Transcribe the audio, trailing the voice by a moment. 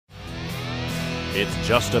It's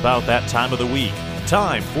just about that time of the week.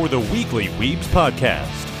 Time for the weekly Weebs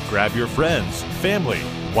podcast. Grab your friends, family,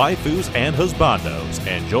 waifus, and husbandos,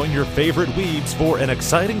 and join your favorite weebs for an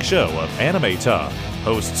exciting show of anime talk.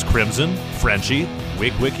 Hosts Crimson, Frenchie,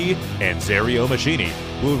 Wiki, and Zario Machini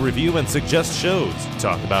will review and suggest shows,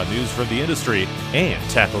 talk about news from the industry, and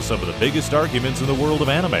tackle some of the biggest arguments in the world of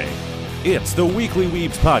anime. It's the Weekly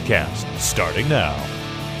Weebs podcast, starting now.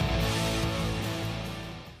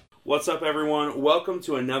 What's up, everyone? Welcome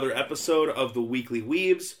to another episode of the Weekly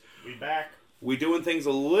Weebs. We back. We're doing things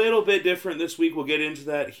a little bit different this week. We'll get into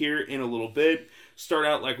that here in a little bit. Start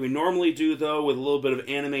out like we normally do, though, with a little bit of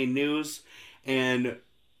anime news. And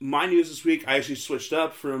my news this week, I actually switched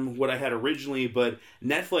up from what I had originally, but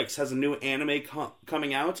Netflix has a new anime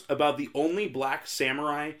coming out about the only black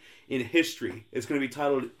samurai in history. It's going to be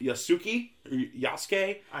titled Yasuke.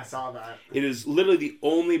 I saw that. It is literally the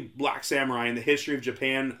only black samurai in the history of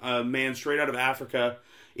Japan, a man straight out of Africa.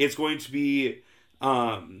 It's going to be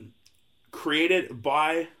created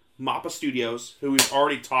by Mappa Studios, who we've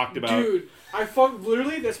already talked about. Dude,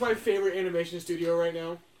 literally, that's my favorite animation studio right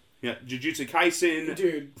now. Yeah, Jujutsu Kaisen,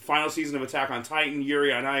 dude. Final season of Attack on Titan,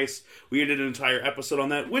 Yuri on Ice. We did an entire episode on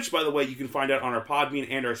that, which, by the way, you can find out on our Podbean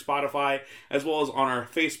and our Spotify, as well as on our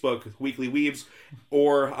Facebook, Weekly Weebs,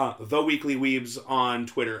 or The Weekly Weebs on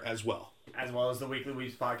Twitter as well. As well as the Weekly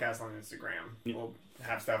Weebs podcast on Instagram. Yeah. We'll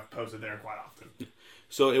have stuff posted there quite often.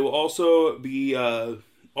 So it will also be, all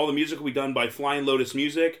the music will be done by Flying Lotus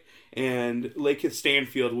Music, and Lake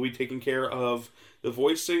Stanfield will be taking care of the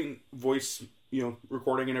voice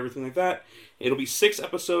recording and everything like that. It'll be 6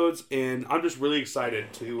 episodes, and I'm just really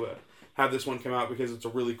excited to have this one come out because it's a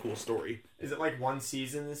really cool story. Is it like one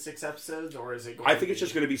season is 6 episodes, or is it I think it's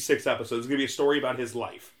just going to be 6 episodes. It's going to be a story about his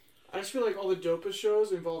life. I just feel like all the dopest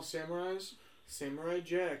shows involve samurais. Samurai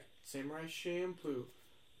Jack, Samurai Champloo,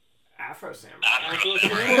 Afro Samurai. Afro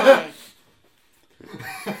Samurai.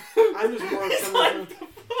 I'm just more of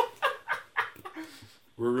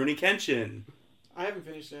Rurouni Kenshin. I haven't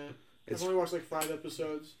finished that. I've only watched like 5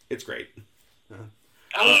 episodes. It's great.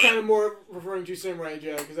 I was kind of more referring to Samurai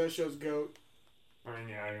Jack because that show's GOAT. I mean,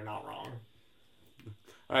 yeah, you're not wrong.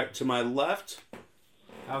 Alright, to my left.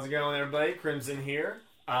 How's it going, everybody? Crimson here.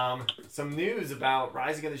 Some news about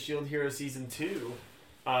Rising of the Shield Hero Season 2.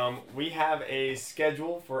 We have a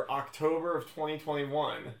schedule for October of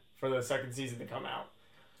 2021 for the second season to come out.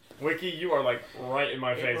 Wiki, you are like right in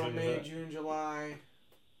my face. April, May, June, July...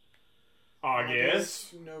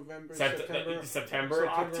 August, November, September,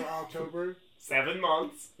 October. 7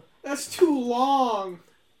 months. That's too long.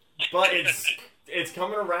 But it's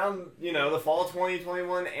coming around, the fall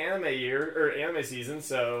 2021 anime year or anime season.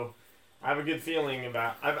 So I have a good feeling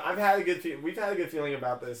about. We've had a good feeling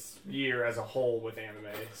about this year as a whole with anime.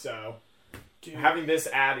 So dude, having this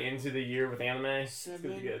add into the year with anime, it's gonna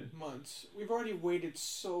be good. 7 months. We've already waited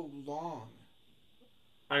so long.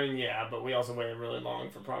 I mean, yeah, but we also waited really long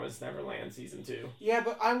for Promised Neverland Season 2. Yeah,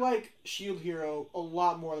 but I like Shield Hero a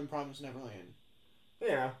lot more than Promised Neverland.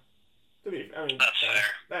 Yeah. That's fair.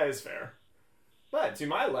 That is fair. But to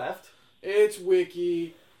my left... It's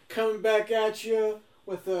Wiki, coming back at you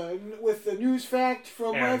with the news fact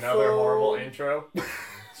from my phone. Another horrible intro.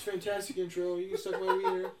 It's a fantastic intro. You can suck my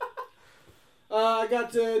wiener. I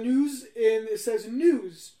got news, and it says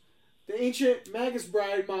news. The Ancient Magus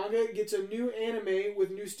Bride manga gets a new anime with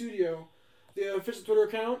new studio. The official Twitter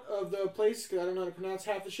account of the place, because I don't know how to pronounce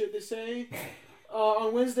half the shit they say,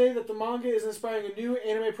 on Wednesday that the manga is inspiring a new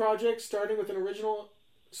anime project starting with an original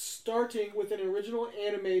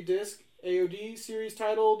anime disc, AOD series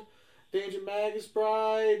titled The Ancient Magus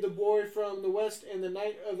Bride, The Boy from the West, and The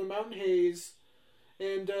Night of the Mountain Haze.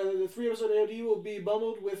 And the 3-episode AOD will be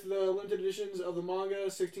bundled with the limited editions of the manga,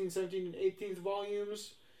 16th, 17th, and 18th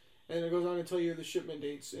volumes. And it goes on to tell you the shipment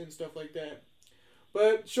dates and stuff like that.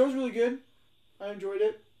 But the show's really good. I enjoyed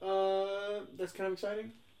it. That's kind of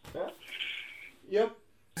exciting. Yeah. Yep.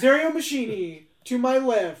 Zario Machini, to my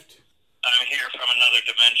left. I'm here from another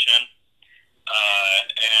dimension.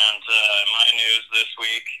 And my news this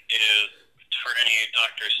week is for any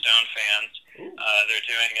Dr. Stone fans. They're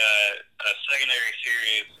doing a secondary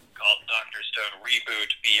series called Dr. Stone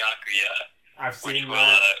Reboot Byakuya. I've seen which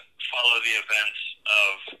will follow the events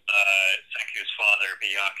of Senku's father,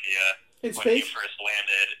 Byakuya, when he first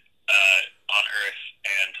landed on Earth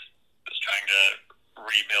and was trying to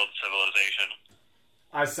rebuild civilization.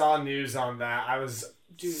 I saw news on that. I was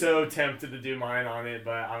so tempted to do mine on it,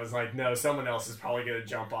 but I was like, no, someone else is probably going to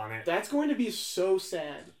jump on it. That's going to be so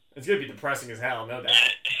sad. It's going to be depressing as hell, no doubt. Yeah,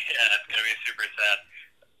 it's going to be super sad.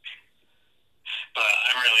 But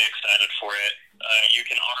I'm really excited for it. You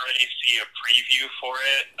can already see a preview for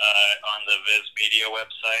it on the Viz Media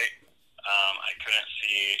website. I couldn't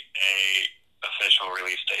see a official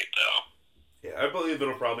release date though. Yeah, I believe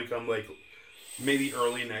it'll probably come like maybe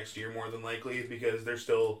early next year, more than likely, because they're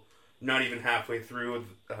still not even halfway through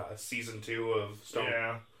season 2 of Stone.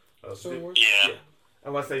 Yeah. Stoneworks? Yeah.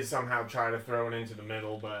 Unless they somehow try to throw it into the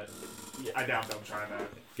middle, but I doubt they'll try that.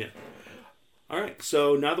 Yeah. All right,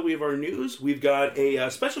 so now that we have our news, we've got a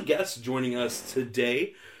special guest joining us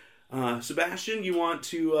today. Sebastian, you want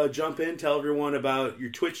to jump in, tell everyone about your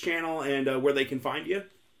Twitch channel and where they can find you?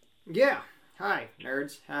 Yeah. Hi,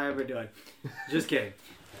 nerds. How everybody doing? Just kidding.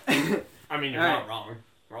 I mean, you're not wrong.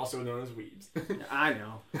 We're also known as Weebs. I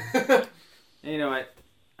know. And you know what?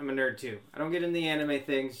 I'm a nerd too. I don't get in the anime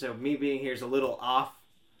thing, so me being here is a little off,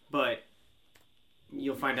 but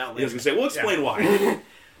you'll find out I was later. going to say, we'll explain why.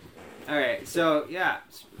 Alright, so yeah,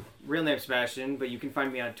 real name Sebastian, but you can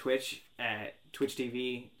find me on Twitch at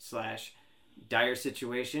twitch.tv/dire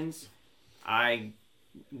situations. I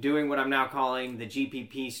doing what I'm now calling the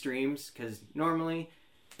GPP streams, because normally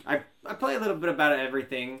I play a little bit about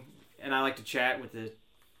everything, and I like to chat with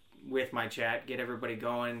my chat, get everybody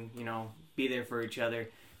going, you know, be there for each other.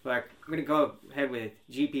 But I'm going to go ahead with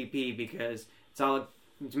GPP because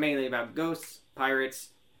it's mainly about ghosts, pirates,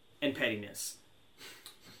 and pettiness.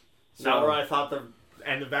 Not where I thought the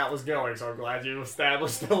end of that was going, so I'm glad you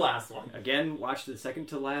established the last one. Again, watch the second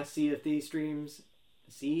to last Sea of Thieves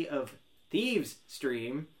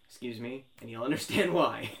stream, and you'll understand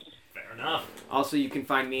why. Fair enough. Also, you can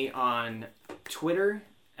find me on Twitter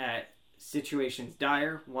at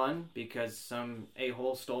SituationsDire1 because some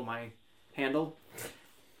a-hole stole my handle.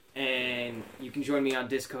 And you can join me on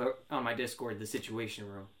my Discord, the Situation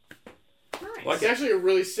Room. Nice. Well, it's actually a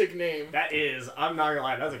really sick name. That is. I'm not gonna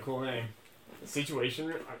lie. That's a cool name.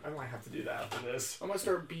 Situation. I might have to do that after this. I'm gonna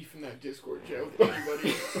start beefing that Discord chat with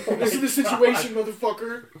everybody. This is the situation,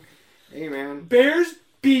 motherfucker. Hey, man. Bears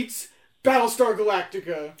beats Battlestar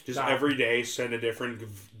Galactica. Just every day send a different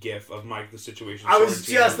GIF of Mike the Situation. I was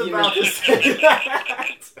just about to say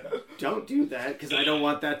that. Don't do that, because I don't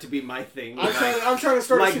want that to be my thing. I'm trying to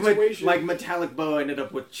start a situation. Like Metallic Bow ended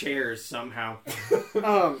up with chairs somehow.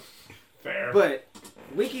 Fair. But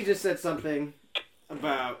Wiki just said something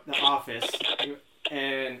about The Office,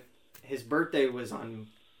 and his birthday was on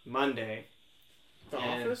Monday. The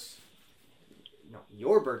Office? No,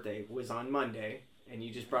 your birthday was on Monday, and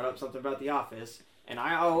you just brought up something about The Office, and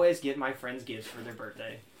I always get my friends gifts for their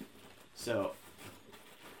birthday. So,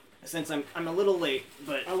 since I'm a little late,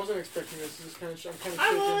 but I wasn't expecting this. This is kind of I'm kind of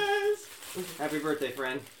I was. happy birthday,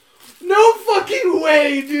 friend. No fucking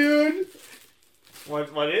way, dude.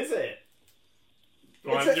 What is it? Do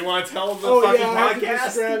you want to tell the Oh fucking yeah, I have to podcast?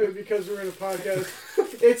 just grab it because we're in a podcast.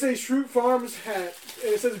 It's a Shroot Farms hat,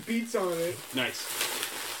 and it says Beats on it. Nice.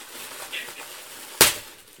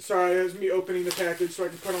 Sorry, that was me opening the package so I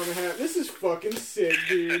can put on the hat. This is fucking sick,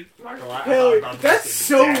 dude. I'm not gonna lie, I Hell, thought about that's this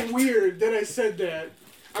so exact- weird that I said that.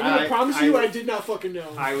 I'm gonna promise you, I did not fucking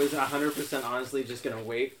know. I was 100% honestly just gonna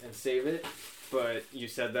wait and save it, but you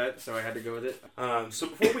said that, so I had to go with it. So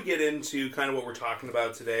before we get into kind of what we're talking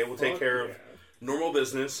about today, we'll take care of normal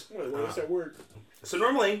business. What does that word? So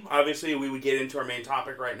normally, obviously, we would get into our main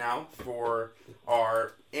topic right now for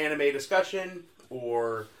our anime discussion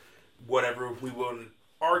or whatever we would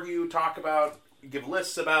argue, talk about, give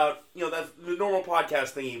lists about. You know, that's the normal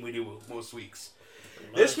podcast thingy we do most weeks.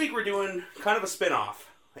 This week we're doing kind of a spin-off.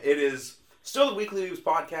 It is still the Weekly Weebs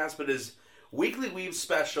podcast, but is Weekly Weebs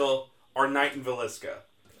special, Our Night in Villisca.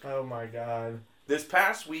 Oh my god. This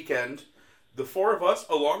past weekend, the four of us,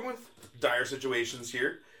 along with Dire Situations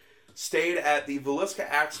here, stayed at the Villisca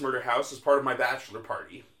Axe Murder House as part of my bachelor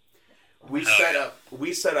party. We set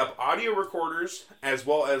up audio recorders as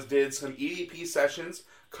well as did some EVP sessions.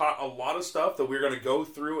 Caught a lot of stuff that we're going to go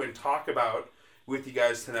through and talk about with you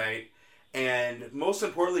guys tonight. And most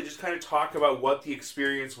importantly, just kind of talk about what the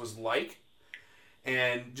experience was like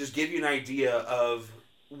and just give you an idea of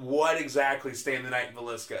what exactly staying the night in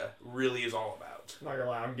Villisca really is all about. I'm not gonna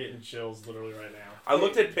lie, I'm getting chills literally right now. I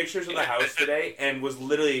looked at pictures of the house today and was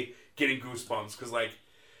literally getting goosebumps because, like,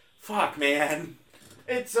 fuck, man.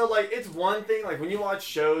 It's so like it's one thing like when you watch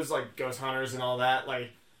shows like Ghost Hunters and all that,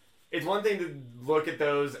 like it's one thing to look at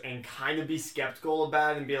those and kind of be skeptical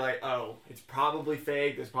about it and be like, oh, it's probably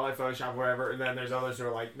fake, there's probably Photoshop, whatever, and then there's others who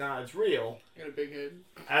are like, nah, it's real. You got a big head.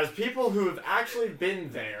 As people who have actually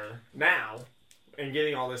been there now and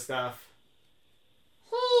getting all this stuff.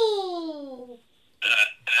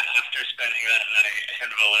 After spending that night in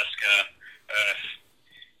Villisca,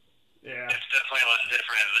 Yeah. it's definitely a lot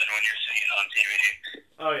different than when you're seeing it on TV.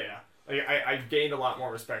 Oh yeah. Like, I gained a lot more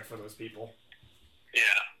respect for those people.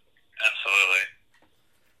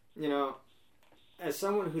 You know, as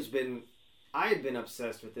someone I had been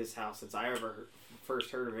obsessed with this house since I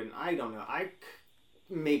first heard of it, and I don't know,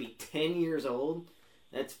 maybe 10 years old.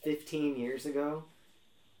 That's 15 years ago.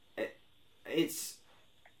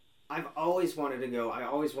 I've always wanted to go. I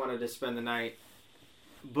always wanted to spend the night,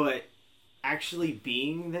 but actually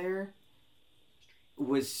being there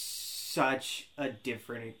was such a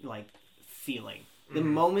different, feeling. The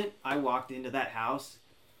moment I walked into that house,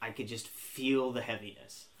 I could just feel the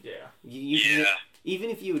heaviness. Yeah. Even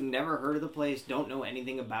if you had never heard of the place, don't know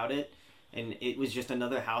anything about it, and it was just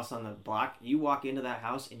another house on the block, you walk into that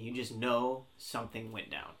house and you just know something went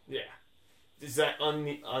down. Yeah. It's that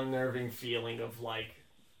unnerving feeling of,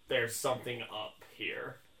 there's something up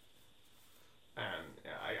here. And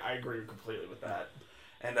I agree completely with that.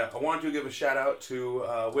 And I wanted to give a shout out to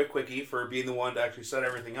WickWiki for being the one to actually set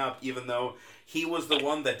everything up, even though he was the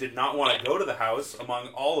one that did not want to go to the house among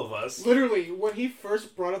all of us. Literally, when he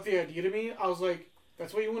first brought up the idea to me, I was like,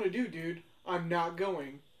 that's what you want to do, dude. I'm not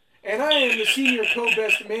going. And I am the senior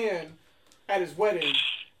co-best man at his wedding.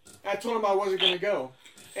 I told him I wasn't going to go.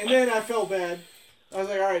 And then I felt bad. I was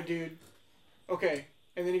like, alright, dude. Okay.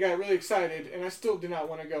 And then he got really excited, and I still did not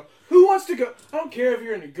want to go. Who wants to go? I don't care if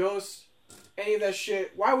you're into ghosts, any of that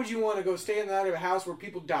shit. Why would you want to go stay in the night of a house where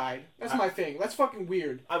people died? That's my thing. That's fucking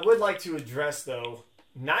weird. I would like to address, though,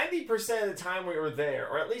 90% of the time we were there,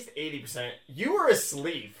 or at least 80%, you were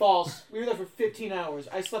asleep. False. We were there for 15 hours.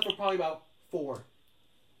 I slept for probably about 4.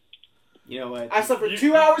 You know what? I slept for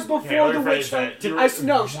 2 hours before Yeah, the witch hunt. I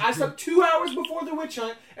slept 2 hours before the witch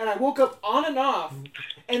hunt, and I woke up on and off.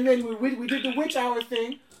 And then we did the witch hour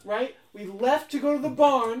thing, right? We left to go to the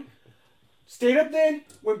barn, stayed up then,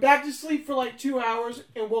 went back to sleep for 2 hours,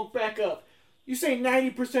 and woke back up. You say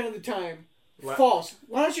 90% of the time. False.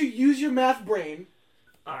 Why don't you use your math brain?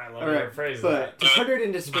 Alright, let me rephrase that. To put it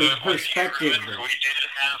into perspective... We did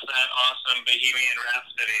have that awesome Bohemian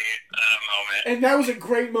Rhapsody moment. And that was a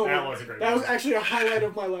great moment. That was a great That was moment. actually a highlight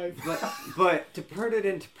of my life. But to put it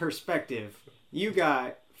into perspective, you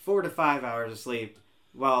got 4 to 5 hours of sleep,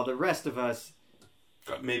 while the rest of us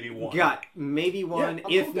Got maybe one. Yeah,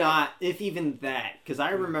 if even that. Because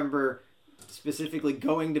I remember specifically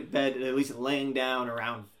going to bed, at least laying down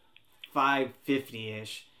around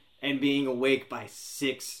 5:50ish, and being awake by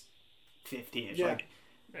 6:50ish. Yeah.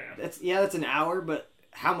 That's an hour, but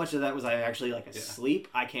how much of that was I actually asleep?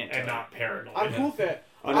 I can't tell. And not paranoid. I'm cool with that.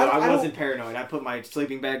 Oh, no, I wasn't paranoid. I put my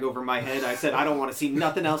sleeping bag over my head. I said, I don't want to see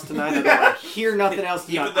nothing else tonight. I don't want to hear nothing else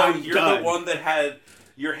tonight. Even though I'm you're done. the one that had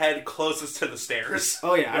your head closest to the stairs.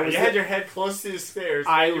 Oh, yeah. You had your head close to the stairs.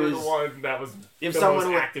 You were the one that was most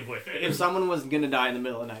active with it. If someone was going to die in the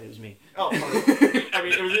middle of the night, it was me. Oh, I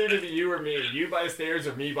mean, it was either you or me. You by the stairs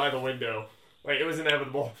or me by the window. It was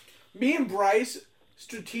inevitable. Me and Bryce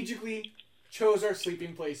strategically chose our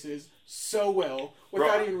sleeping places so well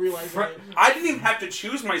without even realizing it. I didn't even have to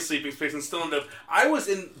choose my sleeping space and still end up... I was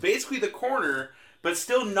in basically the corner, but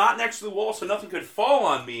still not next to the wall, so nothing could fall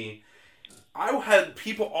on me. I had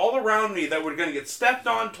people all around me that were going to get stepped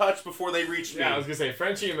on, touched before they reached me. Yeah, I was going to say,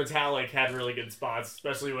 Frenchie and Metallic had really good spots,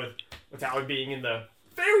 especially with Metallic being in the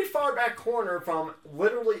very far back corner from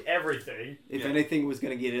literally everything. If anything was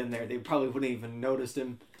going to get in there, they probably wouldn't even noticed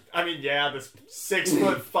him. I mean, yeah, this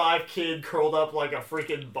 6'5" kid curled up like a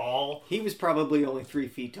freaking ball. He was probably only 3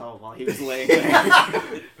 feet tall while he was laying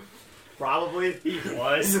there. Probably. He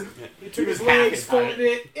was. He took his legs, folded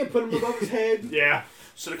it, and put them above his head. Yeah.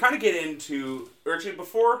 So to kind of get into... Actually,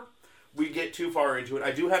 before we get too far into it,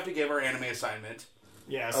 I do have to give our anime assignment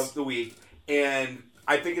of the week. And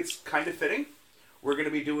I think it's kind of fitting. We're going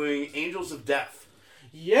to be doing Angels of Death.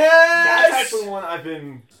 Yes! That's actually one I've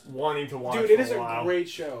been wanting to watch. Dude, it is for a while. great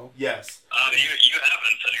show. Yes. You have been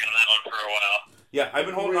sitting on that one for a while. Yeah, I've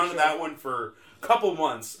been holding on to that one for a couple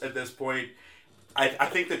months at this point. I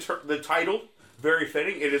think the title, very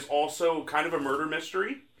fitting. It is also kind of a murder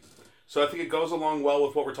mystery. So I think it goes along well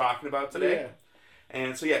with what we're talking about today. Yeah.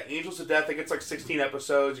 And so yeah, Angels of Death, I think it's 16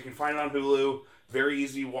 episodes. You can find it on Hulu. Very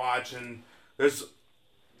easy to watch. And there's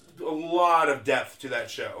a lot of depth to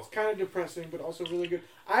that show. It's kind of depressing, but also really good.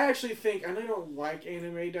 I actually think, and I don't like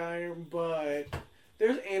anime, Dyer, but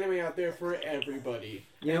there's anime out there for everybody.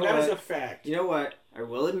 And that is a fact. You know what? I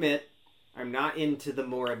will admit, I'm not into the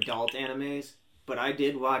more adult animes, but I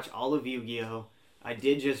did watch all of Yu-Gi-Oh! I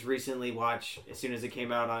did just recently watch, as soon as it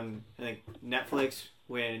came out on, I think, Netflix,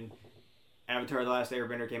 when Avatar: The Last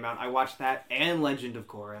Airbender came out. I watched that and Legend of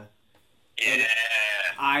Korra. Yeah.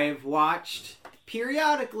 I've watched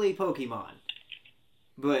periodically Pokemon,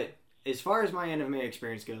 but as far as my anime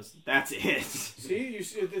experience goes, that's it. See,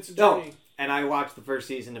 it's a journey. And I watched the first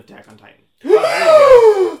season of Attack on Titan.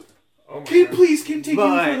 Oh my Can you God. please continue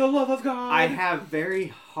But for the love of God? I have very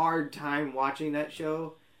hard time watching that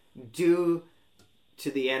show due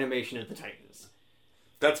to the animation of the Titans.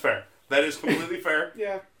 That's fair. That is completely fair.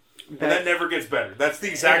 Yeah. And that never gets better. That's the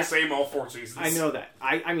exact same all 4 seasons. I know that.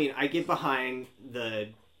 I mean, I get behind the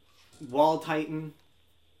Wall Titan,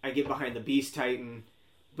 I get behind the Beast Titan,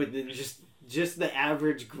 but then just the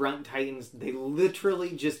average Grunt Titans, they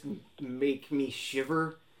literally just make me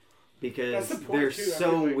shiver because That's the point, they're too. so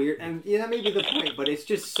I mean, like- weird. And yeah, that may be the point, but it's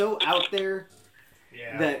just so out there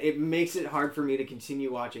Yeah. that it makes it hard for me to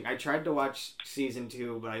continue watching. I tried to watch season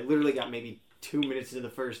 2, but I literally got maybe 2 minutes into the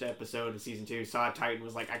first episode of season 2, saw a Titan,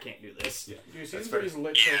 was like, I can't do this. Yeah. Dude, season fair. 3 is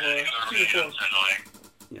lit so Yeah, far. the Season animation's 4.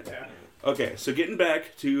 annoying. Yeah. Yeah. Okay, so getting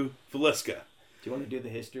back to Villisca. Do you want to do the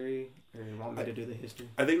history, or you want me to do the history?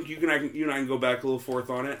 I think you and I can go back a little forth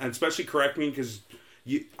on it, and especially correct me because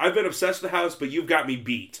I've been obsessed with the house, but you've got me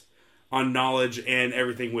beat on knowledge and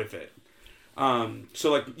everything with it.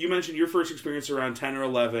 So like you mentioned, your first experience around 10 or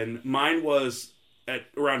 11. Mine was at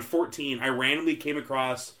around 14. I randomly came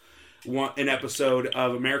across an episode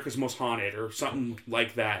of America's Most Haunted or something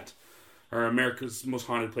like that, or America's Most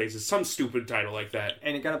Haunted Places, some stupid title like that.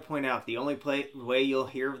 And I gotta point out, the only way you'll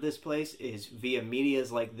hear of this place is via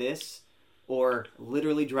medias like this, or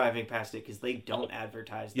literally driving past it, because they don't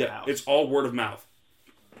advertise the house. It's all word of mouth.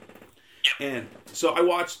 And so I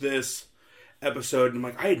watched this episode, and I'm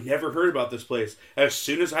like, I had never heard about this place. As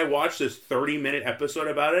soon as I watched this 30-minute episode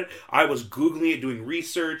about it, I was Googling it, doing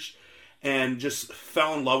research, and just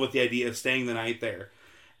fell in love with the idea of staying the night there.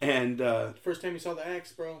 And, First time you saw the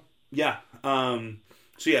axe, bro. yeah.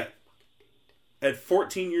 So, yeah. At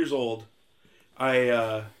 14 years old,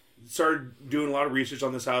 I started doing a lot of research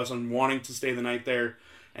on this house and wanting to stay the night there,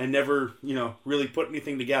 and never, really put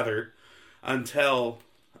anything together until,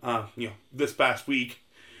 this past week.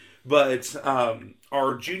 But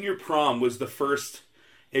our junior prom was the first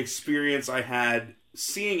experience I had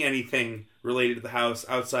seeing anything related to the house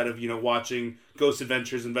outside of, watching Ghost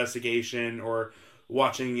Adventures Investigation or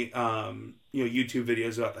watching, YouTube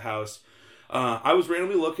videos about the house. I was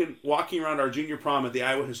randomly walking around our junior prom at the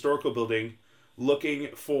Iowa Historical Building looking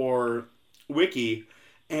for Wiki,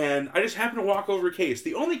 and I just happened to walk over a case.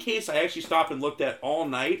 The only case I actually stopped and looked at all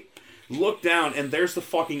night, looked down, and there's the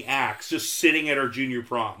fucking axe just sitting at our junior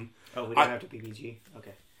prom. Oh, we don't have to be PG?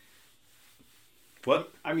 Okay.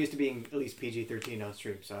 What? I'm used to being at least PG-13 on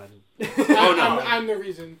stream, so Oh, no. I'm the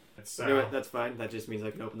reason. It's, you know what, that's fine. That just means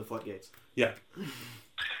I can open the floodgates. Yeah.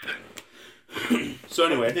 So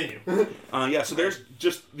anyway, Continue. so there's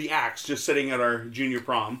just the axe just sitting at our junior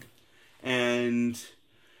prom, and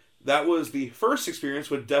that was the first experience.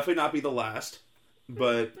 Would definitely not be the last,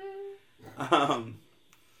 but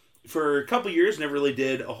for a couple years, never really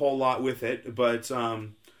did a whole lot with it. But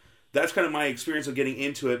that's kind of my experience of getting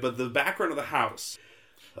into it. But the background of the house.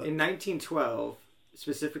 In 1912,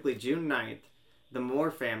 specifically June 9th, the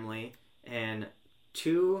Moore family and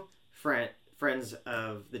two friends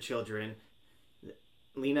of the children,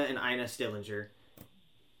 Lena and Ina Stillinger,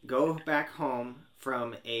 go back home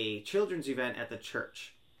from a children's event at the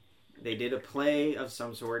church. They did a play of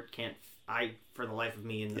some sort. For the life of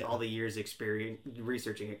me, in all the years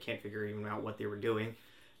researching it, can't figure even out what they were doing.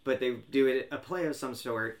 But they do a play of some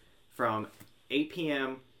sort from 8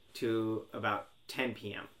 p.m. to about 10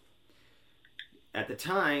 p.m. At the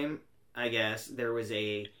time, I guess, there was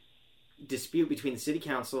a dispute between the city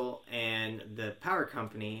council and the power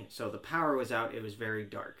company. So the power was out. It was very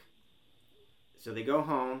dark. So they go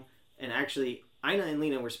home, and actually, Ina and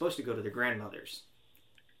Lena were supposed to go to their grandmother's.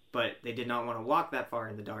 But they did not want to walk that far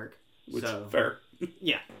in the dark. Which, So, fair.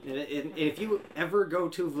 yeah. And if you ever go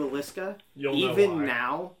to Villisca, You'll know even why.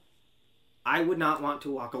 now, I would not want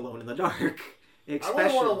to walk alone in the dark. I wouldn't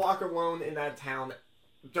Especially, want to walk alone in that town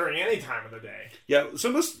during any time of the day. Yeah,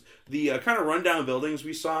 some of the kind of rundown buildings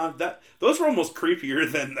we saw, those were almost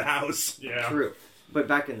creepier than the house. Yeah. True. But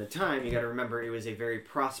back in the time, you got to remember, it was a very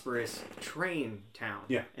prosperous train town.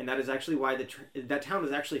 Yeah. And that is actually why that town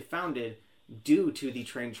was actually founded due to the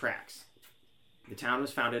train tracks. The town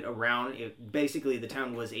was founded around basically the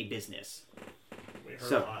town was a business. We heard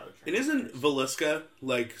So- a lot of And isn't Villisca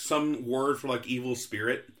like some word for like evil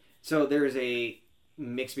spirit? So there's a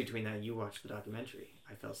mix between that. You watched the documentary.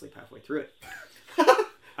 I fell asleep halfway through it.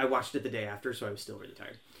 I watched it the day after, so I was still really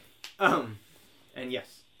tired. And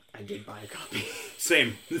yes, I did buy a copy.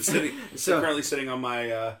 Same. It's currently sitting on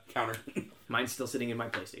my counter. Mine's still sitting in my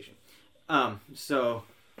PlayStation. So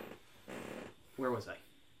where was I?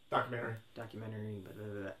 documentary. Documentary. Blah,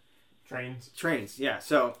 blah, blah. Trains. Trains. Yeah.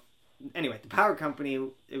 So anyway, the power company,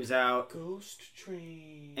 it was out, Ghost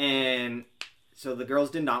train. and so the girls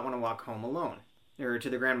did not want to walk home alone. or to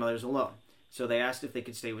the grandmothers alone. So they asked if they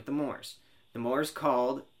could stay with the Moores. The Moores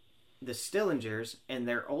called the Stillingers, and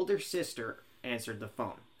their older sister answered the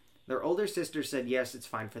phone. Their older sister said yes, it's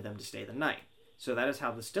fine for them to stay the night. So that is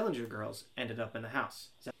how the Stillinger girls ended up in the house.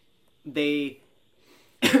 They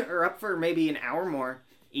are up for maybe an hour more,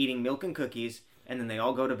 eating milk and cookies, and then they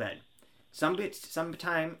all go to bed.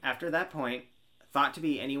 Sometime after that point, thought to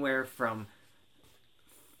be anywhere from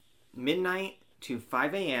midnight to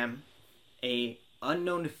 5 a.m., a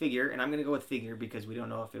unknown figure, and I'm going to go with figure because we don't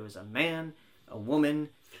know if it was a man, a woman.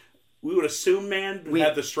 We would assume man would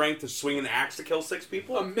have the strength to swing an axe to kill 6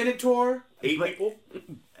 people. A minotaur. 8 people.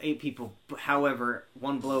 8 people. However,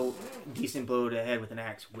 one blow, decent blow to the head with an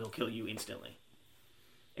axe will kill you instantly.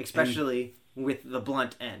 Especially with the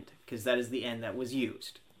blunt end, because that is the end that was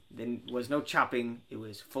used. There was no chopping, it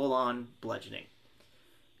was full-on bludgeoning.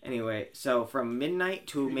 Anyway, so from midnight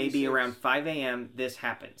to maybe around 5 a.m., this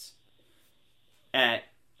happens. At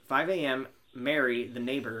 5 a.m., Mary, the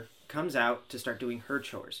neighbor, comes out to start doing her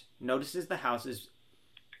chores. Notices the house is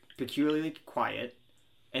peculiarly quiet.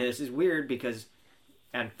 And this is weird because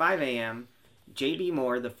at 5 a.m., J.B.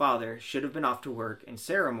 Moore, the father, should have been off to work, and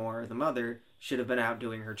Sarah Moore, the mother, should have been out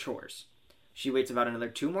doing her chores. She waits about another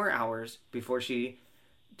 2 more hours before she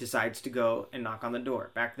decides to go and knock on the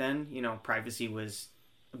door. Back then, privacy was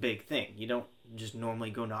a big thing. You don't just normally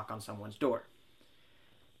go knock on someone's door.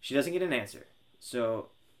 She doesn't get an answer. So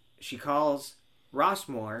she calls Ross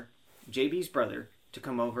Moore, JB's brother, to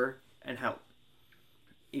come over and help.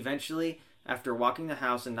 Eventually, after walking the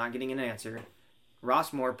house and not getting an answer,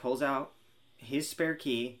 Ross Moore pulls out his spare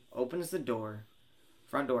key, opens the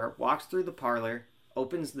front door, walks through the parlor,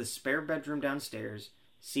 opens the spare bedroom downstairs,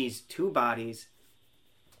 sees 2 bodies,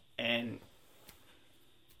 and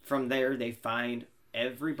from there they find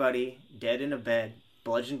everybody dead in a bed,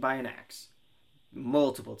 bludgeoned by an axe.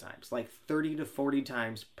 Multiple times, like 30 to 40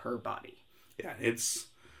 times per body. Yeah, it's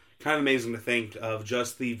kind of amazing to think of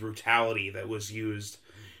just the brutality that was used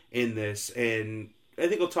in this. And I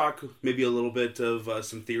think we'll talk maybe a little bit of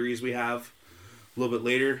some theories we have a little bit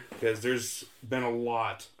later, because there's been a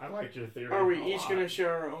lot. I like your theory. Are we each going to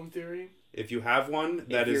share our own theory? If you have one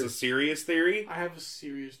that is a serious theory. I have a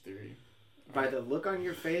serious theory. By the look on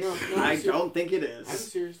your face, No, I don't think it I have a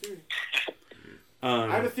is. serious theory.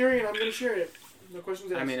 I have a theory and I'm going to share it. No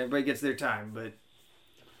questions asked. I mean, everybody gets their time, but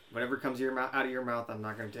whatever comes out of your mouth, I'm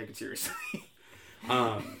not going to take it seriously.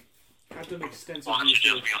 I've done extensive Why don't you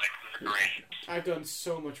just research. be like, great? I've done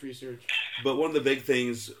so much research. But one of the big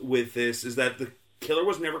things with this is that the killer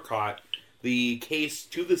was never caught. The case,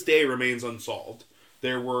 to this day, remains unsolved.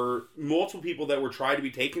 There were multiple people that were tried to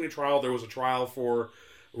be taken to trial. There was a trial for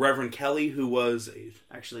Reverend Kelly, who was...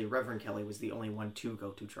 Actually, Reverend Kelly was the only one to go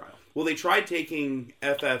to trial. Well, they tried taking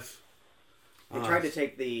FF... They tried to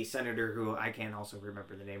take the senator who I can't also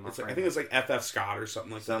remember the name of. I think it's like FF Scott or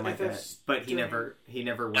something like that. Something like that. But he never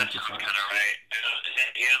went That to sounds trial. kind of right.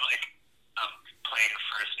 He had like plain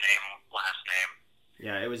first name, last name.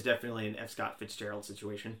 Yeah, it was definitely an F. Scott Fitzgerald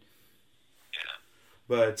situation.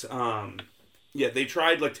 But, yeah, they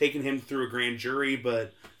tried like taking him through a grand jury,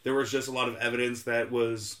 but there was just a lot of evidence that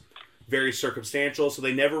was very circumstantial, so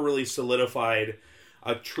they never really solidified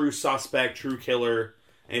a true suspect, true killer,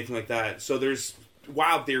 anything like that. So there's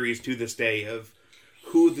wild theories to this day of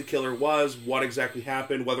who the killer was, what exactly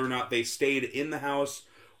happened, whether or not they stayed in the house,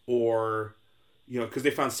 or, because they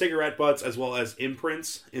found cigarette butts as well as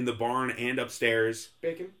imprints in the barn and upstairs.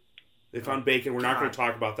 Bacon? They found bacon. We're not going to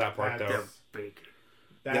talk about that part, though. That's bacon.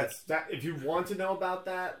 That. If you want to know about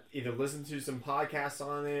that, either listen to some podcasts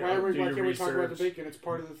on it. Why or do can't your we talk about the research. bacon? It's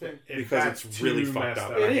part of the thing. Because it's really fucked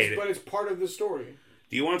up. I It hate is, it. but it's part of the story.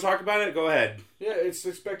 Do you want to talk about it? Go ahead. Yeah, it's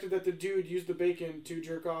expected that the dude used the bacon to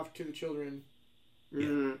jerk off to the children.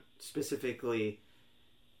 Specifically,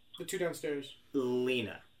 The 2 downstairs.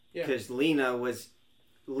 Lena. Yeah. Because Lena was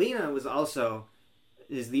also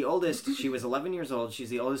is the oldest. She was 11 years old. She's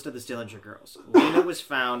the oldest of the Stillinger girls. Lena was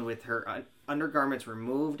found with her undergarments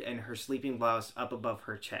removed and her sleeping blouse up above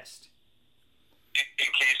her chest. In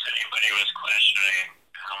case anybody was questioning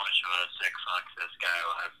how much of a sick fuck this guy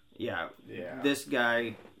was. Yeah. This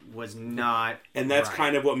guy was not. And that's right.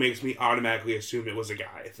 kind of what makes me automatically assume it was a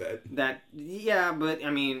guy. But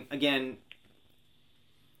I mean, again,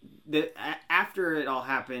 after it all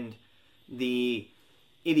happened, the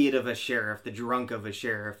idiot of a sheriff, the drunk of a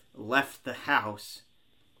sheriff, left the house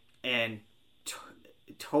and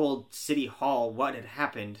told City Hall what had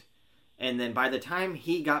happened. And then by the time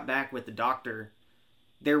he got back with the doctor,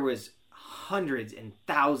 there was hundreds and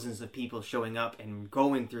thousands of people showing up and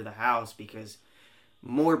going through the house because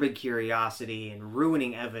morbid curiosity and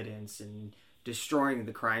ruining evidence and destroying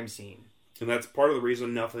the crime scene. And that's part of the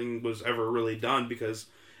reason nothing was ever really done, because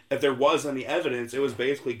if there was any evidence, it was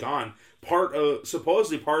basically gone.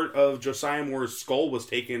 Supposedly part of Josiah Moore's skull was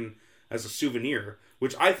taken as a souvenir,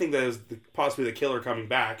 which I think that is possibly the killer coming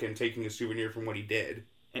back and taking a souvenir from what he did.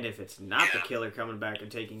 And if it's not the killer coming back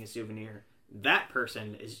and taking a souvenir, that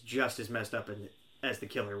person is just as messed up as the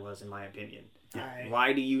killer was, in my opinion. Yeah.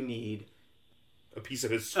 Why do you need A piece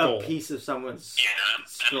of his skull. a piece of someone's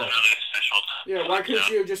That's skull? another special Yeah, why couldn't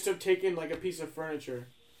you have just have taken like a piece of furniture?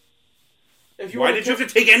 If Why did you have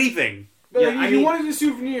to take anything? But Yeah, like, I if you mean- wanted a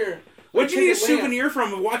souvenir, What did you need a take a lamp. souvenir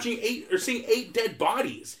from watching seeing 8 dead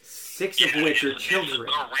bodies? 6 of which are It's children. a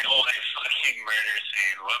real life fucking murder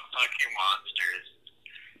scene. What fucking monsters?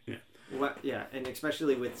 What? Yeah, and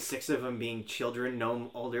especially with 6 of them being children,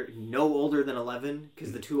 no older than 11,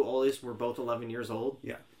 because the 2 oldest were both 11 years old.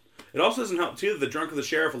 Yeah. It also doesn't help, too, that the drunk of the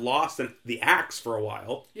sheriff lost the axe for a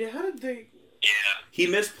while. Yeah, how did they? Yeah. He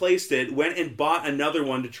misplaced it, went and bought another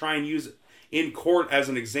one to try and use in court as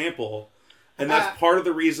an example. And that's part of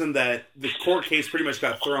the reason that the court case pretty much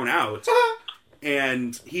got thrown out.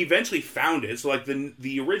 And he eventually found it. So, like,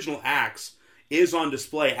 the original axe is on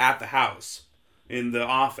display at the house in the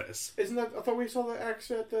office. Isn't that? I thought we saw the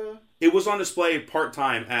axe at the. It was on display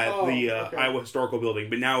part-time at the okay. Iowa Historical Building,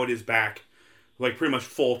 but now it is back, like, pretty much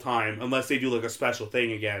full-time, unless they do, like, a special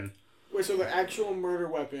thing again. Wait, so the actual murder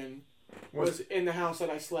weapon was in the house that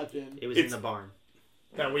I slept in. It was in It's- the barn.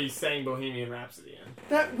 That we sang Bohemian Rhapsody in.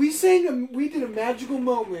 That we did a magical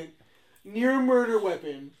moment near a murder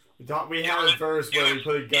weapon. We had a verse where we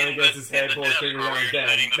put a gun against his head, pull his fingers out, and dead.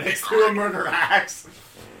 Setting the Next big to a murder axe.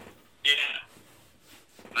 Yeah.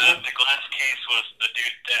 The glass case was the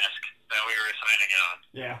dude's desk that we were signing on.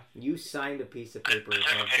 Yeah. You signed a piece of I paper took a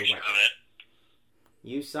above the picture weapon. of it.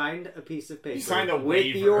 You signed a piece of paper signed a with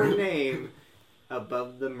waiver. your name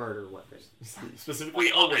above the murder weapon. Specifically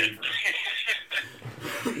We a all did.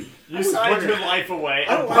 waiver. You signed your life away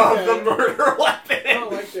I don't like above that. the murder weapon. I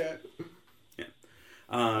don't like that.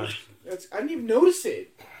 Uh, I didn't even notice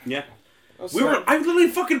it. yeah. I was I sorry. literally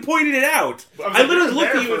fucking pointed it out. I I literally was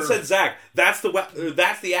looked there at you and for- said, Zach, that's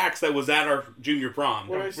the axe that was at our junior prom.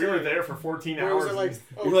 What did I We say? were there for 14 Where was hours. it like?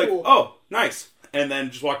 Oh, You're like, cool. oh, nice. And then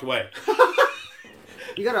just walked away.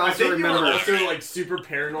 You gotta I also think you remember. were also like super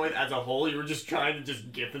paranoid as a whole. You were just trying to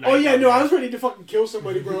just get the night. Oh yeah, done. no, I was ready to fucking kill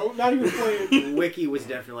somebody, bro. Not even playing. Wiki was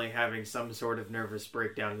definitely having some sort of nervous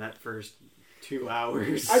breakdown in that first 2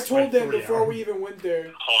 hours. I told Like them 3 before hours. we even went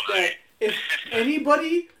there Whole that night. if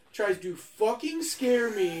anybody tries to fucking scare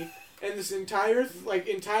me in this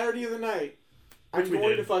entirety of the night, I'm Which we going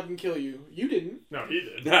did. to fucking kill you. You didn't, No, he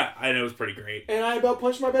did. I know, it was pretty great. and I about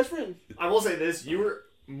punched my best friend. I will say this: you were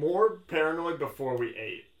more paranoid before we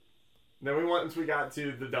ate. Then once we got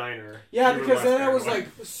to the diner. Yeah, you were because less then I was paranoid.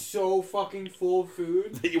 like so fucking full of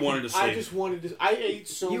food. That you wanted to sleep. I just wanted to. I ate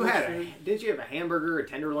so You much had food, didn't you have a hamburger, a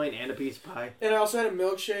tenderloin, and a piece of pie? and I also had a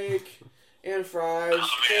milkshake and fries Oh,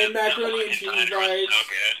 man, and macaroni that and cheese fucking diner was bites. so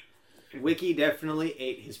good. Wiki definitely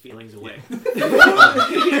ate his feelings away.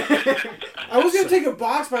 I was gonna take a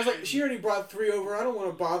box, but I was like, she already brought 3 over. I don't want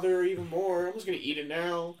to bother her even more. I'm just gonna eat it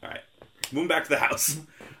now. Alright, moving back to the house.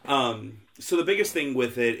 So the biggest thing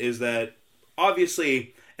with it is that,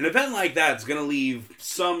 obviously, an event like that is going to leave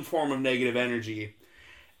some form of negative energy.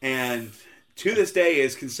 And to this day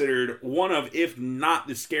is considered one of, if not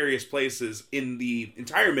the scariest places in the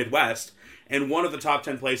entire Midwest, and one of the top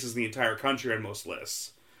 10 places in the entire country on most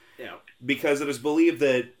lists. Yeah. Because it is believed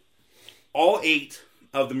that all 8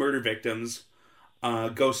 of the murder victims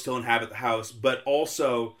ghosts still inhabit the house, but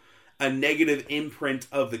also a negative imprint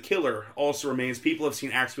of the killer also remains. People have seen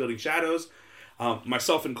axe-wielding shadows,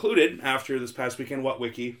 myself included, after this past weekend. What,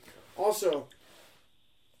 Wiki? Also,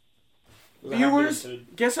 Was I viewers, happy to-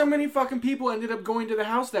 guess how many fucking people ended up going to the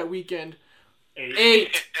house that weekend? 8.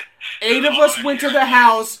 8. 8 of us went to the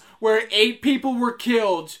house where 8 people were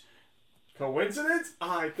killed. Coincidence?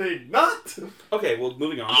 I think not. Okay, well,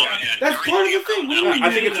 moving on. Oh, yeah. That's part of the thing. What do you I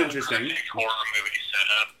think mean? it's interesting. Perfect horror movie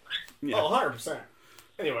setup. Yeah. Oh, 100%.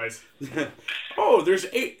 Anyways. Oh, there's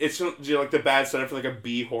 8. It's like the bad setup for like a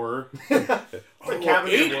B horror. It's a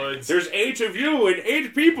cabin in the woods. There's 8 of you and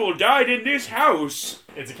 8 people died in this house.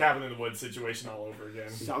 It's a cabin in the woods situation all over again.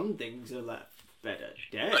 Some things are left better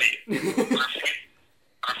dead. Our face was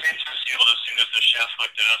sealed as soon as the chef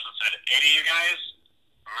looked at us and said, 8 of you guys?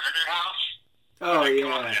 Murder house? Oh Like,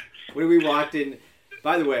 come on, yeah. man. When we walked in,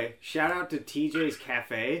 by the way, shout out to TJ's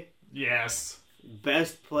Cafe. Yes.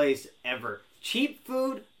 Best place ever. Cheap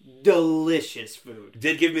food, delicious food.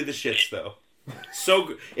 Did give me the shits, though.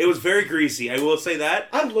 It was very greasy. I will say that.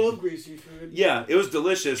 I love greasy food. Yeah, it was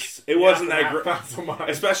delicious. It wasn't that Not so much.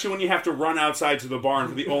 especially when you have to run outside to the barn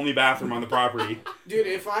for the only bathroom on the property. Dude,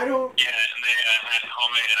 if I don't... Yeah, and they had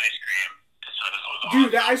homemade ice cream. So that was Dude,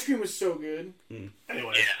 awesome. that ice cream was so good.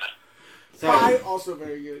 Anyway. Yeah. So Pie, also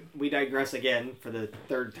very good. we digress again for the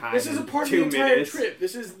third time. This is a in part of the 2 entire minutes. trip.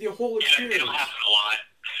 This is the whole Yeah, experience. it'll happen a lot.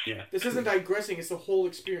 Yeah. This isn't digressing, it's the whole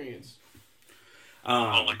experience. The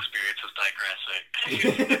whole experience is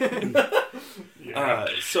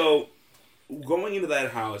digressing. So going into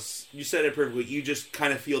that house, you said it perfectly. You just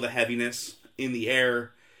kind of feel the heaviness in the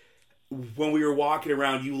air. When we were walking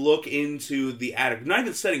around, you look into the attic. Not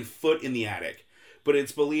even setting foot in the attic, but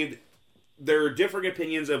it's believed there are different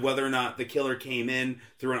opinions of whether or not the killer came in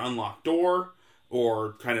through an unlocked door,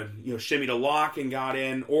 or kind of shimmied a lock and got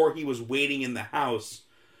in, or he was waiting in the house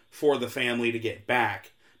for the family to get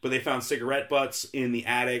back. But they found cigarette butts in the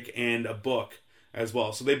attic and a book as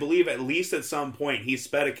well. So they believe at least at some point he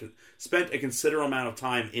spent a considerable amount of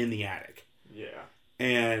time in the attic. Yeah.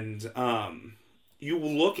 And you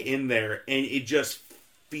look in there and it just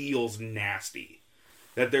feels nasty.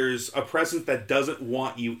 That there's a presence that doesn't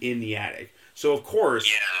want you in the attic. So of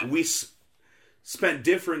course, we spent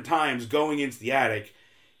different times going into the attic.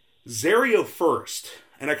 Zario first.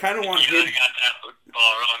 And I kind of want him... I got that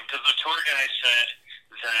all wrong, because the tour guy said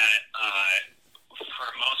that for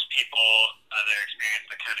most people, their experience,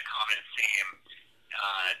 the kind of common theme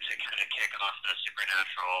to kind of kick off the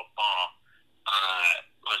supernatural ball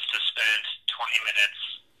was to spend 20 minutes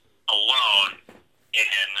alone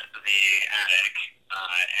in the attic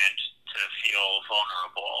and to feel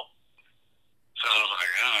vulnerable. So I was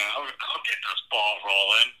like, I'll get this ball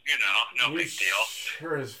rolling, no You big deal.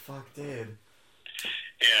 Sure as fuck did.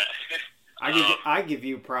 Yeah. I give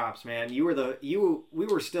you props, man. We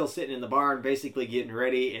were still sitting in the barn, basically getting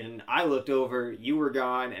ready, and I looked over. You were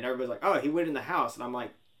gone, and everybody's like, "Oh, he went in the house," and I'm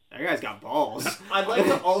like, "That guy's got balls." I'd like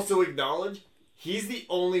to also acknowledge he's the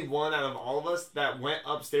only one out of all of us that went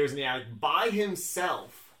upstairs in the attic by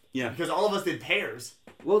himself. Yeah. Because all of us did pairs.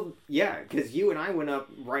 Well, yeah, because you and I went up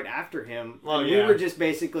right after him. Well, and yeah. We were just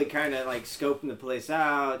basically kind of like scoping the place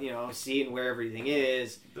out, seeing where everything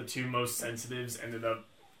is. The two most sensitives ended up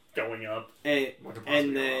going up. And What could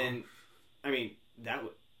possibly go then, wrong? I mean,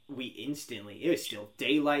 it was still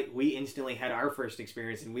daylight. We instantly had our first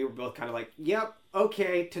experience, and we were both kind of like, yep,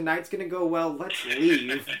 okay, tonight's going to go well, let's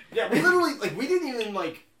leave. Yeah, we literally, we didn't even,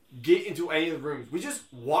 get into any of the rooms. We just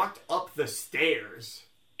walked up the stairs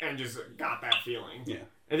and just got that feeling. Yeah.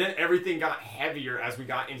 And then everything got heavier as we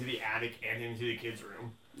got into the attic and into the kids'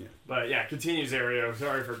 room. Yeah. But, yeah, continue, Zario.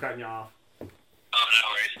 Sorry for cutting you off. Oh, no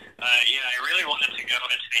worries. I really wanted to go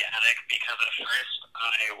into the attic because at first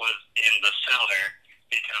I was in the cellar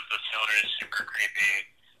because the cellar is super creepy,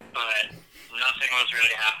 but nothing was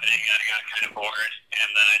really happening. I got kind of bored, and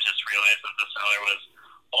then I just realized that the cellar was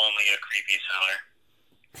only a creepy cellar.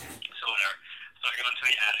 So whatever. So I go into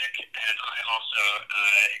the attic, and I also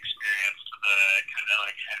experienced the kind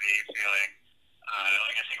of heavy feeling.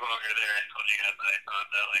 I think while we were there, I told you guys that I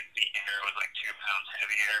thought that the air was 2 pounds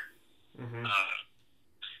heavier. Mm-hmm.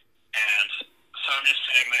 And so I'm just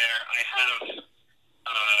sitting there. I have,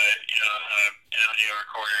 an audio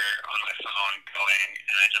recorder on my phone going,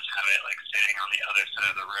 and I just have it sitting on the other side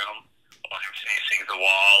of the room while I'm facing the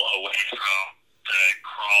wall away from the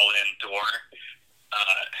crawl-in door.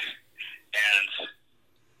 And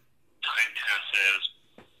time passes,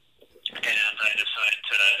 and I decide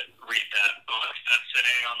to read that book that's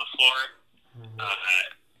sitting on the floor.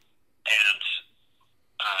 And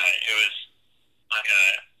it was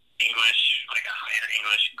a higher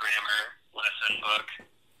English grammar lesson book.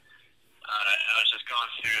 I was just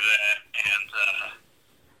going through that, and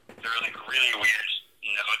there were really weird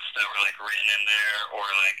notes that were written in there, or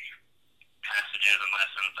passages and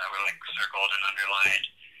lessons that were circled and underlined,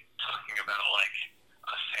 talking about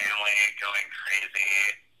a family going crazy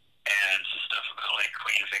and stuff about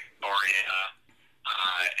Queen Victoria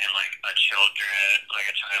and a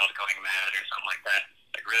child going mad or something like that.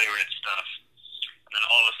 Really weird stuff. And then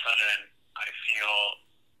all of a sudden, I feel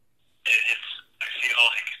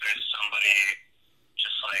there's somebody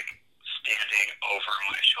just standing over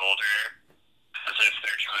my shoulder, as if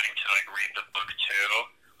they're trying to read the book too,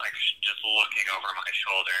 just looking over my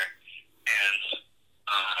shoulder. And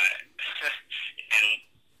and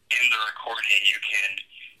in the recording, you can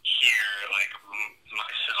hear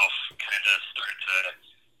myself kind of start to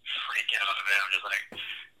freak out a bit. I'm just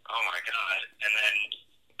oh my god. And then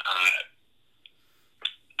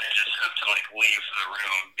I just have to leave the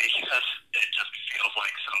room because it just feels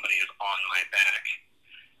like somebody is on my back.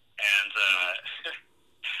 And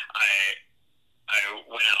I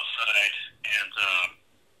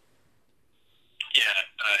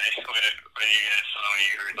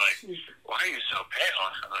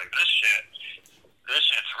I was like, this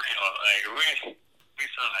shit's real. Like, we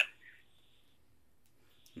saw it.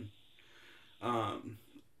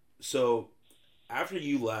 So after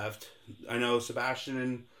you left, I know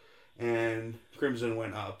Sebastian and Crimson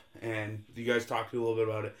went up, and you guys talked a little bit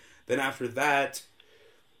about it. Then after that,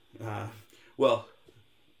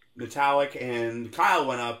 Metallic and Kyle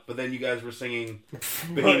went up, but then you guys were singing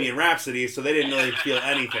Bohemian Rhapsody, so they didn't really feel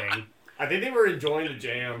anything. I think they were enjoying the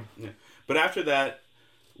jam. Yeah. But after that,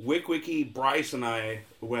 Wiki, Bryce, and I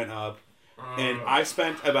went up, and I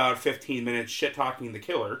spent about 15 minutes shit-talking the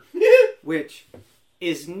killer. Which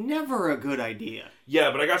is never a good idea.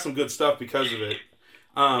 Yeah, but I got some good stuff because of it.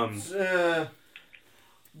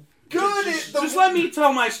 Good. Just let me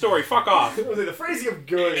tell my story. Fuck off. The phrasing of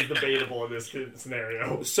good is debatable in this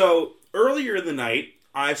scenario. So, earlier in the night,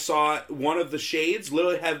 I saw one of the shades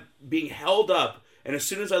literally being held up, and as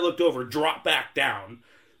soon as I looked over, drop back down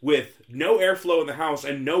with no airflow in the house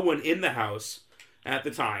and no one in the house at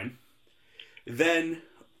the time. Then,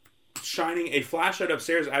 shining a flashlight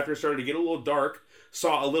upstairs after it started to get a little dark,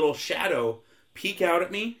 saw a little shadow peek out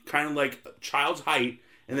at me, kind of like a child's height,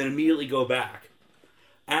 and then immediately go back.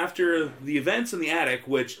 After the events in the attic,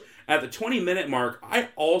 which at the 20-minute mark, I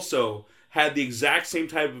also had the exact same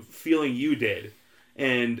type of feeling you did.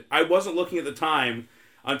 And I wasn't looking at the time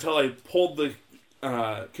until I pulled the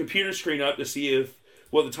computer screen up to see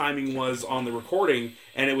what the timing was on the recording,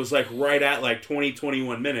 and it was like right at like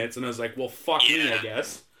 21 minutes, and I was like, well, fuck me, I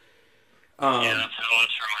guess. Yeah, that's how it was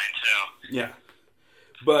for mine too. Yeah.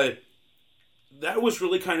 But that was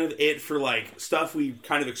really kind of it for like stuff we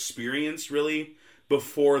kind of experienced really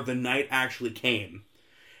before the night actually came.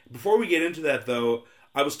 Before we get into that though,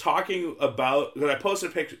 I was talking about, because I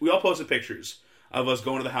posted pictures, we all posted pictures of us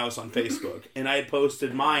going to the house on Facebook, and I had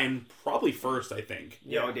posted mine probably first, I think.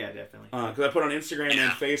 Yeah, definitely. Because I put on Instagram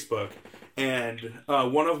and Facebook, and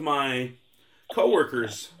one of my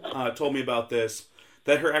coworkers told me about this,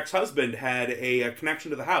 that her ex-husband had a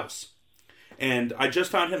connection to the house. And I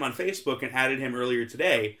just found him on Facebook and added him earlier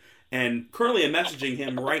today, and currently I'm messaging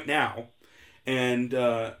him right now, and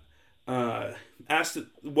asked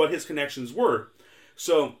what his connections were.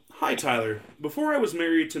 So, hi Tyler. Before I was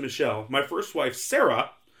married to Michelle, my first wife,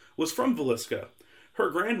 Sarah, was from Villisca. Her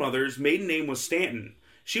grandmother's maiden name was Stanton.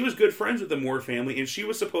 She was good friends with the Moore family, and she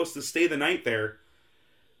was supposed to stay the night there,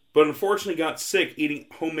 but unfortunately got sick eating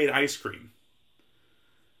homemade ice cream.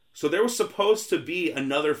 So there was supposed to be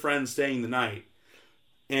another friend staying the night.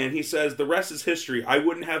 And he says, the rest is history. I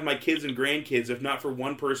wouldn't have my kids and grandkids if not for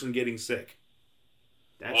one person getting sick.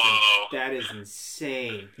 That is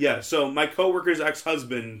insane. Yeah, so my coworker's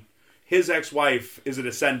ex-husband, his ex-wife is a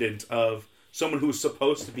descendant of someone who was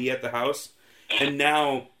supposed to be at the house. And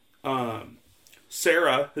now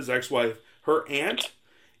Sarah, his ex-wife, her aunt,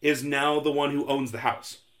 is now the one who owns the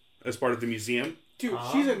house as part of the museum. Dude,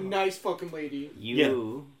 she's a nice fucking lady. Yeah.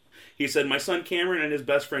 He said, my son Cameron and his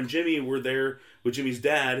best friend Jimmy were there with Jimmy's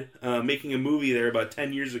dad making a movie there about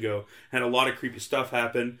 10 years ago. Had a lot of creepy stuff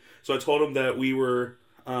happen. So I told him that we were,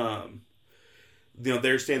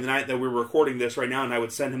 there staying the night, that we were recording this right now, and I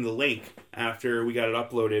would send him the link after we got it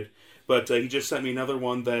uploaded. But he just sent me another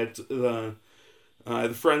one that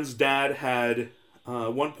the friend's dad had,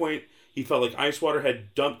 one point, he felt like ice water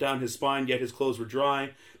had dumped down his spine, yet his clothes were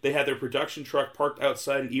dry. They had their production truck parked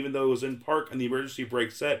outside, and even though it was in park and the emergency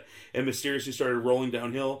brake set, it mysteriously started rolling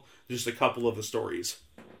downhill. Just a couple of the stories.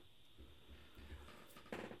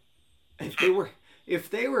 If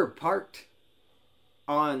they were parked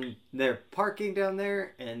on their parking down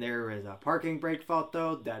there, and there is a parking brake fault,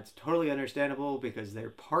 though, that's totally understandable because their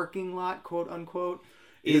parking lot, quote unquote,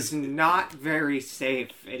 is not very safe.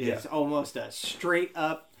 It is almost a straight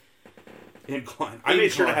up incline. I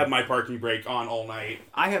made sure to have my parking brake on all night.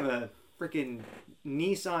 I have a freaking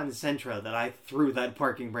Nissan Sentra that I threw that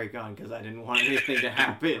parking brake on because I didn't want anything to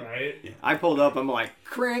happen. Right? Yeah. I pulled up, I'm like,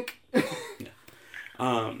 crank.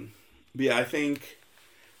 Yeah, I think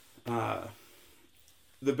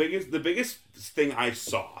the biggest thing I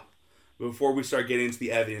saw before we start getting into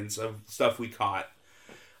the evidence of stuff we caught,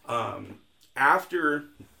 after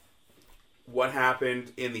what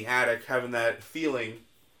happened in the attic, having that feeling,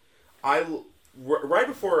 right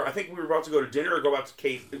before, I think we were about to go to dinner or go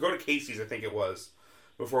to Casey's, I think it was,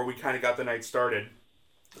 before we kind of got the night started,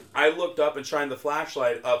 I looked up and shined the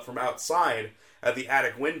flashlight up from outside at the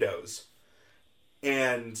attic windows.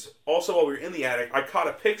 And also while we were in the attic, I caught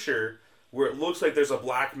a picture where it looks like there's a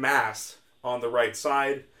black mass on the right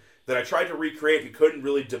side that I tried to recreate and couldn't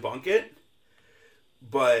really debunk it.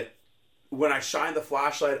 But when I shined the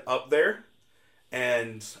flashlight up there,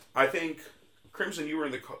 and I think, Crimson, you were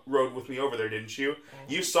in the road with me over there, didn't you?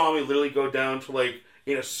 You saw me literally go down to, like,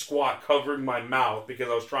 in a squat covering my mouth because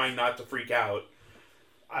I was trying not to freak out.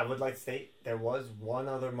 I would like to state there was one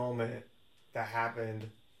other moment that happened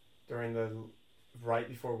during the right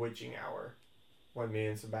before witching hour when me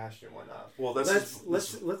and Sebastian went up. Well,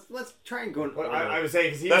 let's try and go. But I was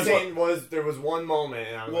saying, because he was saying there was one moment,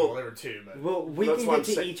 and I was like, well, there were two. But well, we can get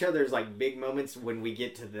to each other's like big moments when we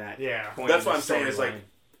get to that. Yeah, point. That's what I'm saying. Is like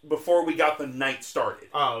before we got the night started.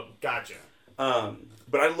 Oh, gotcha.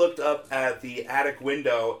 But I looked up at the attic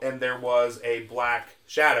window, and there was a black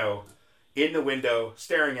shadow in the window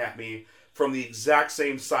staring at me from the exact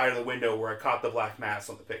same side of the window where I caught the black mass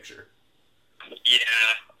on the picture. Yeah,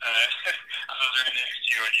 I was right next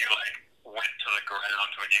to you, and you went to the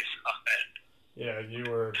ground when you saw it. Yeah,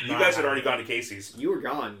 you were. You guys had already gone to Casey's. You were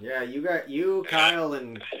gone. Yeah, Kyle,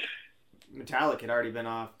 and Metallic had already been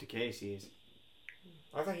off to Casey's.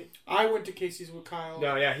 I went to Casey's with Kyle.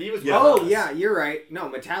 No, yeah, he was. Yeah, you're right. No,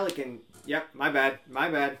 Metallic and my bad.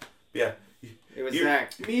 Yeah, it was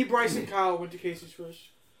Zach. Me, Bryce, and Kyle went to Casey's first.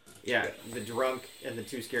 Yeah, the drunk and the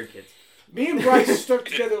two scared kids. Me and Bryce stuck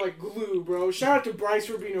together like glue, bro. Shout out to Bryce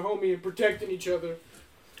for being a homie and protecting each other.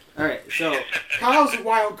 All right, so Kyle's a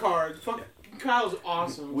wild card. Fuck, Kyle's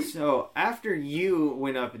awesome. So after you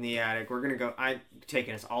went up in the attic, we're gonna go. I'm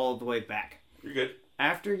taking us all the way back. You're good.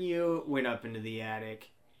 After you went up into the attic,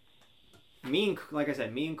 me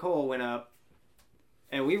and Cole went up,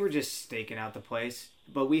 and we were just staking out the place.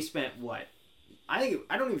 But we spent what? I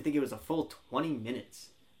don't even think it was a full 20 minutes.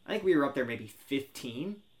 I think we were up there maybe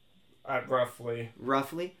 15.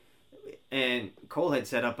 Roughly. And Cole had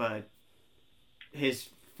set up his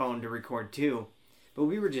phone to record too. But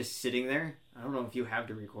we were just sitting there. I don't know if you have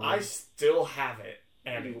to record. I still have it,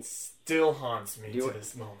 and it still haunts me to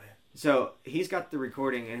this moment. So he's got the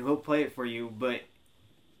recording, and he'll play it for you. But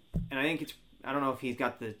I think I don't know if he's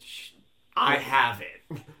got the. I have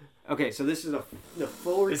it. Okay, so this is the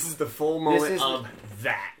full. This is the full moment of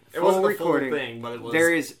that. It wasn't the full thing, but it was.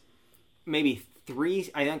 There is maybe 3.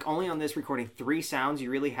 I think only on this recording 3 sounds you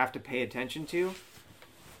really have to pay attention to,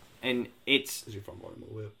 and it's. Is your phone volume all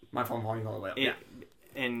the way up? My phone volume all the way up. Yeah.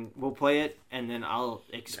 And we'll play it, and then I'll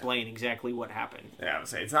explain exactly what happened. Yeah, I would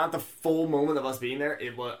say it's not the full moment of us being there.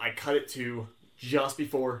 It was. I cut it to just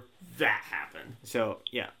before that happened. So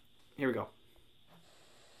yeah, here we go.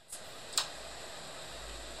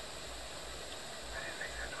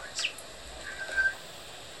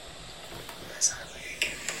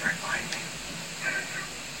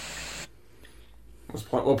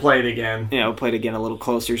 We'll play it again. Yeah, we'll play it again a little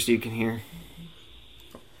closer so you can hear.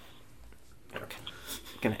 I'm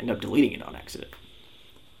gonna end up deleting it on accident.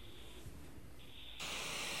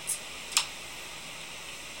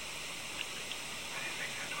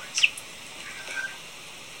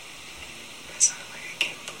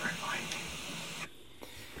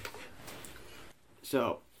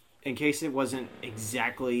 So, in case it wasn't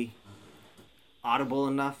exactly audible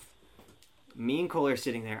enough, me and Cole are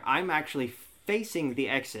sitting there. I'm actually facing the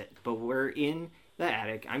exit, but we're in the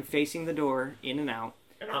attic. I'm facing the door in and out.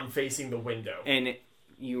 And I'm facing the window. And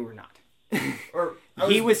you were not. Or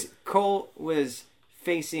Cole was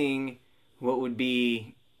facing what would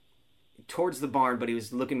be towards the barn, but he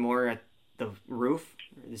was looking more at the roof,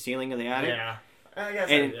 the ceiling of the attic. Yeah. I guess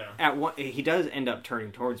and he does end up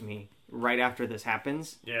turning towards me right after this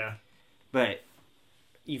happens. Yeah. But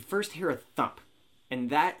you first hear a thump. And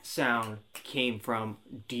that sound came from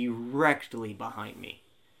directly behind me.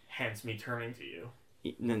 Hence me turning to you.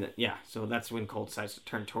 Yeah, so that's when Cole decides to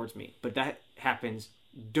turn towards me. But that happens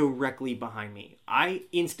directly behind me. I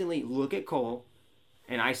instantly look at Cole,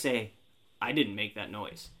 and I say, I didn't make that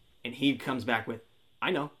noise. And he comes back with,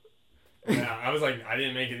 I know. Yeah, I was like, I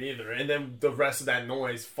didn't make it either. And then the rest of that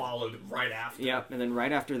noise followed right after. Yep, and then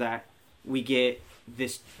right after that, we get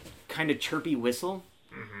this kind of chirpy whistle.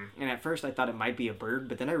 Mm-hmm. And at first I thought it might be a bird,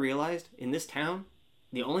 but then I realized in this town,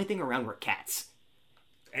 the only thing around were cats.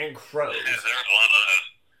 And crows. Yeah, there's a lot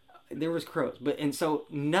of those. There was crows. And so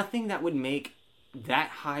nothing that would make that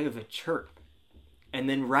high of a chirp. And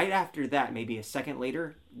then right after that, maybe a second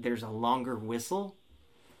later, there's a longer whistle.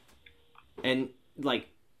 And like,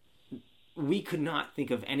 we could not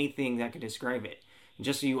think of anything that could describe it.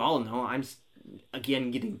 Just so you all know, I'm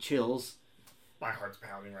again getting chills. My heart's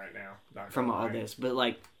pounding right now. From all this. But,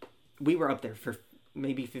 like, we were up there for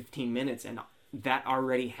maybe 15 minutes, and that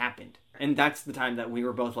already happened. And that's the time that we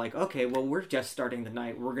were both like, okay, well, we're just starting the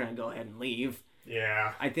night. We're going to go ahead and leave.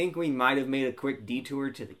 Yeah. I think we might have made a quick detour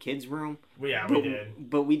to the kids' room. Yeah, we did.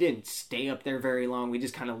 But we didn't stay up there very long. We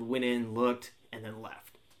just kind of went in, looked, and then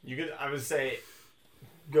left. I would say,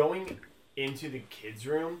 going into the kids'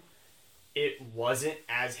 room, it wasn't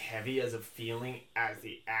as heavy as a feeling as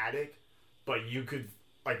the attic. But you could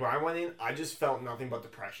like when I went in, I just felt nothing but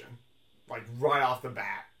depression, like right off the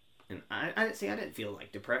bat. And I didn't feel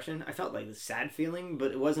like depression. I felt like the sad feeling,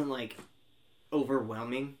 but it wasn't like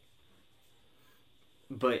overwhelming.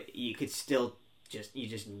 But you could still you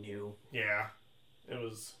just knew. Yeah, it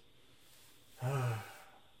was.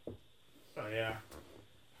 Oh yeah,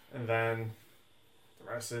 and then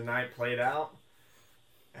the rest of the night played out,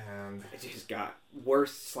 and it just got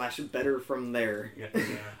worse / better from there.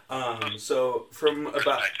 Yeah. So from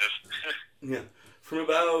about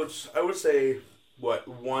I would say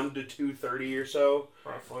 1 to 2:30 or so,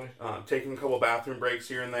 roughly, taking a couple bathroom breaks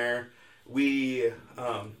here and there. We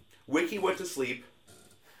Wiki went to sleep,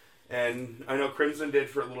 and I know Crimson did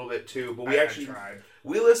for a little bit too. But I tried.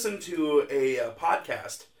 We listened to a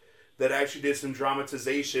podcast that actually did some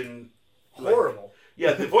dramatization. Horrible.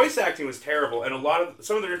 Yeah, the voice acting was terrible, and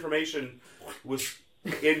some of their information was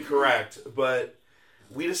incorrect. But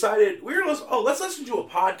we decided let's listen to a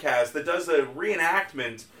podcast that does a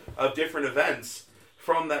reenactment of different events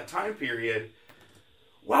from that time period.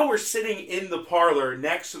 While we're sitting in the parlor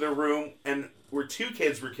next to the room and where 2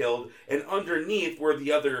 kids were killed, and underneath where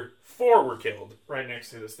the other 4 were killed, right next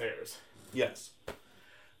to the stairs. Yes.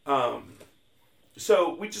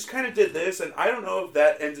 So we just kind of did this, and I don't know if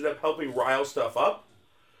that ended up helping rile stuff up.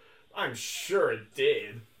 I'm sure it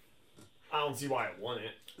did. I don't see why it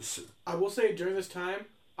wouldn't. I will say, during this time,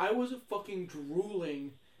 I was fucking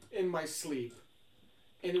drooling in my sleep.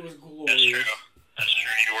 And it was glorious. That's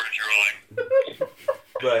true, you were drooling.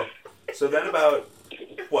 But, so then about,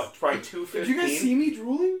 probably 2:15? Did you guys see me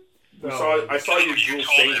drooling? No. I saw you drool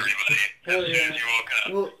told stating. everybody. Hell As soon yeah. as you woke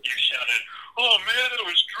up, Well- you shouted, "Oh man, I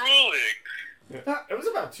was drooling!" Yeah. It was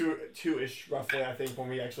about two-ish, roughly, I think, when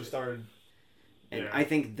we actually started. And Yeah. I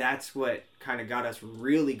think that's what kind of got us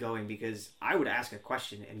really going, because I would ask a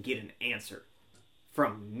question and get an answer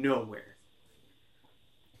from nowhere.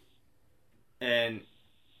 And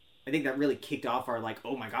I think that really kicked off our,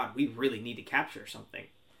 oh my god, we really need to capture something.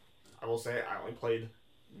 I will say I only played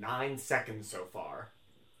 9 seconds so far.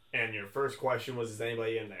 And your first question was, is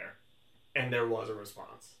anybody in there? And there was a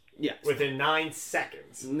response. Yes. Within 9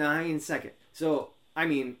 seconds. 9 seconds. So, I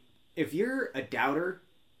mean, if you're a doubter,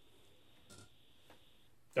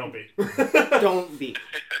 Don't be. don't be.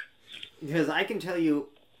 Because I can tell you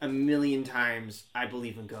a million times, I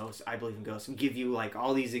believe in ghosts, and give you,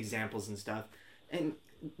 all these examples and stuff. And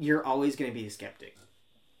you're always going to be a skeptic.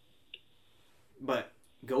 But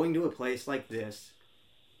going to a place like this,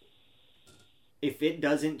 if it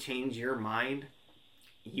doesn't change your mind,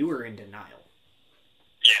 you are in denial.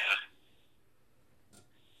 Yeah.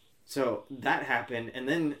 So that happened, and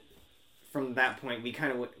then from that point, we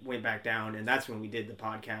kind of went back down, and that's when we did the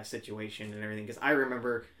podcast situation and everything. Because I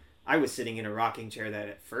remember I was sitting in a rocking chair that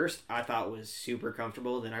at first I thought was super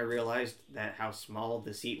comfortable. Then I realized that how small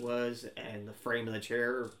the seat was, and the frame of the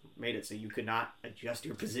chair made it so you could not adjust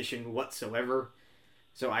your position whatsoever.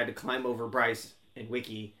 So I had to climb over Bryce and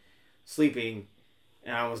Wiki, sleeping,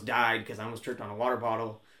 and I almost died because I almost tripped on a water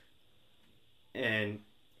bottle. And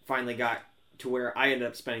finally got to where I ended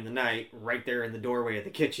up spending the night right there in the doorway of the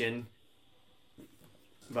kitchen.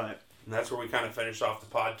 But And that's where we kind of finished off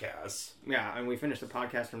the podcast. yeah, and we finished the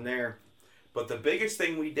podcast from there. But the biggest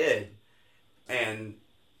thing we did, and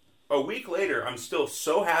a week later, I'm still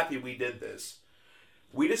so happy we did this.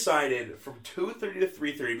 We decided from 2:30 to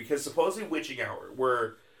 3:30, because supposedly witching hour,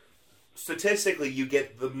 where statistically you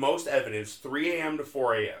get the most evidence, 3 a.m. to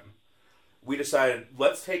 4 a.m. We decided,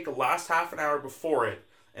 let's take the last half an hour before it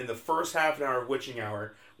and the first half an hour of witching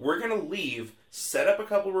hour. We're going to leave, set up a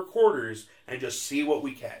couple recorders, and just see what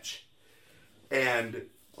we catch. And,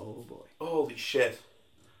 Oh boy. holy shit.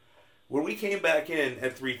 When we came back in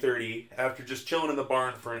at 3:30, after just chilling in the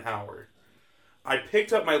barn for an hour, I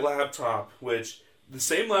picked up my laptop, which, the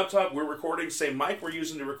same laptop we're recording, same mic we're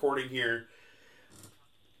using to recording here,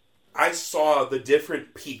 I saw the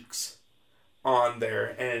different peaks on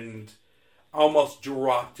there and almost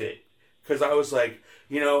dropped it. Because I was like,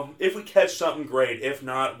 if we catch something, great. If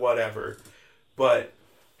not, whatever. But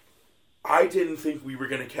I didn't think we were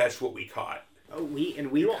going to catch what we caught. Oh, we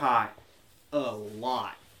caught a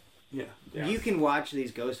lot. Yeah. You can watch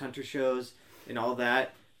these ghost hunter shows and all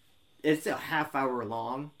that. It's a half hour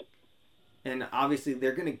long, and obviously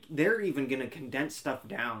they're even gonna condense stuff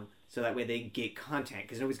down so that way they get content,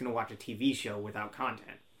 because nobody's gonna watch a TV show without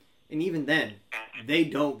content. And even then, they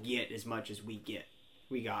don't get as much as we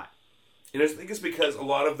got. And I think it's because a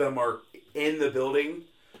lot of them are in the building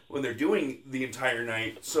when they're doing the entire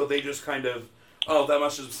night, so they just kind of, oh, that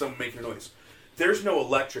must just be someone making a noise. There's no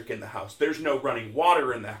electric in the house. There's no running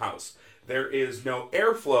water in the house. There is no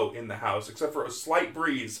airflow in the house, except for a slight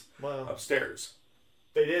breeze Well, upstairs.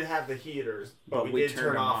 They did have the heaters, but we did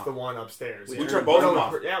turn off the one upstairs. We turned both of them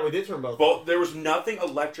off. Yeah, we did turn both off. There was nothing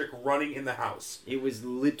electric running in the house. It was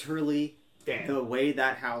literally the way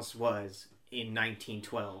that house was in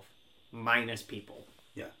 1912, minus people.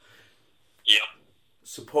 Yeah. Yep.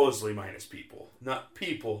 Supposedly minus people. Not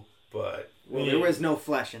people, but... Well, there was no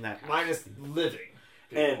flesh in that house. Minus living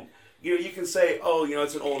people. And, you can say, oh,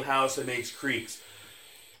 it's an old house that makes creaks.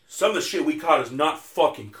 Some of the shit we caught is not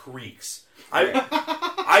fucking creaks.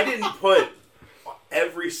 I didn't put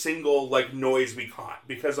every single, noise we caught.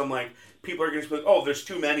 Because I'm like, people are going to be like, oh, there's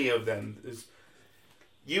too many of them.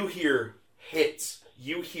 You hear hits.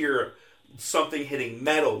 You hear something hitting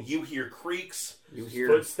metal. You hear creaks. You hear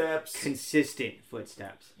footsteps. Consistent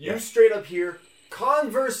footsteps. You straight up hear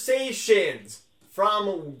conversations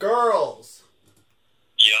from girls.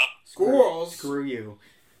 Yeah. Girls. Screw you.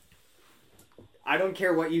 I don't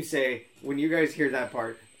care what you say when you guys hear that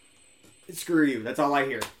part. Screw you. That's all I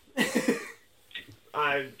hear.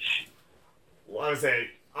 I would say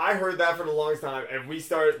I heard that for the longest time, and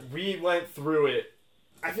we went through it.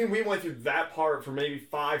 I think we went through that part for maybe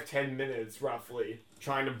 5-10 minutes, roughly,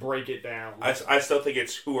 trying to break it down. I still think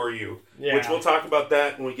it's Who Are You? Yeah. Which we'll talk about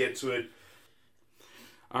that when we get to it.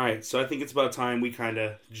 Alright, so I think it's about time we kind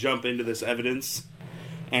of jump into this evidence.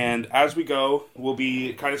 And as we go, we'll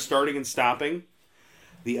be kind of starting and stopping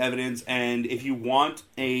the evidence. And if you want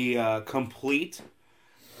a complete,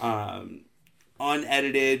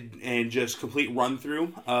 unedited, and just complete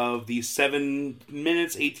run-through of the 7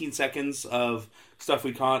 minutes, 18 seconds of stuff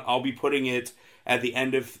we caught, I'll be putting it at the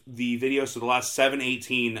end of the video. So the last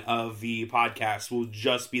 7:18 of the podcast will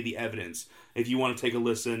just be the evidence if you want to take a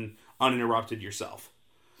listen uninterrupted yourself.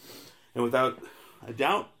 And without a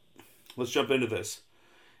doubt, let's jump into this.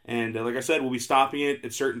 And like I said, we'll be stopping it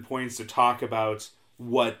at certain points to talk about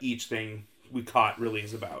what each thing we caught really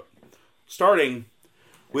is about. Starting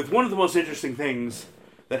with one of the most interesting things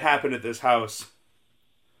that happened at this house.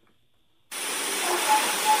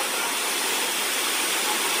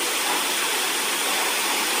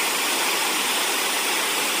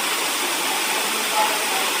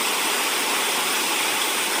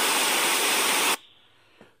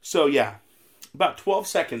 So yeah, about 12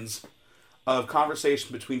 seconds of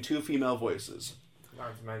conversation between two female voices.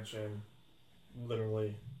 Not to mention,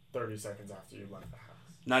 literally 30 seconds after you left the house.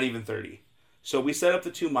 Not even 30. So we set up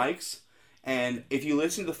the two mics, and if you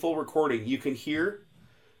listen to the full recording, you can hear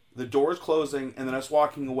the doors closing and then us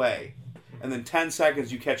walking away. And then 10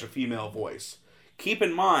 seconds you catch a female voice. Keep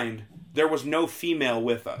in mind, there was no female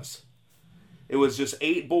with us. It was just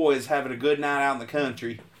 8 boys having a good night out in the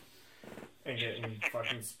country. And getting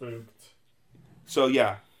fucking spooked. So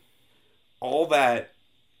yeah, all that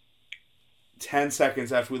 10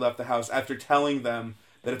 seconds after we left the house, after telling them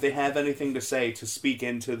that if they have anything to say, to speak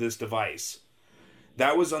into this device.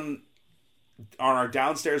 That was on our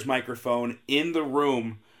downstairs microphone in the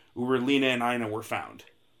room where Lena and Ina were found.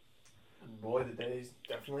 Boy, did they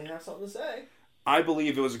definitely have something to say. I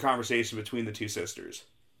believe it was a conversation between the two sisters.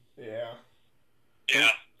 Yeah. Yeah.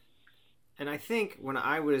 And I think when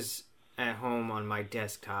I was at home on my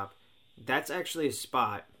desktop, that's actually a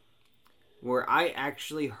spot where I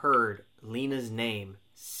actually heard Lena's name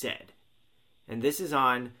said. And this is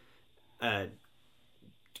on a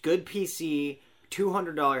good PC,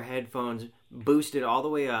 $200 headphones, boosted all the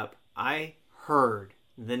way up. I heard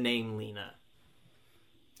the name Lena.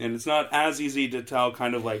 And it's not as easy to tell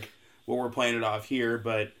kind of like what we're playing it off here,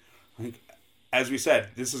 but like, as we said,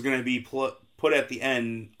 this is going to be put at the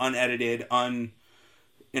end, unedited,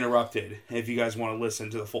 uninterrupted, if you guys want to listen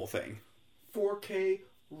to the full thing. 4K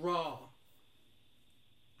raw.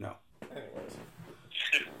 No. Anyways.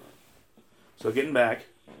 So getting back.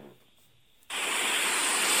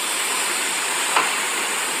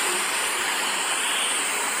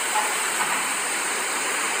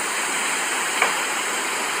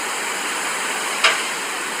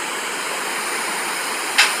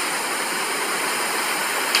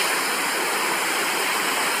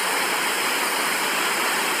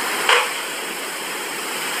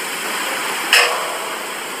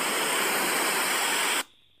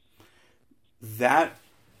 That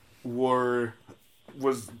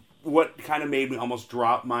was what kind of made me almost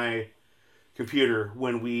drop my computer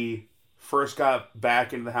when we first got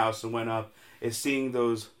back into the house and went up, is seeing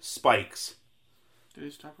those spikes. Did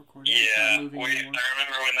it stop recording? Yeah, I remember when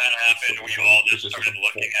that happened, we all just started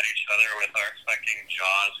looking at each other with our fucking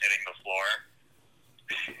jaws hitting the floor.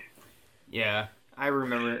 Yeah, I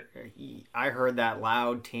remember. I heard that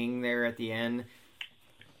loud ting there at the end,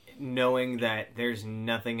 knowing that there's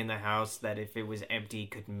nothing in the house that if it was empty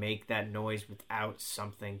could make that noise without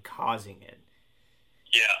something causing it.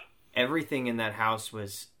 Yeah. everything in that house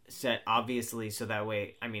was set obviously so that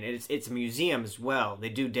way, I mean, it's a museum as well. They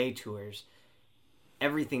do day tours.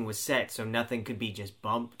 Everything was set so nothing could be just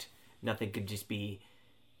bumped. Nothing could just be,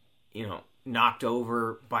 knocked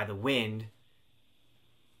over by the wind.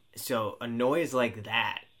 So a noise like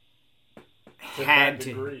that to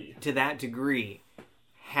that degree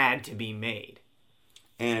had to be made.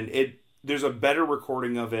 And there's a better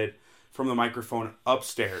recording of it from the microphone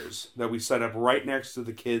upstairs that we set up right next to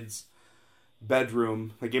the kids'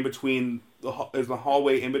 bedroom, like in between the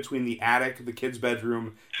hallway in between the attic, the kids'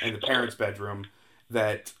 bedroom, and the parents' bedroom.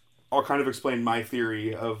 That I'll kind of explain my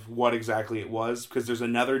theory of what exactly it was, because there's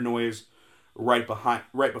another noise right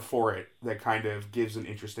before it that kind of gives an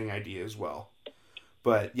interesting idea as well.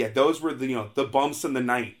 But yeah, those were the bumps in the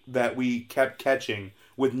night that we kept catching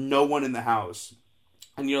with no one in the house.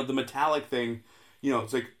 And the metallic thing,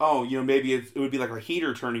 it's like, maybe it would be like a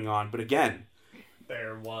heater turning on, but again,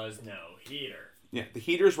 there was no heater. Yeah, the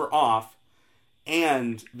heaters were off,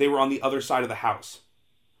 and they were on the other side of the house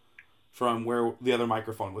from where the other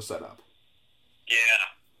microphone was set up. Yeah.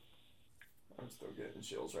 I'm still getting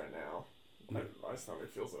chills right now. My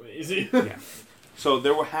stomach feels uneasy. Yeah. So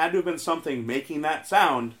there had to have been something making that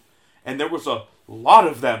sound, and there was a lot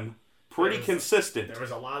of them, pretty consistent. There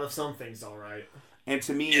was a lot of somethings, all right. And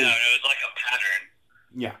to me... Yeah, it was like a pattern.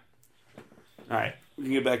 Yeah. All right, we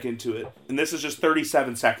can get back into it. And this is just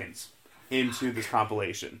 37 seconds into this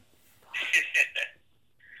compilation.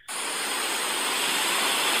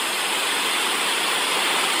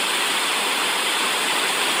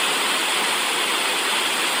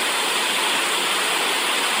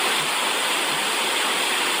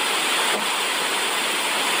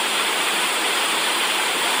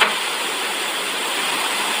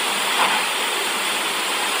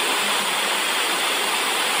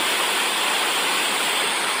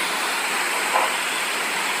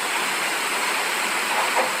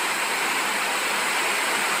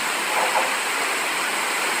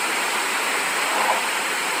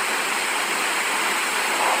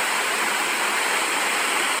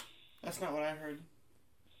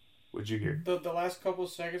 What'd you hear? The last couple of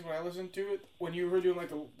seconds when I listened to it, when you were doing like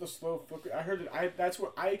the slow flicker, I heard it. That's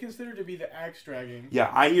what I consider to be the axe dragging. Yeah,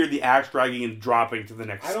 I hear the axe dragging and dropping to the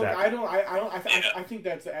next step. I think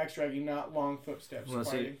that's the axe dragging, not long footsteps. Well,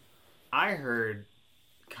 see, I heard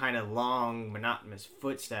kind of long, monotonous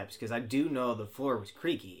footsteps because I do know the floor was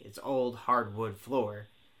creaky. It's old hardwood floor.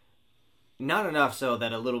 Not enough so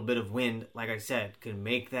that a little bit of wind, like I said, could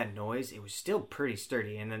make that noise. It was still pretty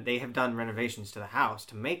sturdy, and then they have done renovations to the house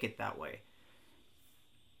to make it that way.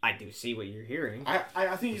 I do see what you're hearing.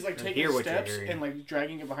 I think he's like taking steps and like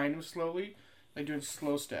dragging it behind him slowly, like doing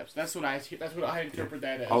slow steps. That's what I interpret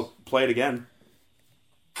that as. I'll play it again.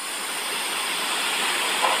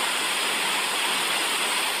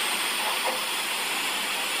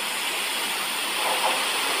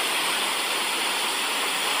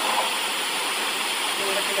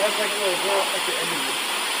 That's like a little girl at the end of it.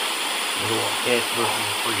 A little hit versus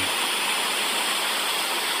a freeze.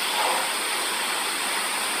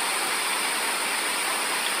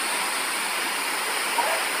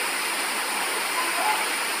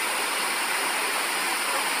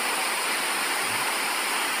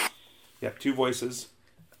 Yep, two voices.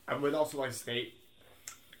 I would also like to state,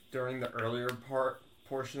 during the earlier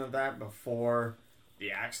portion of that, before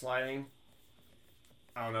the axe sliding,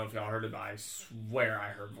 I don't know if y'all heard it, but I swear I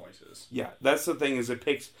heard voices. Yeah, that's the thing, is it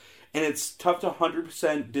picks... And it's tough to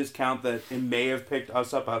 100% discount that it may have picked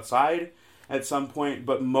us up outside at some point,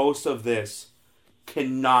 but most of this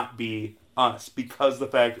cannot be us because of the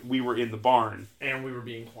fact we were in the barn. And we were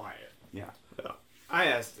being quiet. Yeah. I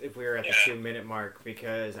asked if we were at the 2-minute mark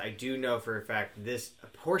because I do know for a fact a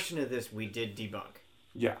portion of this we did debunk.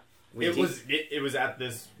 Yeah. It was at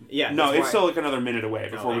this... Yeah. No, it's still like another minute away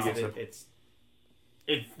before we get to...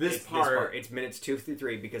 It's this part. It's minutes 2 through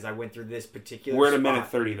 3 because I went through this particular We're at a spot. minute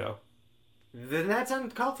 30, though. Then that's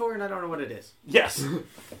uncalled for, and I don't know what it is. Yes.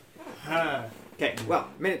 Okay, well,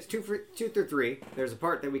 minutes 2 through 3, there's a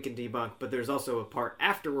part that we can debunk, but there's also a part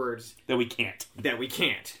afterwards... that we can't.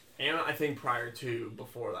 And I think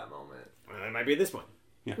before that moment. Well, that might be this one.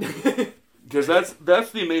 Yeah. Because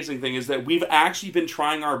that's the amazing thing, is that we've actually been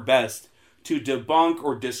trying our best to debunk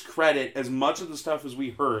or discredit as much of the stuff as we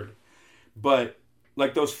heard. But...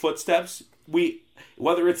 like those footsteps,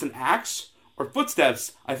 whether it's an axe or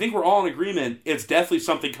footsteps, I think we're all in agreement it's definitely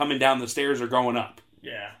something coming down the stairs or going up.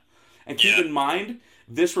 Yeah. And keep in mind,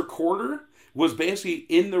 this recorder was basically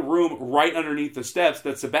in the room right underneath the steps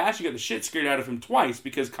that Sebastian got the shit scared out of him twice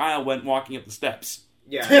because Kyle went walking up the steps.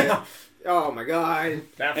 Yeah. Oh my god!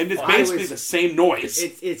 And it's basically the same noise.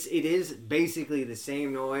 It is basically the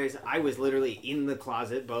same noise. I was literally in the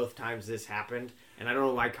closet both times this happened, and I don't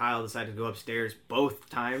know why Kyle decided to go upstairs both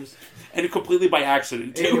times. And completely by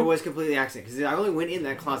accident, too. And it was completely accident, because I only went in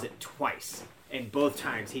that closet twice, and both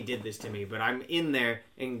times he did this to me. But I'm in there,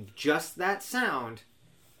 and just that sound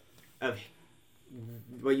of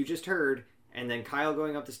what you just heard, and then Kyle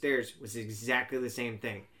going up the stairs was exactly the same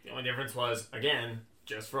thing. The only difference was, again,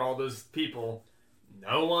 just for all those people,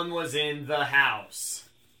 no one was in the house.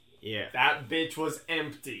 Yeah. That bitch was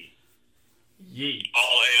empty. Yeet.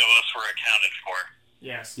 All 8 of us were accounted for.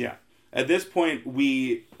 Yes. Yeah. At this point,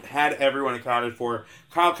 we had everyone accounted for.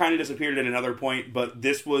 Kyle kind of disappeared at another point, but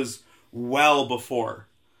this was well before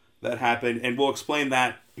that happened, and we'll explain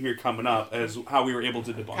that here coming up as how we were able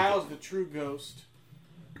to debunk Kyle's it. the true ghost.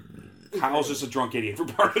 Kyle's just a drunk idiot for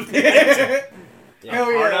part of it. Hell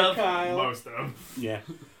Part yeah, of, Kyle. most of them. Yeah.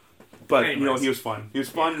 But, Anyways. he was fun. He was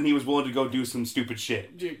fun, and he was willing to go do some stupid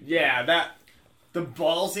shit. Dude, Yeah, the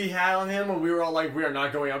balls he had on him when we were all like, we are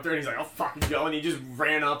not going up there, and he's like, I'll fucking go, and he just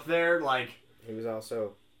ran up there, like, He was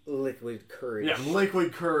also liquid courage. yeah,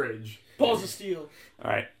 liquid courage. balls of steel.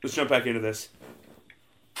 All right, let's jump back into this.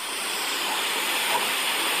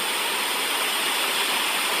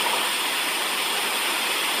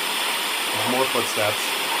 More footsteps.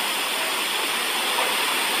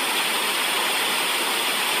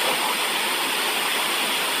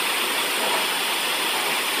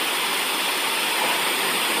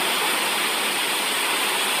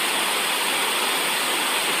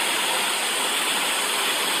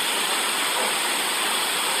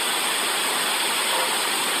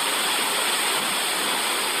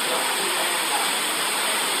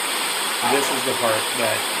 This is the part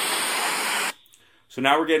that... So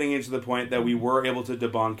now we're getting into the point that we were able to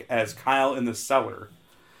debunk as Kyle in the cellar,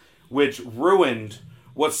 which ruined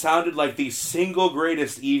what sounded like the single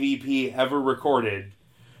greatest EVP ever recorded.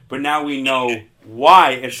 But now we know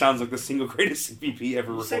why it sounds like the single greatest EVP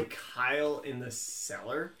ever You said recorded. Kyle in the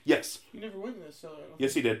cellar? Yes. You never went in the cellar. I don't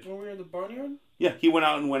Yes, he did. think. When we were in the barnyard? Yeah, he went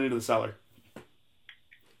out and went into the cellar.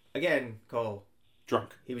 Again, Cole,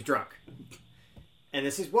 Drunk. he was drunk. And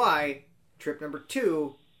this is why, trip number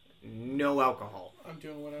 2, no alcohol. I'm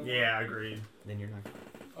doing whatever. Yeah, agreed. Then you're not...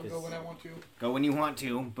 I'll go when I want to. Go when you want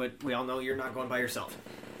to, but we all know you're not going by yourself.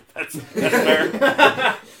 That's fair.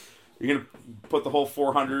 You're going to put the whole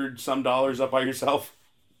 $400-some up by yourself?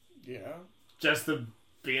 Yeah. Just to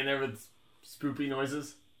be in there with spoopy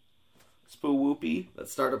noises? Spoo-whoopy?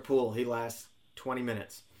 Let's start a pool. He lasts 20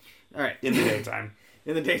 minutes. All right. In the daytime.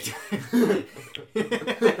 In the daytime.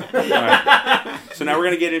 All right. So now we're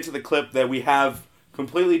going to get into the clip that we have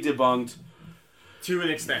completely debunked. To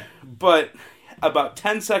an extent. But about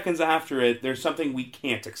 10 seconds after it, there's something we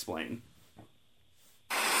can't explain.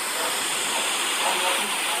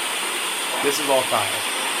 This is all Kyle.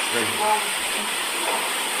 Right here.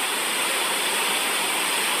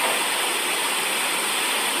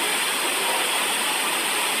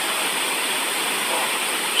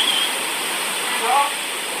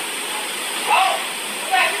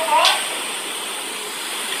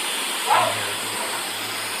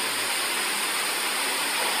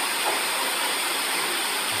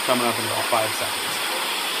 It's coming up in about 5 seconds.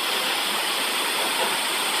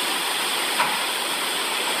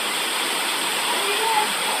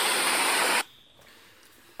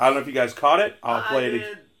 I don't know if you guys caught it. I'll play it again.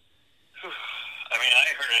 I mean, I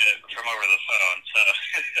heard it from over the phone, so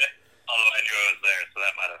although I knew it was there, so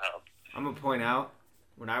that might have helped. I'm going to point out,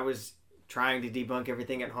 when I was trying to debunk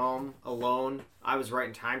everything at home, alone, I was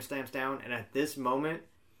writing timestamps down, and at this moment,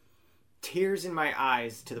 tears in my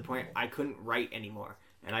eyes to the point I couldn't write anymore.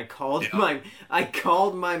 And I called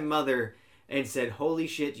my mother and said, "Holy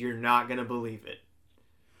shit, you're not going to believe it."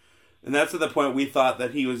 And that's at the point we thought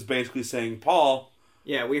that he was basically saying, Paul.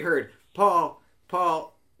 Yeah, we heard, Paul,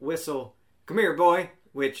 whistle, come here, boy.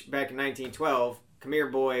 Which, back in 1912, come here,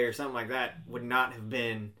 boy, or something like that, would not have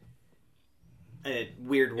been a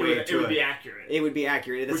weird way It would be accurate. It would be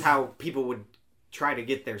accurate. That's how people would try to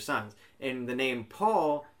get their sons. And the name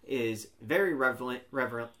Paul is very relevant.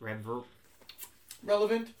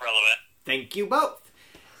 Thank you both.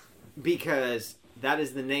 Because that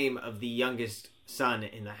is the name of the youngest son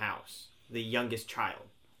in the house. The youngest child.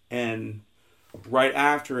 And right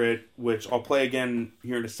after it, which I'll play again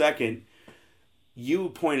here in a second, you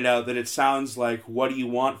pointed out that it sounds like "What do you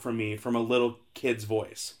want from me?" from a little kid's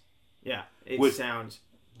voice. Yeah, it sounds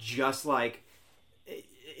just like...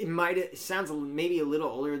 It sounds maybe a little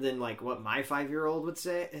older than like what my 5-year-old would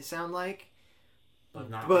sound like. But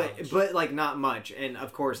not But like not much. And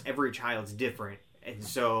of course every child's different. And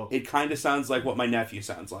so It kind of sounds like what my nephew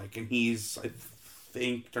sounds like, and he's, I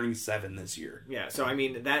think, turning 7 this year. yeah, so I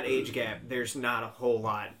mean, that age gap, there's not a whole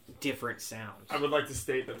lot different sounds. I would like to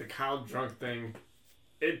state that the Kyle drunk thing,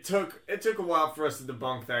 it took a while for us to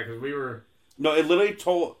debunk that because we were. No, it literally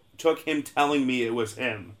took him telling me it was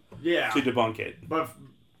him Yeah. to debunk it. But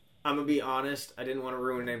I'm gonna be honest, I didn't want to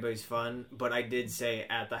ruin anybody's fun, but I did say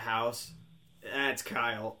at the house, that's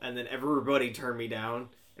Kyle, and then everybody turned me down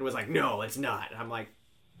and was like, no, it's not. And I'm like,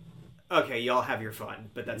 okay, y'all have your fun,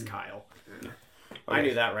 but that's Kyle. I Okay.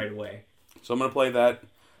 knew that right away. So I'm going to play that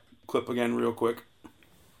clip again real quick.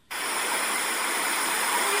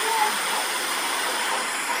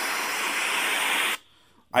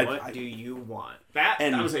 What do you want?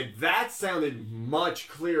 that sounded much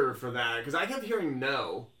clearer for that because I kept hearing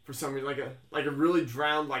no for some reason, like a really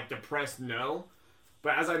drowned, like depressed no.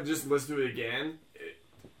 But as I just listened to it again,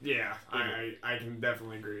 I can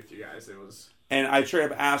definitely agree with you guys. It was. And I straight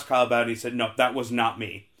up asked Kyle about it. He said, no, that was not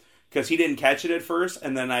me. Because he didn't catch it at first,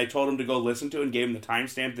 and then I told him to go listen to it and gave him the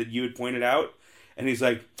timestamp that you had pointed out. And he's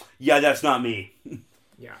like, yeah, that's not me.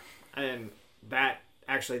 Yeah. And that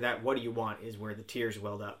what do you want is where the tears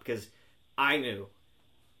welled up. Because I knew,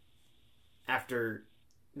 after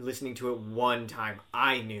listening to it one time,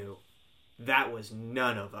 I knew that was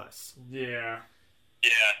none of us. Yeah. Yeah.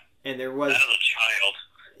 And there was... As a child.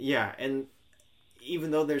 Yeah, and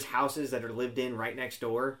even though there's houses that are lived in right next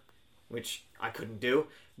door, which I couldn't do,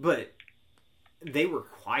 but they were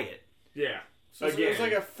quiet. Yeah. So it was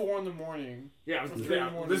like at 4 in the morning. Yeah, Or 3 in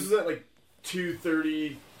the morning. this is at like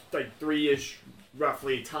 2:30, like 3-ish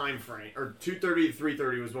roughly time frame, or 2:30 to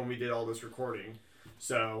 3:30 was when we did all this recording.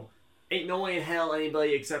 So ain't no way in hell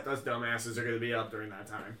anybody except us dumbasses are gonna be up during that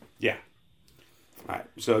time. Yeah. Alright,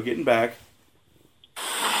 so getting back.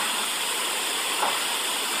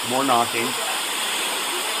 More knocking.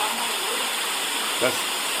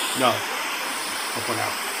 No. I'll point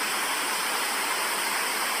out.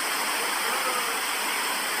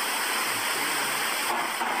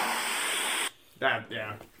 That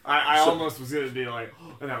I almost was gonna be like,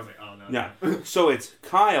 and I was like, oh no. Yeah. So it's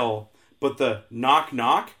Kyle, but the knock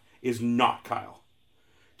knock is not Kyle.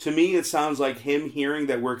 To me, it sounds like him hearing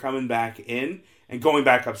that we're coming back in and going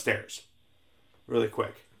back upstairs. Really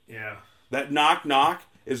quick. Yeah. That knock knock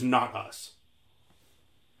is not us.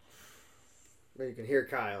 But you can hear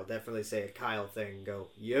Kyle definitely say a Kyle thing and go,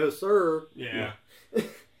 yes, sir. Yeah. But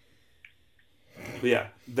yeah,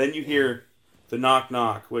 then you hear the knock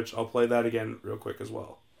knock, which I'll play that again real quick as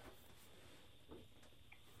well.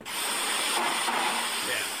 Yeah.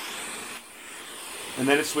 And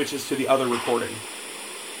then it switches to the other recording.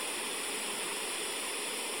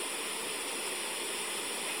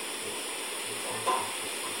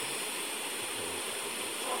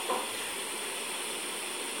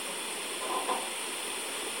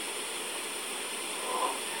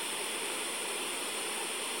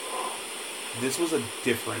 This was a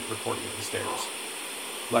different recording of the stairs.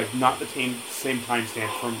 Like, not the same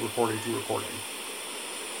timestamp from recording to recording.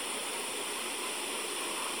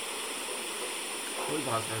 Let me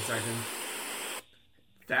pause for a second.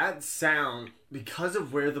 That sound, because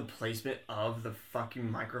of where the placement of the fucking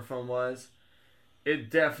microphone was,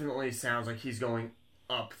 it definitely sounds like he's going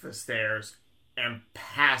up the stairs and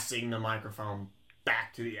passing the microphone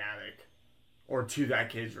back to the attic. Or to that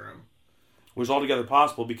kid's room. It was altogether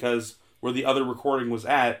possible because where the other recording was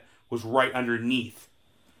at was right underneath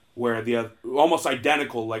where the other, almost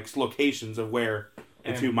identical like locations of where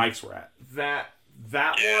the two mics were at. That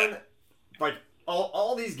one, like,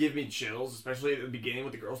 all these give me chills, especially at the beginning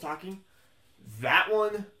with the girls talking. That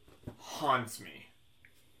one haunts me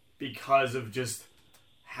because of just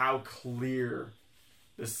how clear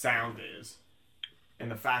the sound is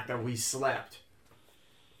and the fact that we slept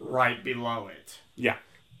right below it. Yeah.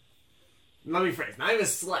 Let me phrase, not even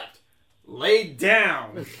slept, laid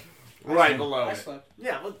down right below I it. slept.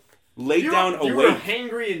 Yeah, but Laid down you were awake.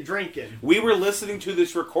 hangry and drinking. We were listening to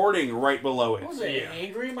this recording right below it. I wasn't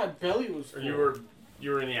angry. My belly was full. Or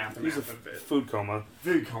you were in the It was aftermath a of it. food coma.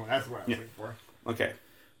 Food coma, that's what I was Yeah. looking for. Okay.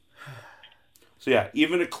 So yeah,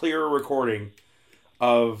 even a clearer recording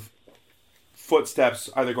of footsteps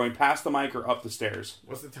either going past the mic or up the stairs.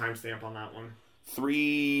 What's the timestamp on that one?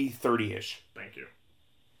 3:30-ish. Thank you.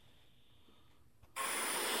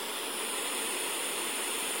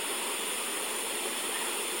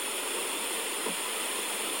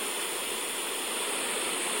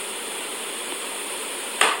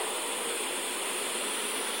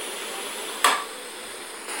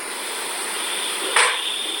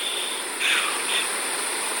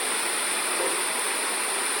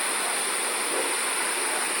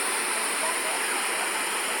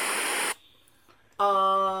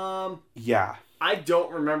 Yeah. I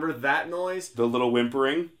don't remember that noise. The little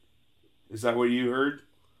whimpering. Is that what you heard?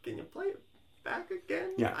 Can you play it back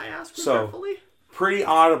again? Yeah. I asked So- regretfully. Pretty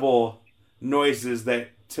audible noises that,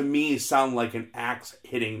 to me, sound like an axe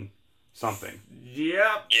hitting something.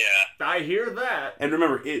 Yep. Yeah. I hear that. And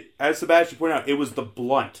remember, as Sebastian pointed out, it was the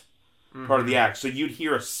blunt part of the axe. So you'd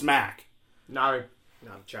hear a smack. Not a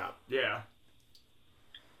chop. Yeah.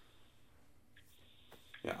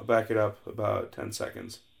 Yeah, I'll back it up about 10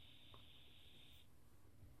 seconds.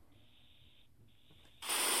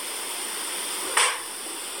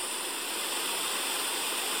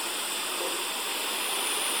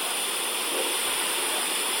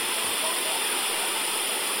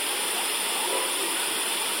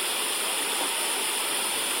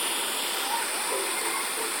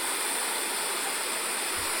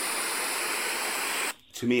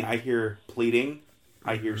 To me, I hear pleading.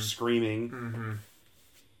 I hear screaming. Mm-hmm.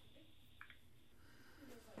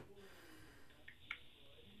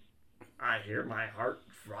 I hear my heart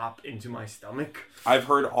drop into my stomach. I've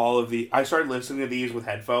heard all of the... I started listening to these with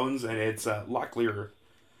headphones, and it's a lot clearer.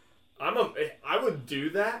 I would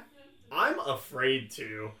do that. I'm afraid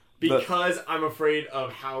to. Because I'm afraid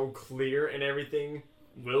of how clear and everything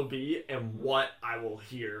will be and what I will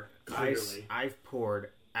hear clearly. I've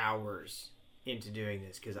poured hours into doing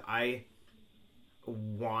this because I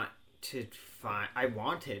wanted to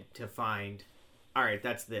find, all right,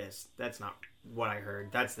 that's this. That's not what I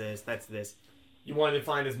heard. That's this. That's this. You wanted to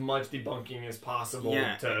find as much debunking as possible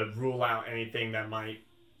to rule out anything that might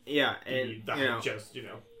Yeah, be and just.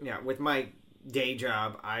 yeah, with my day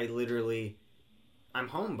job, I'm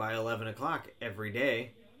home by 11 o'clock every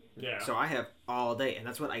day. Yeah. So I have all day, and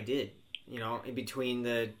that's what I did. In between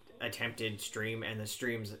the attempted stream and the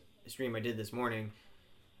stream I did this morning,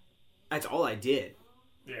 that's all I did.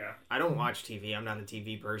 Yeah. I don't watch TV. I'm not a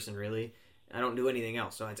TV person, really. I don't do anything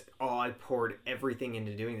else. So that's all I poured everything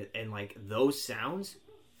into doing it. And, those sounds,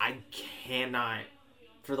 I cannot,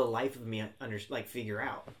 for the life of me, figure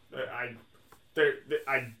out. I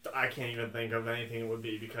can't even think of anything it would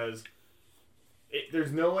be because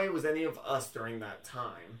there's no way it was any of us during that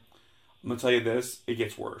time. I'm going to tell you this. It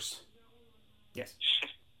gets worse. Yes.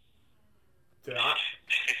 Did I?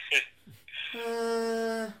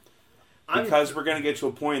 Because we're going to get to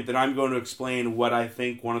a point that I'm going to explain what I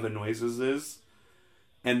think one of the noises is.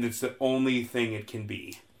 And it's the only thing it can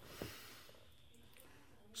be.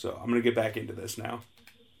 So I'm going to get back into this now.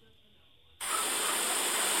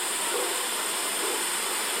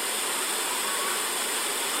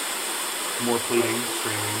 More pleading,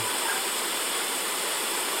 screaming.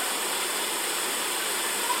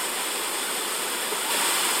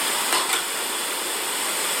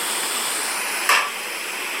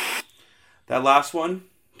 That last one,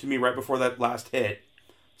 to me, right before that last hit,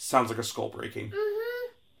 sounds like a skull breaking.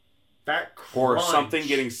 That crunch. Or something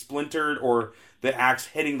getting splintered, or the axe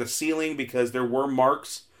hitting the ceiling, because there were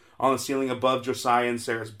marks on the ceiling above Josiah and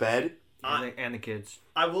Sarah's bed. And the kids.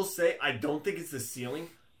 I will say, I don't think it's the ceiling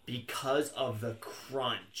because of the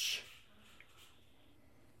crunch.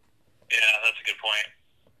 Yeah, that's a good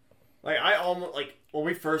point. I almost, when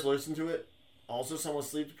we first listened to it, also someone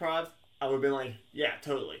sleep deprived, I would have been like, yeah,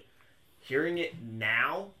 totally. Hearing it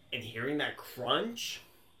now and hearing that crunch,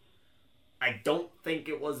 I don't think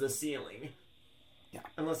it was the ceiling. Yeah.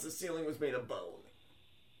 Unless the ceiling was made of bone.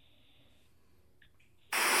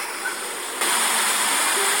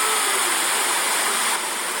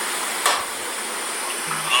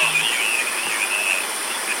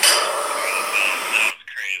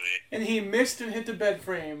 And he missed and hit the bed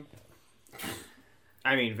frame.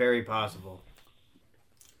 I mean, very possible.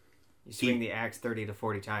 You swing the axe 30 to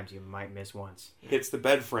 40 times, you might miss once. Hits the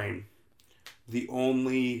bed frame. The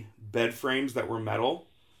only bed frames that were metal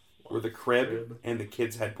were the crib and the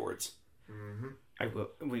kids' headboards.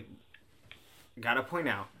 Mm-hmm. We gotta point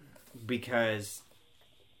out, because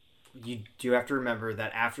you do have to remember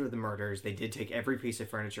that after the murders, they did take every piece of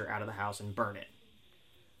furniture out of the house and burn it.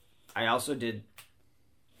 I also did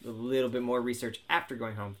a little bit more research after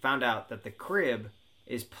going home. Found out that the crib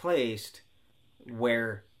is placed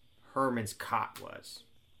where Herman's cot was.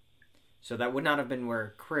 So that would not have been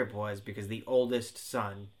where crib was, because the oldest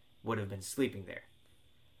son would have been sleeping there.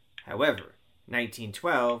 However,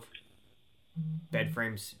 1912, bed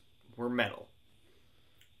frames were metal.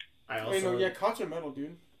 Cots are metal,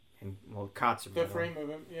 dude. And, cots are The metal. frame of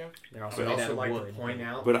them, yeah. They're I also would made out also of like wood. to point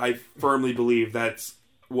out. But I firmly believe that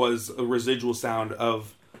was a residual sound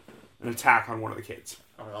of an attack on one of the kids.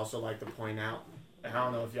 I would also like to point out, and I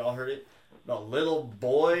don't know if y'all heard it, the little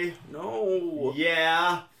boy. No.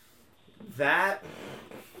 Yeah. That.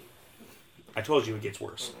 I told you it gets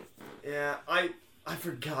worse. Yeah, I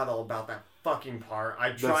forgot all about that fucking part.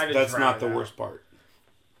 I tried to That's drown not it the out. worst part.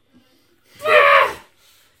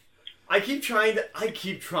 I keep trying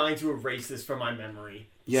to erase this from my memory.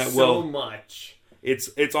 Yeah, so much.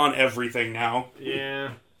 It's on everything now.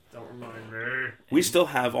 Yeah. Don't remind me. We still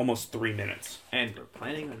have almost 3 minutes. And we're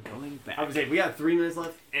planning on going back. I would say we got 3 minutes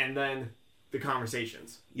left, and then the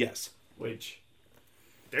conversations, Yes. which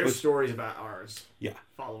there's stories about ours. Yeah.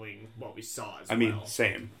 Following what we saw as I well. mean,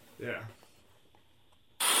 same. Yeah.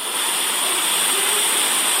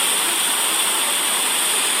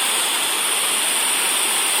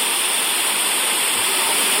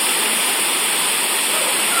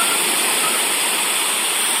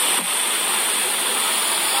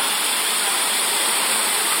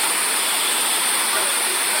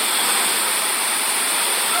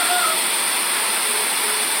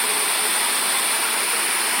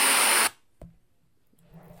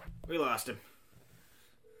 We lost him.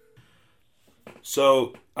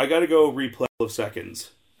 So, I gotta go replay of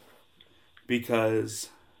seconds. Because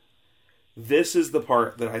this is the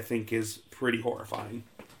part that I think is pretty horrifying.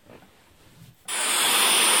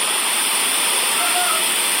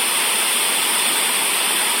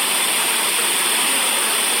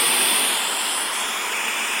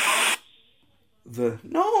 The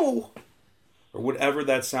no! Or whatever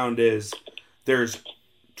that sound is, there's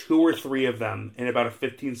 2 or 3 of them in about a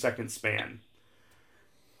 15-second span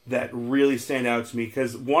that really stand out to me,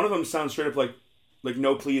 because one of them sounds straight up like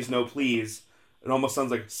no please, no please. It almost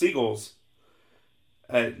sounds like seagulls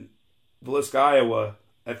at Villisca, Iowa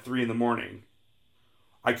at 3 a.m.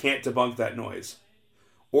 I can't debunk that noise.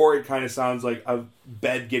 Or it kind of sounds like a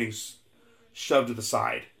bed getting shoved to the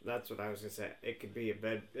side. That's what I was going to say. It could be a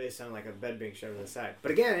bed. They sound like a bed being shoved to the side.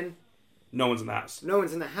 But again, No one's in the house. no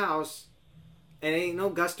one's in the house, and ain't no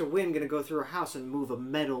gust of wind going to go through a house and move a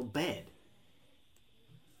metal bed.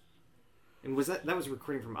 And was that was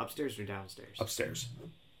recording from upstairs or downstairs? Upstairs.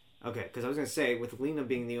 Okay, because I was going to say, with Lena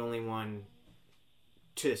being the only one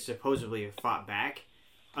to supposedly have fought back,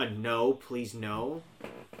 a no, please no,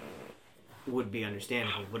 would be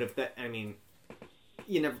understandable. But if that, I mean,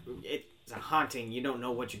 you never, it's a haunting. You don't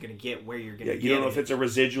know what you're going to get, where you're going to get. You don't know if it's a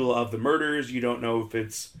residual of the murders. You don't know if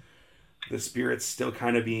it's the spirits still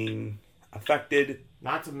kind of being affected.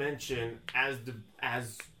 Not to mention, as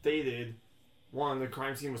stated, 1, the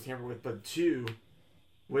crime scene was tampered with, but 2,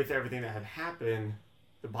 with everything that had happened,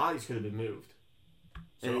 the bodies could have been moved.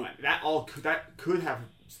 So that could have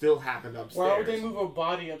still happened upstairs. Why would they move a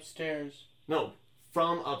body upstairs? No,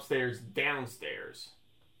 from upstairs downstairs.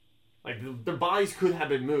 Like the bodies could have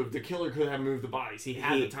been moved. The killer could have moved the bodies. He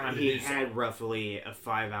had the time to do so. He had roughly a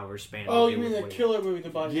 5-hour span. Oh, to you do mean with the what he- killer moving the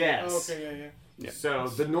body? Yes. Oh, okay, yeah. So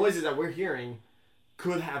the noises that we're hearing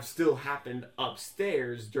could have still happened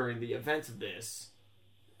upstairs during the events of this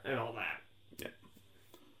and all that. Yeah.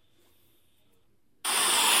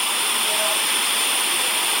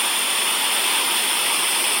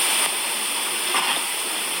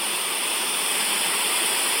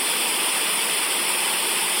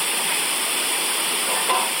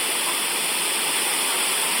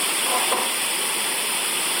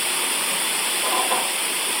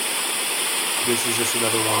 This is just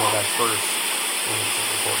another one of that first when it's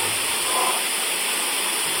recorded.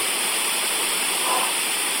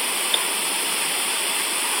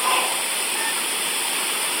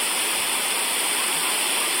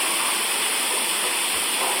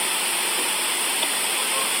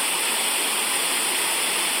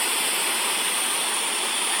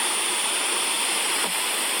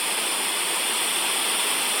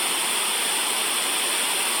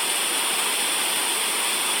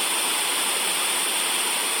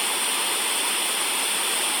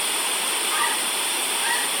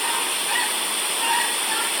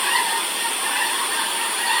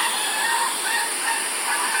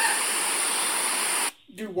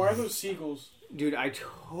 Dude, why are those seagulls? Dude, I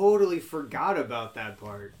totally forgot about that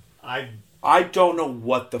part. I don't know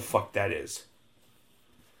what the fuck that is.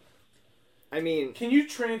 I mean, Can you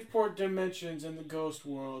transport dimensions in the ghost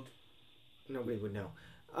world? nobody would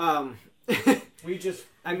know. We just.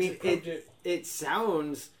 I mean, proved it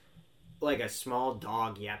sounds like a small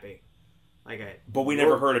dog yapping, But we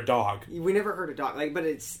never heard a dog. We never heard a dog, but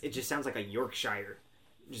it just sounds like a Yorkshire,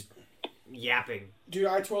 just yapping, Dude,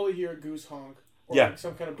 I totally hear a goose honk. Or Yeah. like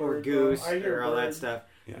some kind of or bird. goose, I hear or a all that bird. stuff.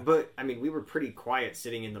 Yeah. But I mean, we were pretty quiet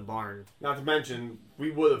sitting in the barn. not to mention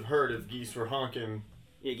we would have heard if geese were honking.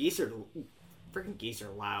 Yeah, freaking geese are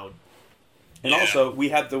loud. And also, we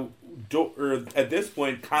had the door. Or at this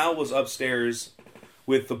point, Kyle was upstairs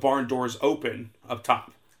with the barn doors open up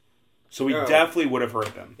top, so we definitely would have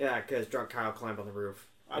heard them. Yeah, because drunk Kyle climbed on the roof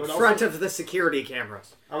I in would front also- of the security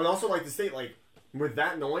cameras. I would also like to state, like, with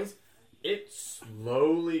that noise, it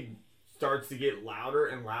slowly starts to get louder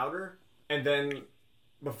and louder, and then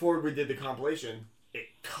before we did the compilation, it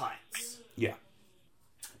cuts. Yeah.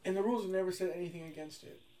 And the rules have never said anything against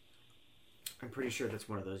it. I'm pretty sure that's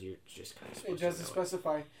one of those you're just kind of. It doesn't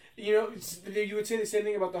specify. You know, you would say the same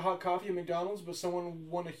thing about the hot coffee at McDonald's, but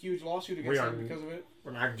someone won a huge lawsuit against them because of it.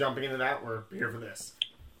 We're not jumping into that. We're here for this.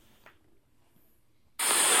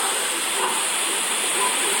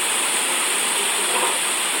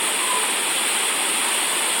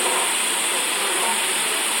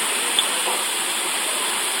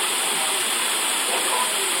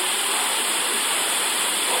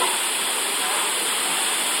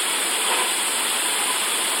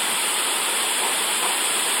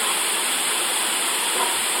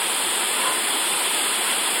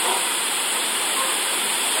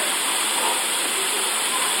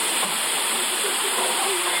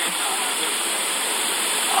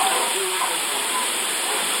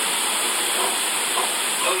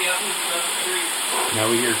 Now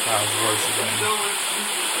we hear Kyle's voice again.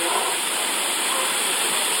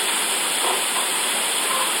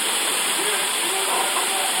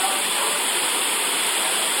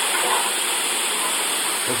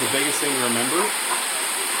 But the biggest thing to remember,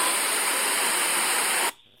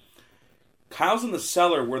 Kyle's in the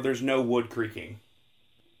cellar where there's no wood creaking.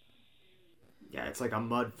 Yeah, it's like a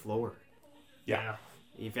mud floor. Yeah.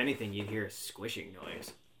 If anything, you'd hear a squishing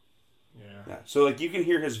noise. Yeah. So like you can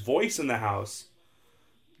hear his voice in the house,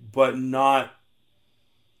 but not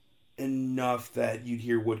enough that you'd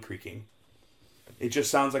hear wood creaking. It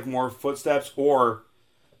just sounds like more footsteps or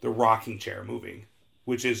the rocking chair moving,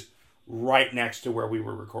 which is right next to where we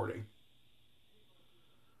were recording.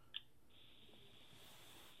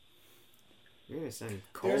 You're gonna send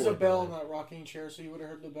Cole. There's a bell in that rocking chair, so you would have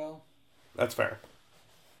heard the bell. That's fair.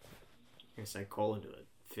 You're gonna send Cole into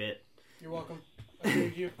a fit. You're welcome. I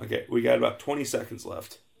saved you. Okay, we got about 20 seconds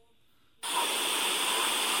left.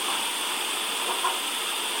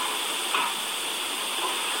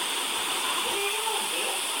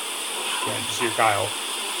 Yeah, just hear Kyle.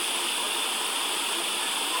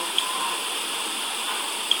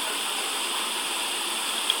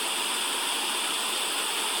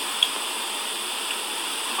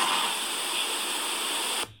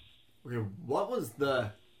 Okay, what was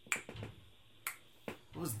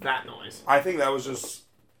that noise? I think that was just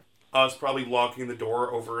us probably locking the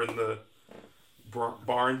door over in the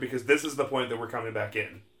barn because this is the point that we're coming back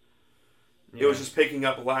in. Yeah. It was just picking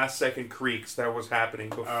up last second creaks that was happening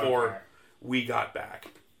before we got back.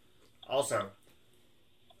 Also,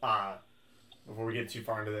 before we get too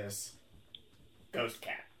far into this, Ghost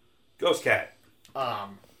Cat. Ghost Cat. I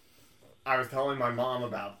was telling my mom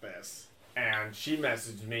about this, and she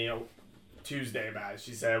messaged me Tuesday about it.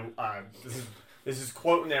 She said, this is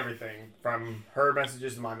quoting everything from her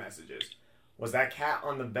messages to my messages. Was that cat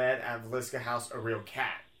on the bed at Villisca house a real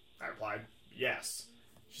cat? I replied, yes.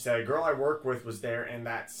 She said, a girl I work with was there, and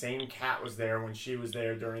that same cat was there when she was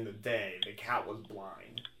there during the day. The cat was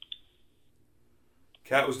blind.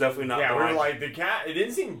 Cat was definitely not blind. Yeah, we were like, the cat, it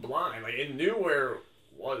didn't seem blind. Like, it knew where it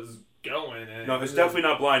was going. And no, it's definitely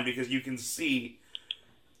not blind because you can see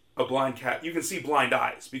a blind cat. You can see blind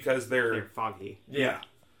eyes because they're foggy. Yeah.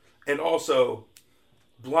 And also,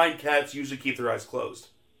 blind cats usually keep their eyes closed.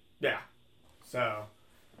 Yeah. So,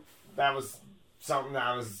 that was something that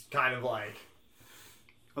I was kind of like...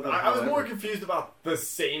 I was more confused about the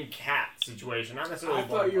same cat situation, not necessarily. I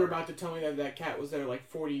thought you were about to tell me that cat was there like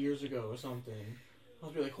 40 years ago or something. I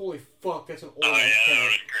was like, holy fuck, that's an old ass cat. That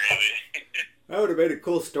was crazy. That would have made a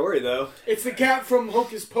cool story, though. It's the cat from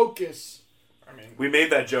Hocus Pocus. I mean, we made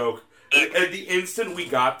that joke. At the instant we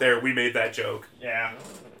got there, we made that joke. Yeah.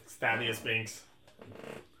 Thaddeus Binks.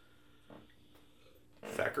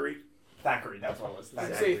 Thackeray, that's what it was.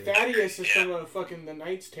 I'd say Thaddeus is from a fucking The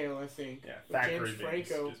Knight's Tale, I think. Yeah, with Thackeray James Binks,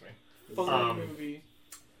 Franco. excuse me. Fun movie.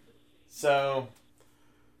 So,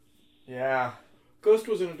 yeah. Ghost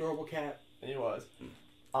was an adorable cat. He was.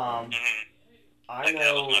 That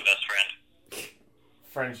cat was my best friend.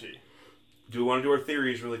 Frenchie. do we want to do our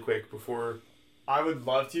theories really quick before... I would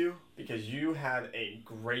love to, because you had a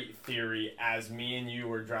great theory as me and you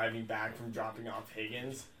were driving back from dropping off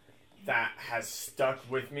Higgins that has stuck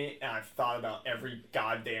with me, and I've thought about every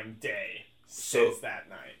goddamn day since that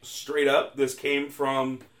night. Straight up, this came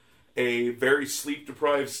from a very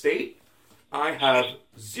sleep-deprived state. I have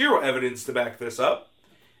zero evidence to back this up.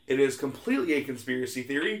 It is completely a conspiracy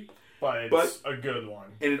theory. But it's a good one.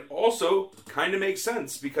 And it also kind of makes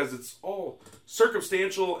sense because it's all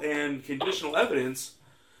circumstantial and conditional evidence.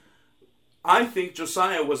 I think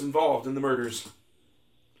Josiah was involved in the murders.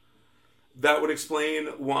 that would explain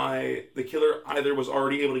why the killer either was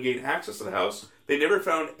already able to gain access to the house. They never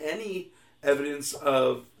found any evidence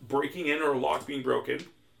of breaking in or a lock being broken.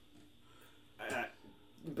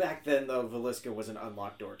 Back then, though, Villisca was an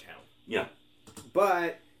unlocked door town. Yeah.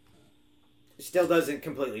 But still doesn't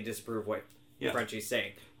completely disprove what Yeah. Frenchie's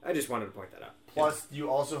saying. I just wanted to point that out. Plus, you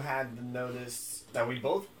also had the notice that we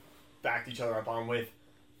both backed each other up on with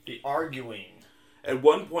the arguing. At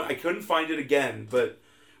one point, I couldn't find it again, but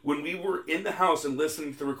when we were in the house and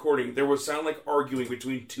listening to the recording, there was sound like arguing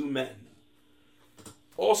between two men.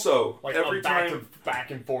 Also, Like every a time...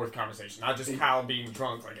 back and forth conversation. Not just Kyle being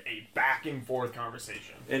drunk, like a back and forth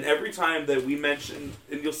conversation. And every time that we mention...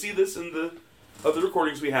 And you'll see this in the other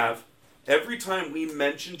recordings we have. Every time we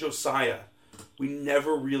mention Josiah, we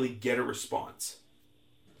never really get a response.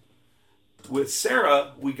 With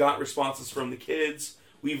Sarah, we got responses from the kids.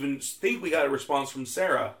 We even think we got a response from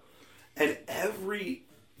Sarah. And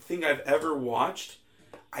everything I've ever watched,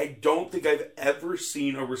 I don't think I've ever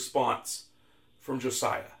seen a response from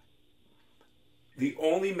Josiah. The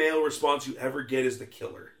only male response you ever get is the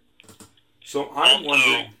killer. So I'm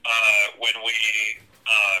wondering... when we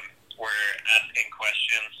were asking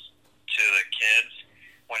questions to the kids,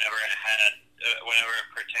 whenever it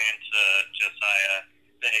pertained to Josiah,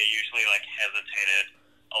 they usually hesitated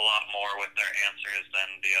a lot more with their answers than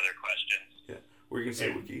the other questions. Yeah. What are you going to say,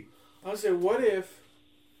 Wiki? I was say, what if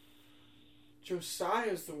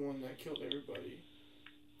Josiah's the one that killed everybody?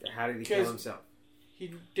 How did he kill himself?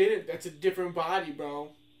 He didn't. That's a different body, bro.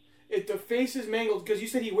 If the face is mangled, because you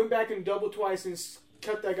said he went back and doubled twice and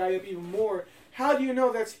cut that guy up even more, how do you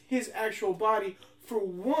know that's his actual body? For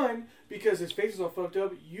one, because his face is all fucked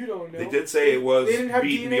up, you don't know. They did say it was beaten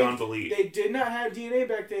DNA, beyond belief. They did not have DNA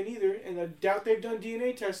back then either, and I doubt they've done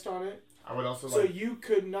DNA tests on it. I would also So you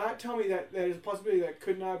could not tell me that is a possibility that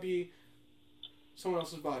could not be someone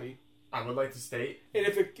else's body. I would like to state... And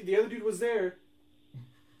if the other dude was there,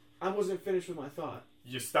 I wasn't finished with my thought.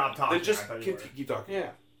 You stop talking. Then just keep talking.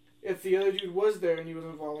 Yeah. If the other dude was there and he was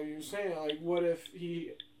involved, like you were saying, like, what if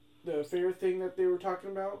the affair thing that they were talking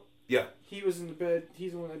about? Yeah. He was in the bed.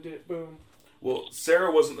 He's the one that did it. Boom. Well,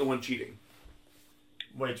 Sarah wasn't the one cheating.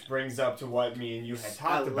 Which brings up to what me and you had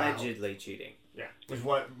talked about. Allegedly cheating. Yeah. Which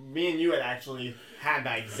what me and you had actually had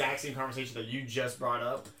that exact same conversation that you just brought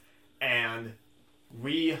up. And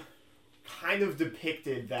we kind of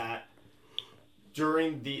depicted that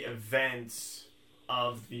during the events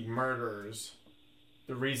of the murders,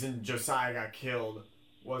 the reason Josiah got killed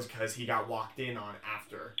was because he got walked in on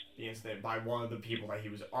after the incident by one of the people that he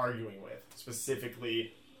was arguing with.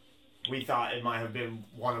 Specifically, we thought it might have been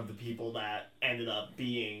one of the people that ended up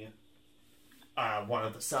being one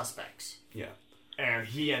of the suspects. Yeah. And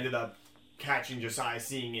he ended up catching Josiah,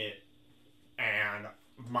 seeing it, and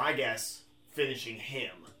my guess, finishing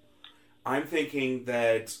him. I'm thinking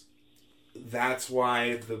that's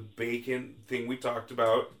why the bacon thing we talked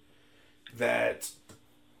about, that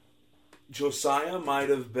Josiah might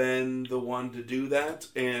have been the one to do that,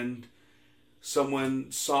 and someone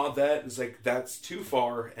saw that and was like, that's too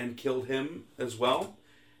far, and killed him as well.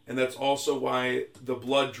 And that's also why the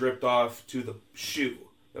blood dripped off to the shoe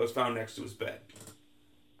that was found next to his bed.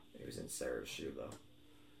 It was in Sarah's shoe, though.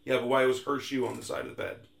 Yeah, but why was her shoe on the side of the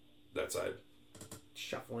bed? That side.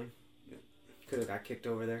 Shuffling. Yeah. Could have got kicked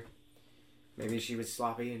over there. Maybe she was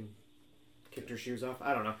sloppy and kicked her shoes off.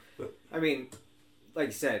 I don't know. But, I mean, like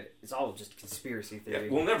you said, it's all just conspiracy theory.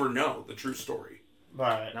 Yeah, we'll never know the true story.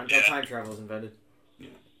 But not until time travel is invented. Yeah.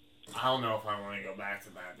 I don't know if I want to go back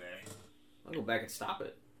to that day. I'll go back and stop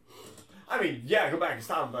it. I mean, yeah, go back and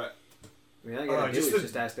stop it, but... I mean, all you gotta do is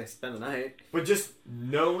just ask to spend the night. But just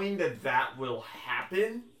knowing that will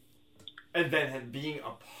happen, and then being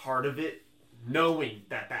a part of it, knowing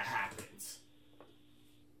that happens.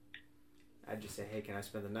 I'd just say, hey, can I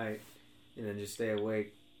spend the night? And then just stay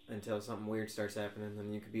awake until something weird starts happening.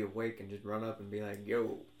 Then you could be awake and just run up and be like,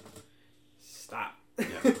 yo, stop.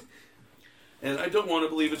 Yeah. And I don't want to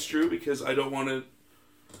believe it's true because I don't want to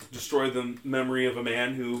destroy the memory of a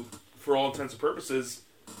man who, for all intents and purposes,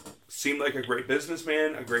 seemed like a great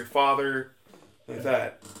businessman, a great father, like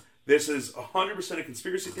that. This is 100% a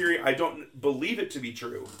conspiracy theory. I don't believe it to be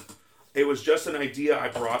true. It was just an idea I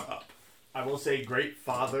brought up. I will say great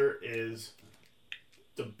father is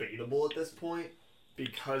debatable at this point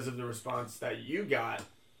because of the response that you got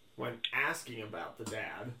when asking about the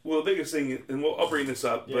dad. Well, the biggest thing, and I'll bring this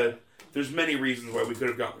up, but there's many reasons why we could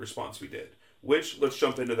have gotten the response we did. Which, let's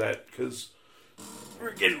jump into that, because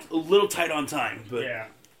we're getting a little tight on time. But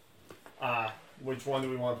yeah. Which one do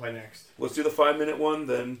we want to play next? Let's do the 5-minute one,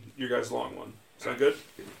 then your guys' long one. Sound good?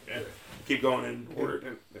 Yeah. Keep going in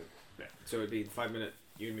order. So it'd be 5 minute,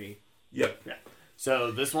 you and me. Yep. Yeah.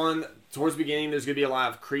 So this one, towards the beginning, there's going to be a lot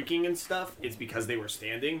of creaking and stuff. It's because they were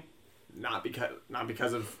standing, not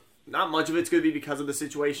much of it's going to be because of the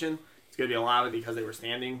situation. It's going to be a lot of it because they were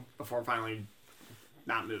standing before finally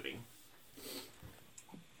not moving.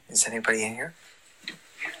 Is anybody in here?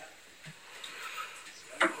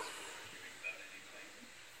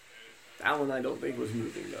 That one I don't think was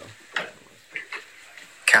moving, though.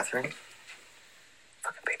 Catherine?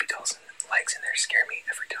 Fucking baby dolls and legs in there scare me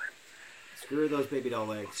every time. Screw those baby doll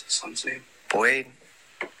legs. What's his son's name? Boyd?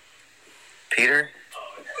 Peter?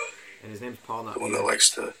 And his name's Paul, not The one Peter. that likes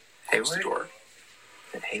to close the door.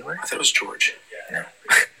 Is it Hayward? I thought it was George. No.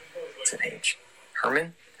 It's an H.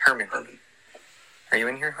 Herman? Herman. Are you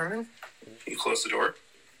in here, Herman? Can you close the door?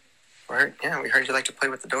 Yeah, we heard you like to play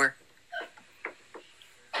with the door.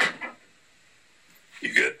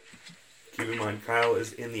 You good? Keep in mind, Kyle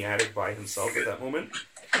is in the attic by himself at that moment.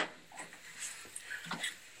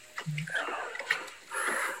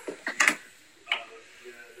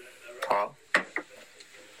 Paul?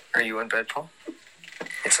 Are you in bed, Paul?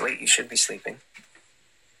 It's late. You should be sleeping.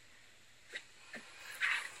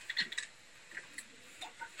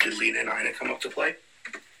 Did Lena and Ina come up to play?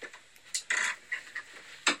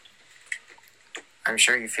 I'm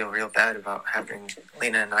sure you feel real bad about having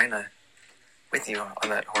Lena and Ina with you on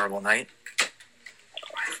that horrible night.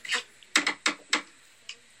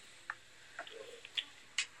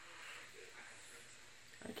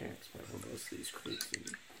 I can't explain what most of these creaks and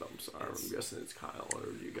bumps are. I'm guessing it's Kyle or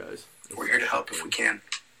you guys. We're here to help if we can.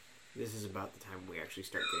 This is about the time we actually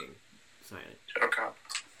start getting silent. Okay.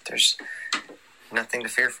 There's nothing to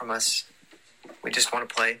fear from us. We just want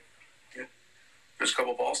to play. Yeah. There's a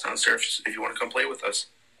couple balls downstairs if you want to come play with us.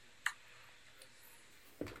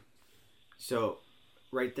 So,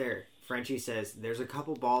 right there, Frenchie says, there's a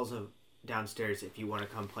couple balls of downstairs if you want to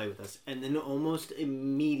come play with us. And then almost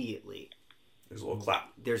immediately, There's a little clap.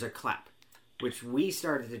 there's a clap, which we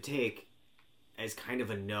started to take as kind of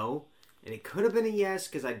a no. And it could have been a yes,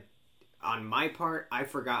 because on my part, I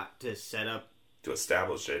forgot to set up To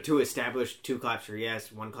establish it. to establish 2 claps for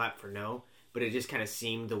yes, 1 clap for no. But it just kind of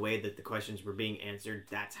seemed the way that the questions were being answered,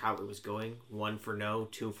 that's how it was going. 1 for no,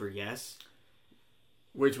 2 for yes.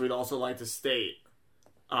 Which we'd also like to state,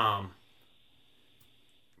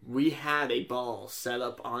 we had a ball set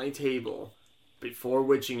up on a table before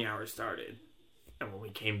witching hour started. And when we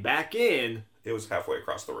came back in, It was halfway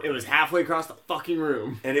across the room. it was halfway across the fucking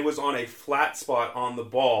room. And it was on a flat spot on the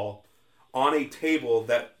ball, on a table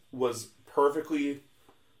that was perfectly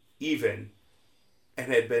even,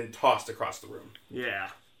 and had been tossed across the room. Yeah.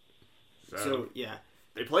 So, yeah.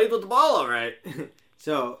 They played with the ball all right.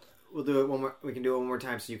 So, we'll do it one more. We can do it one more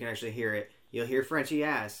time so you can actually hear it. You'll hear Frenchie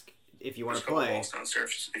ask if you want to There's a couple play. balls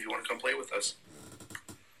downstairs if you want to come play with us.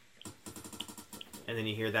 And then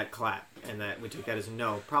you hear that clap. And that we took that as a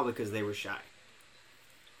no, probably because they were shy.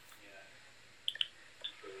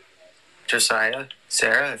 Josiah,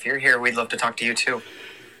 Sarah, if you're here, we'd love to talk to you too.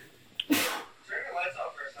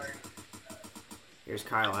 Here's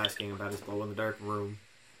Kyle asking about his glow-in-the-dark room.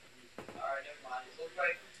 Alright, never mind. It looks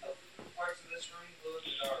like parts of this room glow in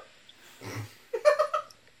the dark.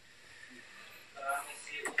 But I only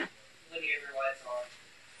see it when the every lights on.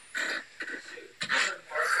 Certain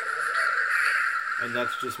parts of the room. And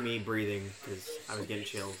that's just me breathing because I was getting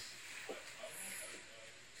chills.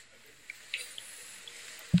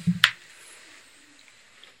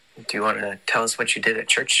 Do you want to tell us what you did at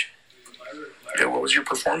church? Yeah, what was your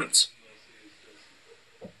performance?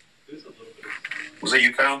 Was that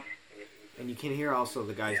you, Kyle? And you can hear also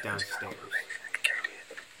the guys downstairs.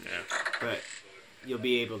 Yeah. But you'll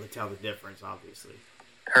be able to tell the difference, obviously.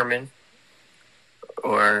 Herman?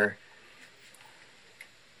 Or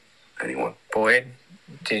anyone? Boyd?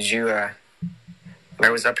 Did you, when I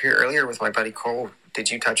was up here earlier with my buddy Cole,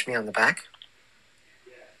 did you touch me on the back?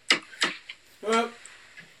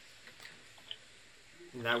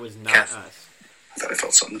 And that was not Kath. us. I thought I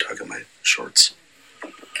felt something tug at my shorts.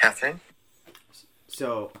 Catherine?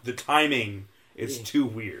 So, The timing is Yeah. too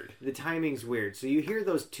weird. the timing's weird. So you hear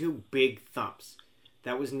those 2 big thumps.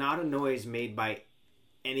 That was not a noise made by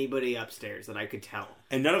anybody upstairs that I could tell.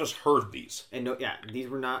 And none of us heard these. And no, yeah, these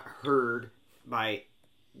were not heard by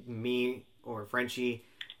me or Frenchie.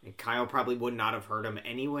 And Kyle probably would not have heard them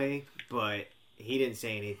anyway, but he didn't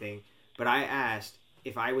say anything. But I asked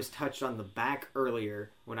if I was touched on the back earlier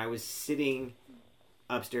when I was sitting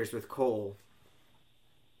upstairs with Cole.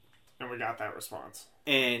 And we got that response.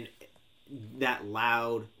 And that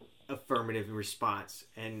loud affirmative response.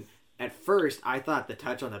 And at first, I thought the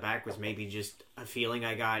touch on the back was maybe just a feeling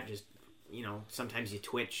I got. Just, sometimes you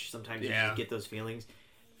twitch. Sometimes you Yeah. just get those feelings.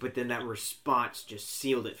 But then that response just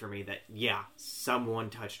sealed it for me that, yeah, someone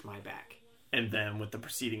touched my back. And then with the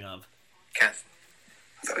proceeding of... Kath.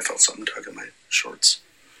 I thought I felt something tug at my shorts.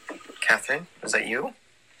 Catherine, was that you?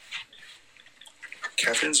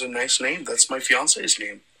 Catherine's a nice name. That's my fiance's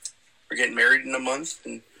name. We're getting married in a month,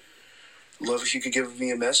 and I'd love if you could give me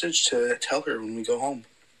a message to tell her when we go home.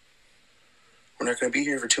 We're not going to be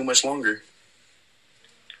here for too much longer.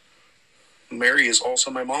 Mary is also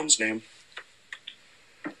my mom's name.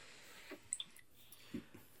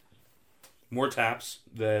 More taps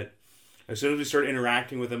that as soon as we start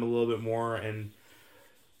interacting with them a little bit more, and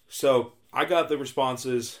so I got the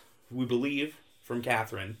responses, we believe, from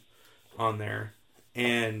Catherine on there.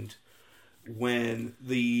 And when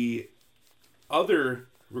the other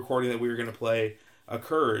recording that we were going to play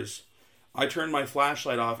occurs, I turned my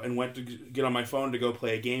flashlight off and went to get on my phone to go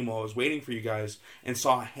play a game while I was waiting for you guys, and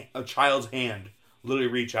saw a child's hand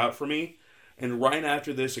literally reach out for me. And right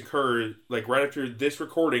after this occurred, like right after this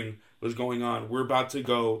recording was going on, we're about to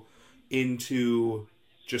go into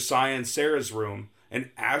Josiah and Sarah's room. And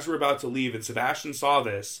as we're about to leave, and Sebastian saw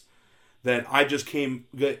this, that I just became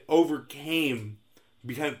overcome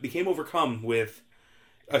with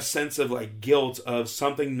a sense of like guilt of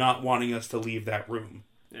something not wanting us to leave that room.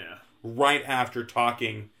 Yeah. Right after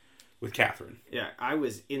talking with Catherine. Yeah, I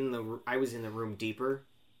was in the room deeper.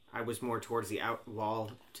 I was more towards the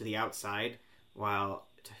wall to the outside, while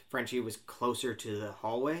Frenchie was closer to the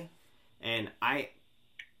hallway. And I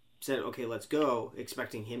said, "Okay, let's go,"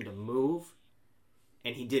 expecting him to move.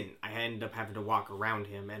 And he didn't. I ended up having to walk around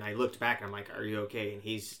him, and I looked back and I'm like, "Are you okay?" And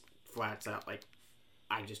he's flats out like,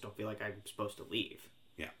 "I just don't feel like I'm supposed to leave."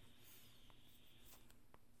 Yeah.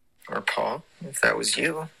 Or Paul, if that was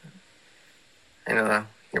you. I know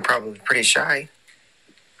you're probably pretty shy.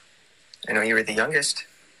 I know you were the youngest.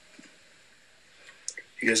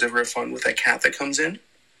 You guys ever have fun with that cat that comes in?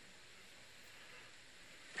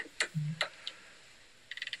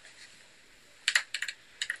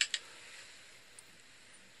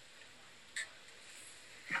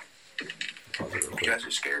 You guys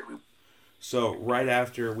are scared. So right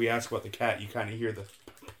after we ask about the cat, you kind of hear the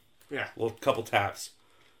little couple taps.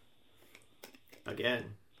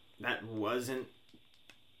 Again, that wasn't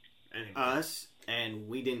us, and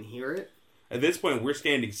we didn't hear it. At this point, we're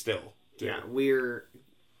standing still. Too. Yeah, we're...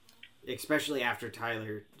 Especially after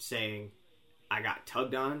Tyler saying, "I got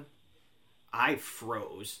tugged on," I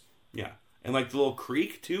froze. Yeah. And like the little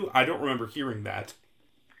creak, too, I don't remember hearing that.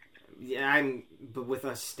 Yeah, but with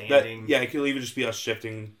us standing... it could even just be us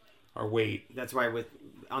shifting our weight. That's why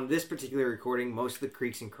on this particular recording, most of the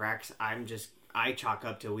creaks and cracks, I chalk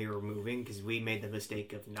up to we were moving, because we made the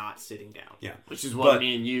mistake of not sitting down. Yeah. Which is what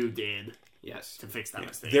me and you did. Yes. To fix that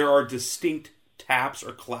mistake. There are distinct taps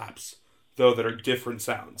or claps, though, that are different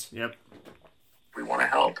sounds. Yep. We want to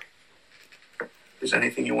help. If there's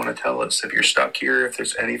anything you want to tell us, if you're stuck here, if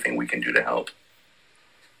there's anything we can do to help.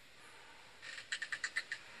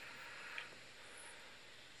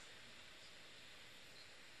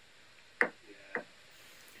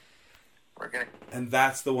 And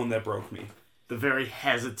that's the one that broke me. The very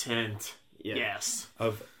hesitant yes.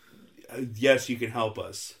 Of, yes, you can help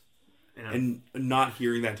us. And not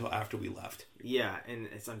hearing that until after we left. Yeah, and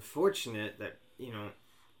it's unfortunate that,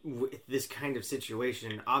 with this kind of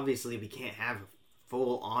situation, obviously we can't have a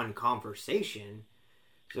full-on conversation.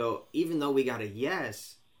 So even though we got a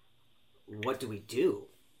yes, what do we do?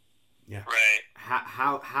 Yeah. Right.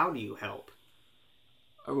 How do you help?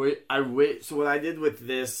 So what I did with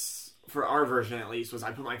this, for our version at least, was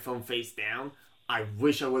I put my phone face down. I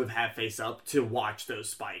wish I would have had face up to watch those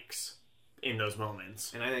spikes in those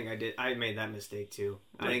moments. And I think I made that mistake too.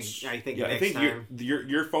 I think time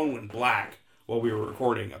your phone went black while we were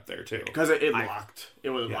recording up there too, because it locked. It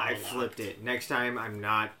was. I flipped it. Next time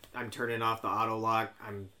I'm turning off the auto lock.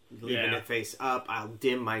 I'm leaving it face up. I'll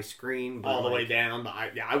dim my screen all the way down. But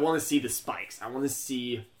I want to see the spikes. I want to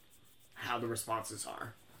see how the responses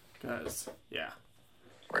are. Because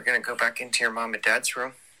we're gonna go back into your mom and dad's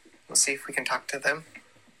room. We'll see if we can talk to them.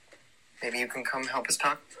 Maybe you can come help us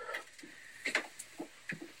talk.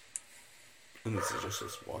 And this is just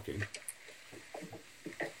us walking.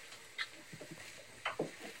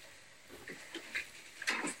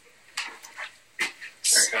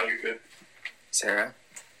 Sarah, you're good. Sarah?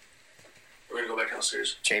 We're gonna go back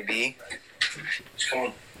downstairs. JB? Come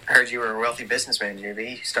on. I heard you were a wealthy businessman,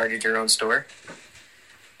 JB. You started your own store.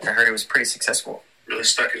 I heard it was pretty successful. Really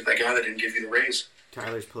stuck with that guy that didn't give you the raise.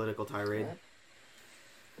 Tyler's political tirade.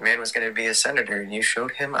 The man was going to be a senator, and you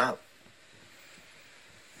showed him up.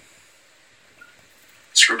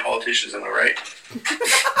 Screw politicians, am I right?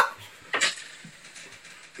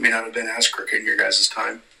 May not have been as crooked in your guys'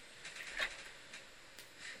 time.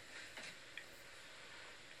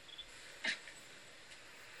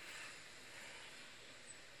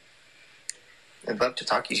 I'd love to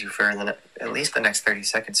talk to you for at least the next 30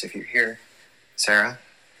 seconds if you're here. Sarah,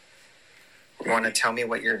 you want to tell me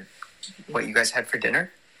what you guys had for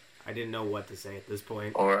dinner? I didn't know what to say at this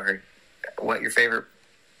point. Or what your favorite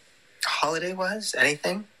holiday was?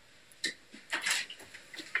 Anything?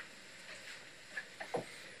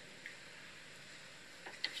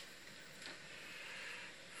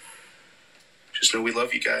 Just know we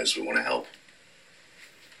love you guys. We want to help.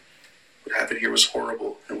 What happened here was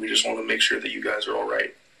horrible, and we just want to make sure that you guys are all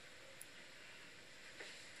right.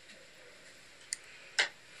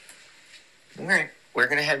 All right. We're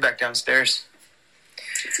going to head back downstairs.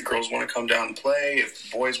 If the girls want to come down and play, if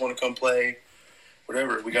the boys want to come play,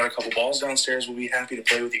 whatever. We got a couple balls downstairs. We'll be happy to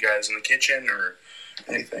play with you guys in the kitchen or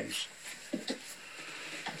anything.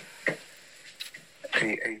 Are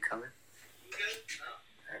you coming?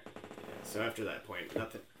 So after that point,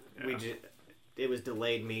 nothing. Yeah. It was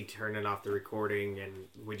delayed me turning off the recording, and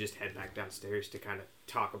we just head back downstairs to kind of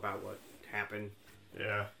talk about what happened.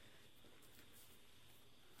 Yeah.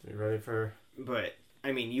 You ready for? But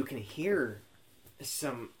I mean, you can hear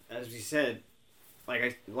some, as we said,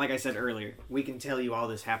 like I said earlier, we can tell you all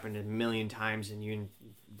this happened a million times, and you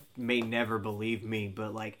may never believe me,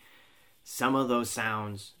 but like some of those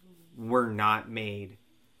sounds were not made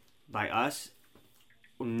by us,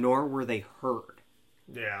 nor were they heard.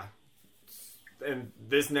 Yeah. And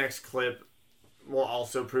this next clip will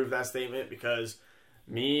also prove that statement because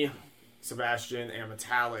me, Sebastian, and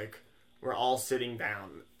Metallic were all sitting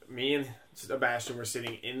down. Me and Sebastian were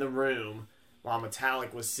sitting in the room while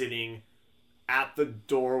Metallic was sitting at the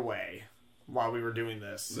doorway while we were doing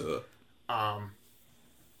this.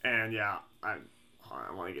 And yeah, I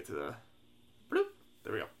want to get to the... Bloop.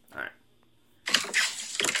 There we go. All right.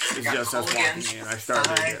 It's just us walking in. I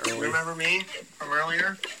started a bit early. Remember me from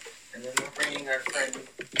earlier? And then we're bringing our friend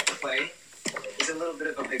Clay. He's a little bit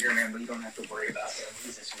of a bigger man, but you don't have to worry about him.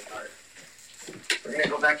 He's a sweetheart. We're going to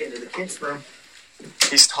go back into the kids' room.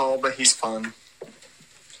 He's tall, but he's fun.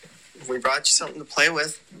 We brought you something to play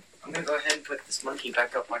with. I'm going to go ahead and put this monkey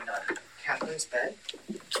back up on Catherine's bed.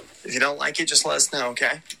 If you don't like it, just let us know,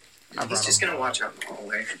 okay? He's just going to watch out in the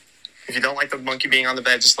hallway. If you don't like the monkey being on the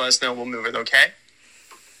bed, just let us know. We'll move it, okay?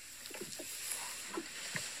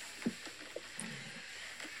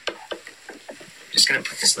 Just going to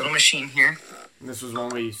put this little machine here. This was when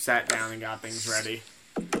we sat down and got things ready.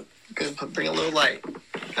 Good, bring a little light.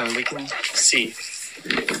 That way we can see.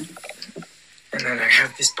 And then I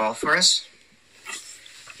have this ball for us.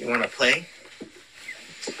 You want to play?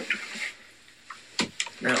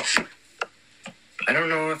 No. I don't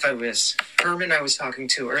know if I was Herman I was talking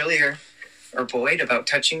to earlier, or Boyd about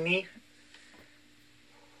touching me.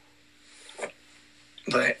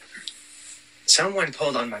 But someone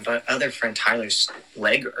pulled on my other friend Tyler's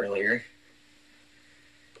leg earlier.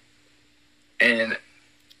 And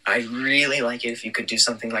I'd really like it if you could do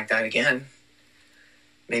something like that again.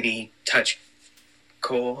 Maybe touch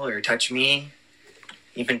Cole or touch me.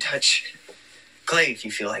 Even touch Clay if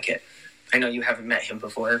you feel like it. I know you haven't met him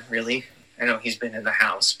before, really. I know he's been in the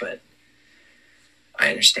house, but I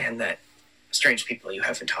understand that strange people you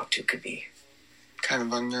haven't talked to could be kind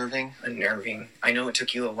of unnerving. I know it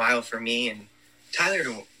took you a while for me and Tyler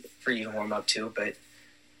for you to warm up to, but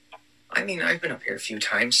I mean, I've been up here a few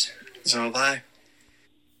times. So have I.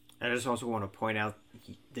 I just also want to point out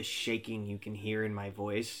the shaking you can hear in my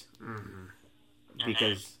voice. Mm-hmm.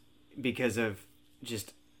 Because of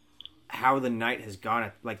just how the night has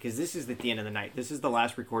gone. Like, because this is at the end of the night. This is the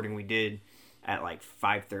last recording we did at like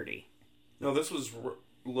 5:30. No, this was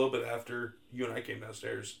a little bit after you and I came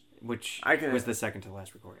downstairs. Which was the second to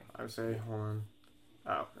last recording. I would say, hold on.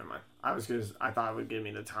 Oh, never mind. I thought it would give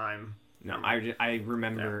me the time. No, I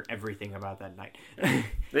remember everything about that night.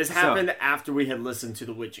 This happened after we had listened to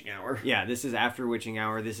the Witching Hour. Yeah, this is after Witching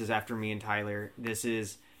Hour. This is after me and Tyler. This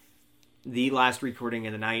is the last recording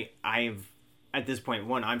of the night. At this point,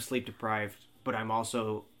 I'm sleep deprived, but I'm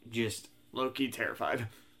also just low-key terrified.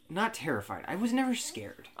 Not terrified. I was never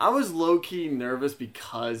scared. I was low-key nervous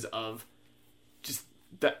because of just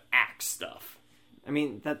the axe stuff. I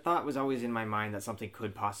mean, that thought was always in my mind that something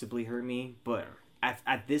could possibly hurt me, but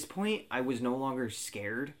at this point, I was no longer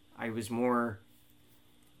scared. I was more...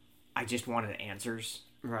 I just wanted answers.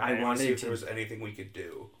 Right. I wanted to see if there was anything we could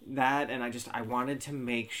do. That, and I wanted to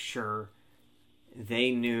make sure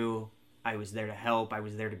they knew I was there to help. I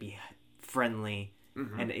was there to be friendly.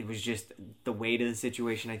 Mm-hmm. And it was just the weight of the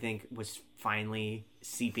situation, I think, was finally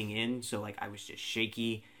seeping in. So, like, I was just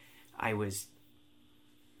shaky. I was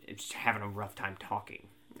just having a rough time talking.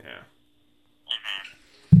 Yeah.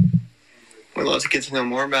 We'd love to get to know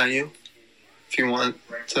more about you. If you want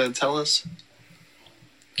to tell us.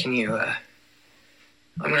 Can you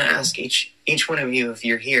I'm going to ask each one of you if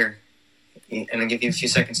you're here, and I'll give you a few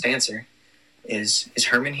seconds to answer. Is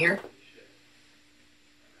Herman here?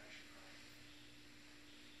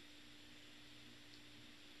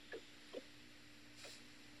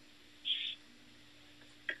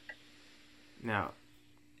 Now,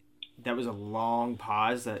 that was a long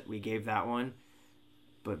pause that we gave that one,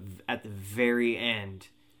 but at the very end,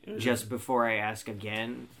 just before I ask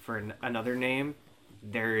again for another name,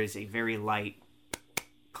 there is a very light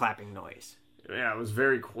clapping noise. Yeah, it was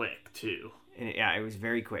very quick, too. And it was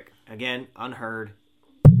very quick. Again, unheard.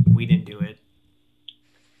 We didn't do it.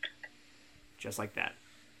 Just like that.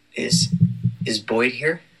 Is Boyd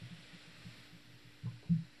here?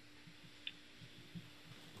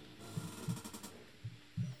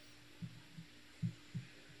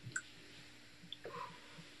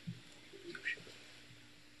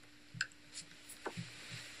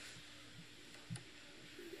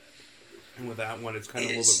 And with that one, it's kind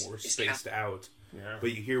of a little bit more spaced out. Yeah.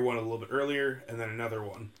 But you hear one a little bit earlier, and then another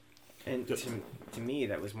one. And to me,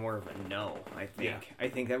 that was more of a no, I think. Yeah. I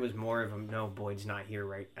think that was more of a no, Boyd's not here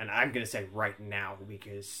right... And I'm going to say right now,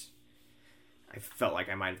 because I felt like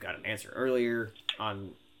I might have got an answer earlier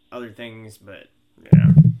on other things, but...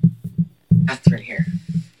 Yeah. Catherine here.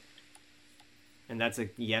 And that's a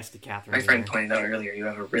yes to Catherine. My friend pointed out earlier you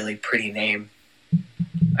have a really pretty name.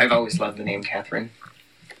 I've always loved the name Catherine.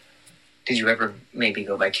 Did you ever maybe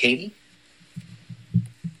go by Katie?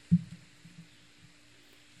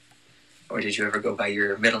 Or did you ever go by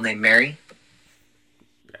your middle name Mary?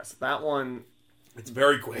 Yes, that one... It's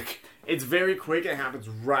very quick. It's very quick. It happens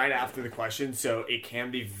right after the question, so it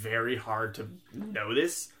can be very hard to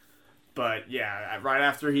notice. But yeah, right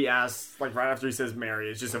after he asks, like right after he says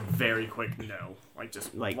Mary, it's just a very quick no. Like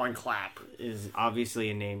just like one clap. Is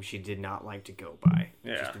obviously a name she did not like to go by.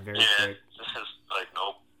 Yeah. Just a very Yeah, quick. this is like,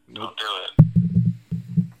 nope, Nope. don't do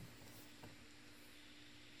it.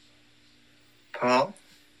 Paul,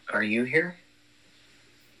 are you here?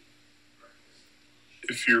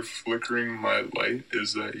 If you're flickering my light,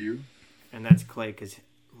 is that you? And that's Clay, because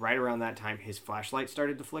right around that time, his flashlight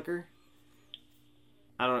started to flicker.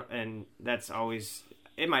 And that's always...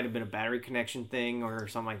 It might have been a battery connection thing or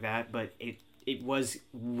something like that, but it was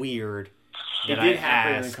weird. It did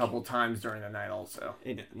happen a couple times during the night also.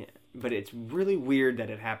 But it's really weird that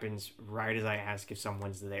it happens right as I ask if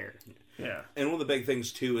someone's there. Yeah. And one of the big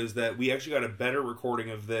things, too, is that we actually got a better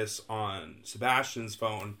recording of this on Sebastian's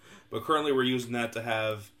phone, but currently we're using that to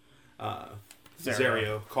have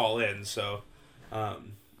Zario call in, so,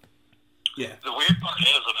 yeah. The weird part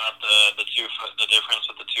is about the difference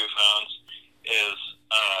with the two phones is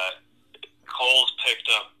Cole's picked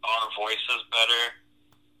up our voices better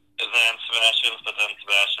than Sebastian's, but then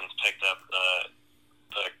Sebastian's picked up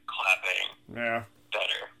the clapping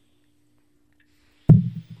better.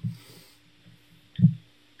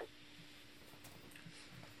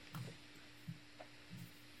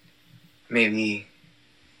 Maybe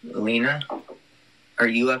Lena? Are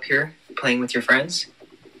you up here playing with your friends?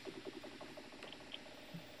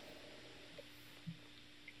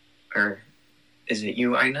 Or is it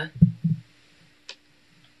you, Ina?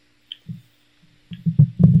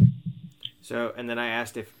 So, and then I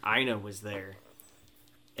asked if Ina was there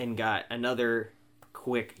and got another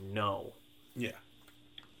quick no. Yeah.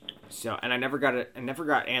 So, and I never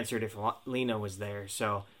got answered if Lena was there.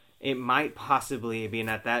 So, it might possibly be, and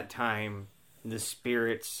at that time, the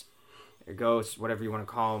spirits or ghosts, whatever you want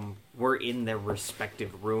to call them, were in their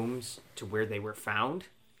respective rooms to where they were found.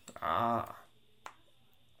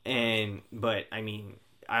 But I mean,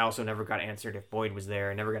 I also never got answered if Boyd was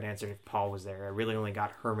there. I never got answered if Paul was there. I really only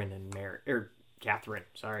got Herman and Mary, or Catherine.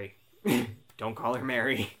 Sorry, don't call her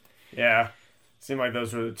Mary. Yeah, seemed like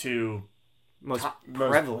those were the two most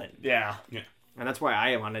prevalent. Yeah. And that's why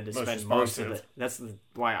I wanted to spend most of it.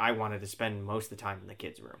 Why I wanted to spend most of the time in the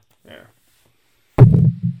kids' room. Yeah.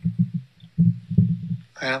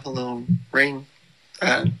 I have a little ring.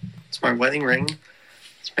 It's my wedding ring.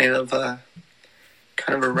 It's made of kind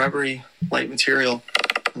of a rubbery, light material.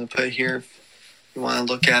 I'm going to put it here if you want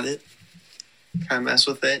to look at it. Kind of mess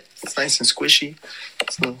with it. It's nice and squishy.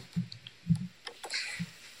 So...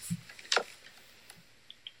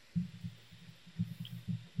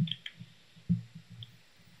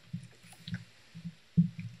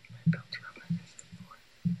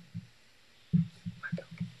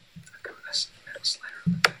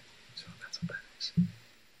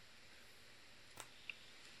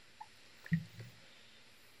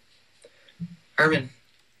 Herman,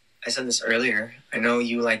 I said this earlier. I know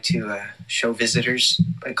you like to show visitors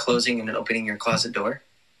by closing and opening your closet door.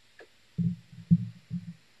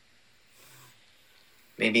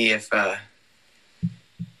 Maybe if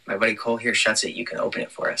my buddy Cole here shuts it, you can open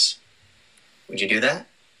it for us. Would you do that?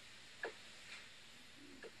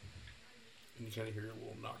 You kind of hear a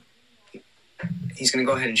little knock. He's going to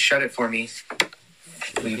go ahead and shut it for me.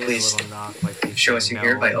 Will you He did please a little knock, like he show said us you're no,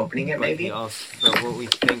 here by opening it, but maybe? But what we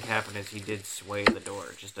think happened is he did sway the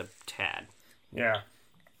door just a tad. Yeah.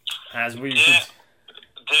 As we...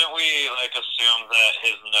 Didn't we assume that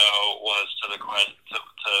his no was to the question to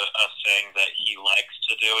us saying that he likes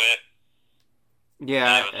to do it?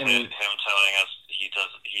 Yeah, And it was him telling us he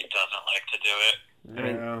doesn't like to do it. I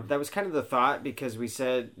mean, that was kind of the thought, because we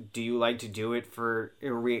said, do you like to do it for,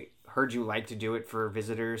 or we heard you like to do it for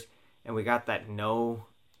visitors, and we got that no,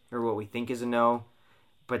 or what we think is a no,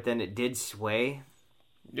 but then it did sway.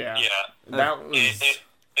 Yeah. Yeah. That was...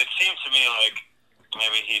 It seemed to me like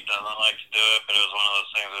maybe he doesn't like to do it, but it was one of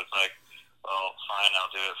those things where it's like, well, fine,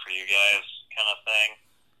 I'll do it for you guys kind of thing.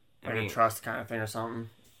 Like a trust kind of thing or something.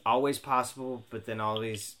 Always possible, but then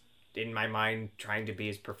always, in my mind, trying to be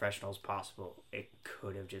as professional as possible, it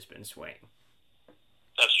could have just been swaying.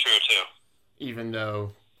 That's true, too. Even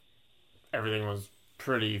though everything was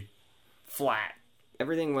pretty flat.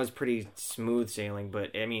 Everything was pretty smooth sailing,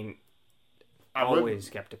 but, I mean, I always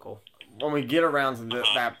skeptical. When we get around to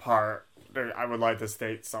that part, I would like to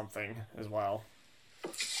state something as well.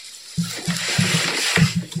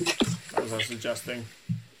 What was I suggesting?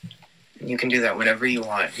 You can do that whenever you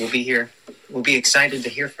want. We'll be here. We'll be excited to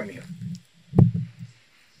hear from you.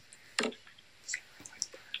 That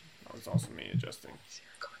was also me adjusting.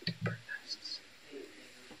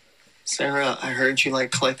 Sarah, I heard you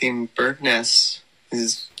like collecting bird nests.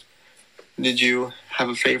 Did you have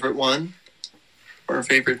a favorite one? Or a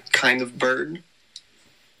favorite kind of bird?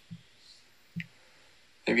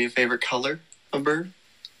 Maybe a favorite color of bird?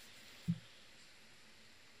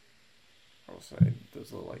 I will say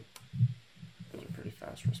those are pretty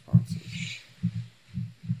fast responses.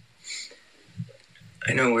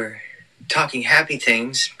 I know we're talking happy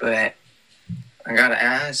things, but I gotta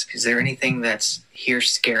ask, is there anything that's here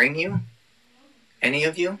scaring you? Any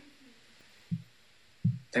of you?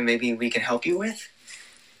 That maybe we can help you with?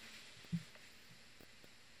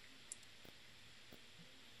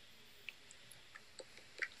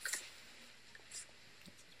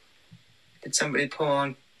 Did somebody pull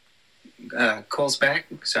on Cole's back?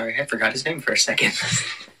 Sorry, I forgot his name for a second.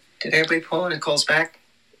 Did everybody pull on Cole's back?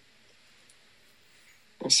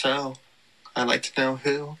 If so, I'd like to know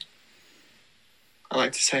who. I'd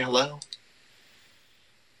like to say hello.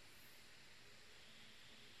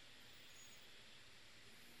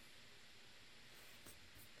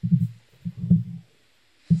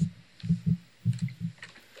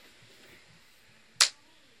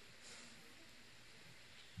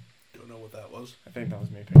 Don't know what that was. I think that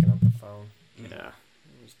was me picking up the phone. Yeah,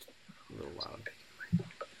 it was a little loud.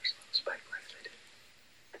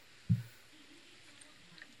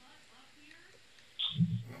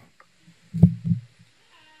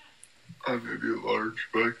 I may be large,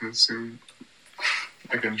 but I can assume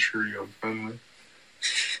I can assure you I'm friendly.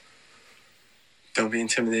 Don't be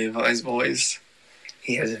intimidated by his voice.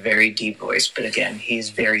 He has a very deep voice, but again,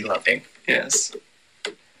 he's very loving. Yes.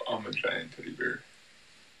 I'm a giant teddy bear.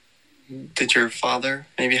 Did your father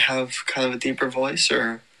maybe have kind of a deeper voice,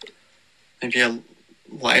 or maybe a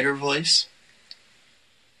lighter voice?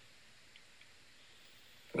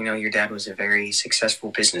 You know, your dad was a very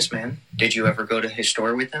successful businessman. Did you ever go to his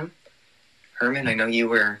store with him? Herman, I know you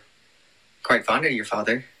were quite fond of your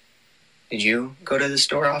father. Did you go to the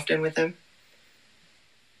store often with him?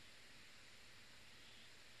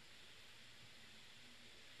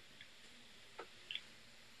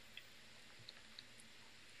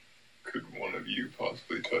 Could one of you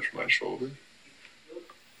possibly touch my shoulder?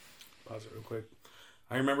 Pause it real quick.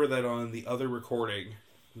 I remember that on the other recording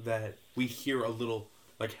that we hear a little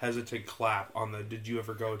hesitant clap on the "Did you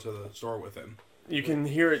ever go to the store with him?" You can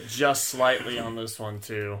hear it just slightly on this one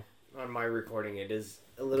too. On my recording, it is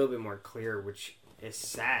a little bit more clear, which is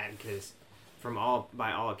sad because,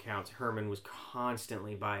 by all accounts, Herman was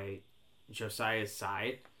constantly by Josiah's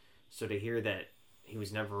side. So to hear that he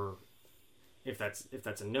was never, if that's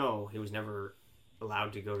a no, he was never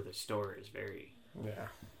allowed to go to the store is very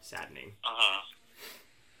saddening.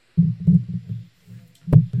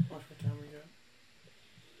 Watch what time we got.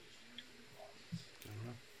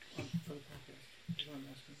 For the podcast. That's what I'm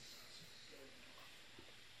asking.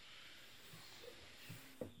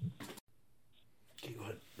 Okay, go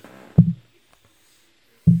ahead.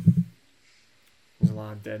 There's a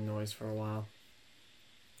lot of dead noise for a while.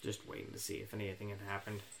 Just waiting to see if anything had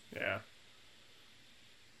happened. Yeah.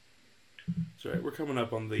 It's all right. We're coming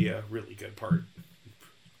up on the really good part.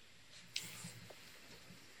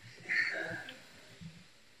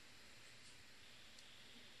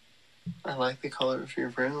 I like the color of your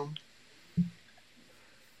room.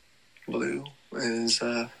 Blue is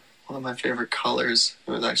one of my favorite colors.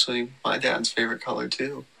 It was actually my dad's favorite color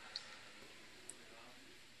too.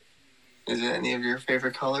 Is it any of your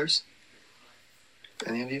favorite colors?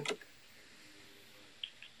 Any of you?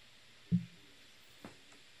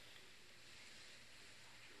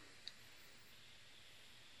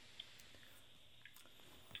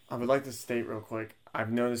 I would like to state real quick,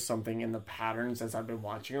 I've noticed something in the patterns as I've been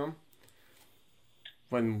watching them.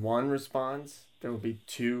 When one responds, there will be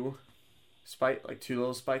two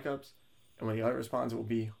little spike ups, and when the other responds, it will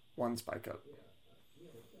be one spike up.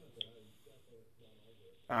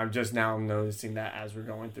 I'm just now noticing that as we're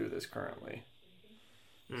going through this currently.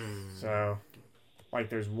 So, like,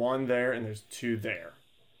 there's one there and there's two there.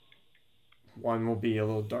 One will be a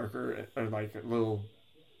little darker, or like a little,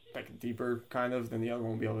 like, deeper kind of, than the other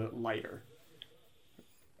one will be a little lighter.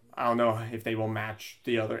 I don't know if they will match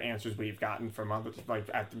the other answers we've gotten from others, like,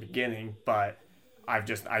 at the beginning, but I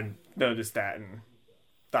noticed that and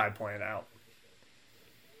thought I'd point it out.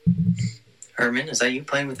 Herman, is that you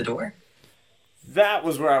playing with the door? That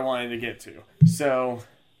was where I wanted to get to. So,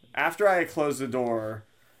 after I closed the door,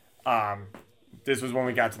 this was when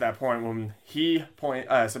we got to that point when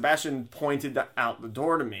Sebastian pointed out the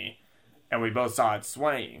door to me, and we both saw it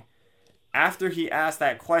swaying. After he asked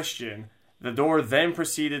that question, the door then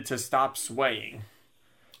proceeded to stop swaying.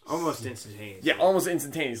 Almost instantaneously. Yeah, almost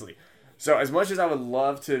instantaneously. So as much as I would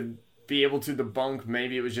love to be able to debunk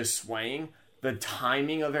maybe it was just swaying, the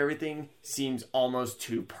timing of everything seems almost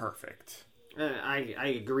too perfect.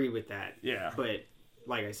 I agree with that. Yeah. But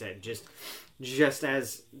like I said, just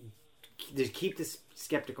keep the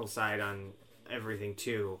skeptical side on everything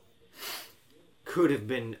too. Could have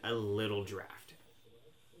been a little draft.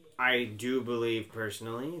 I do believe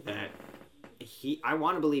personally that I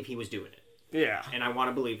want to believe he was doing it. Yeah. And I want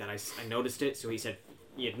to believe that I noticed it, so he said,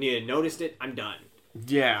 you noticed it, I'm done.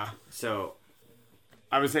 Yeah. So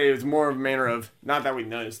I would say it was more of a manner of, not that we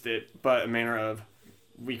noticed it, but a manner of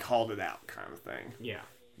we called it out kind of thing. Yeah.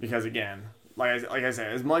 Because again, like I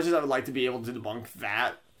said, as much as I would like to be able to debunk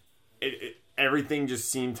that, everything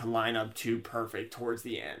just seemed to line up too perfect towards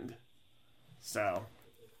the end. So.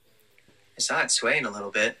 I saw it swaying a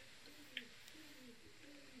little bit.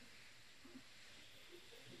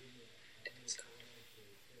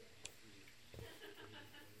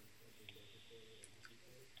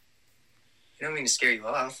 I don't mean to scare you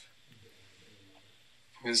off.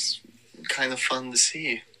 It was kind of fun to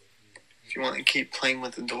see. If you want to keep playing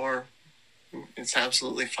with the door, it's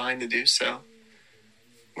absolutely fine to do so.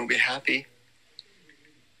 We'll be happy.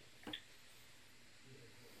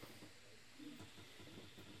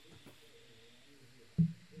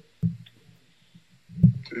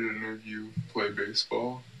 Did any of you play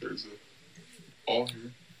baseball? There's a ball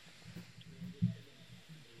here.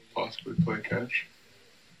 Possibly play catch.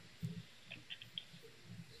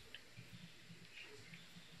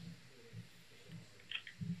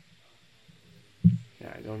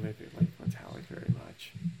 Yeah, I don't maybe like metallic very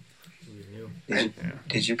much.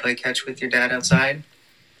 Did you play catch with your dad outside?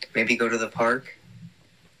 Maybe go to the park?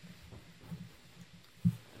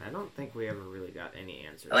 I don't think we ever really got any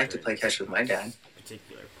answers. I like to play catch with my dad.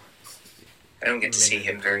 Particular parts. I don't get to see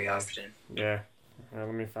him very often. Yeah.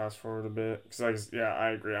 Let me fast forward a bit. Cause I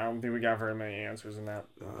agree. I don't think we got very many answers in that.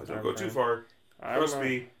 Don't go too far. Trust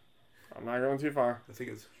me. I'm not going too far. I think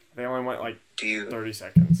they only went like 30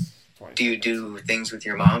 seconds. 20 do you do things with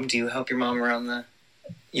your mom? Do you help your mom around the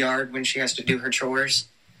yard when she has to do her chores?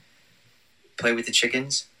 Play with the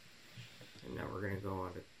chickens? And now we're going to go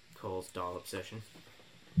on to Cole's doll obsession.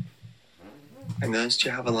 I noticed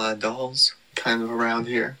you have a lot of dolls kind of around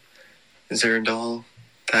here. Is there a doll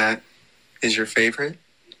that is your favorite?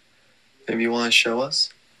 Maybe you want to show us?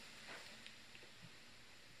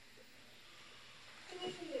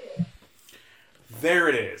 There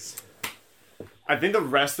it is. I think the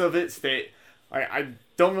rest of it I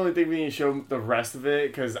don't really think we need to show the rest of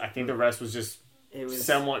it because I think the rest was just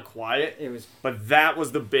somewhat quiet. But that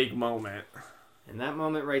was the big moment. And that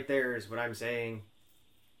moment right there is what I'm saying.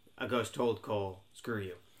 A ghost told Cole, "Screw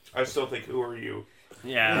you." I still think, who are you?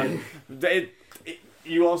 Yeah.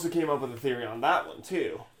 You also came up with a theory on that one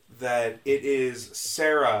too. That it is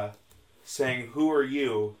Sarah saying, "Who are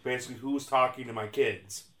you?" Basically, who's talking to my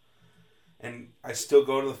kids? And I still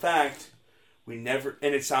go to the fact and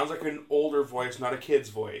it sounds like an older voice, not a kid's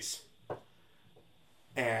voice.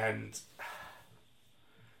 And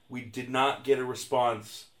we did not get a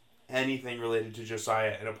response, anything related to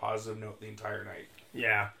Josiah in a positive note the entire night.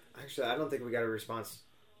 Yeah. Actually, I don't think we got a response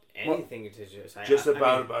anything to Josiah. Just we were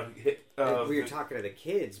the talking to the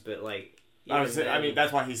kids, but like,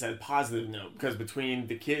 That's why he said positive note, because between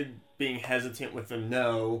the kid being hesitant with the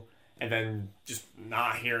no and then just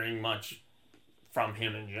not hearing much from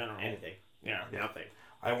him in general. Anything. Yeah. Nothing.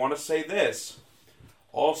 I want to say this.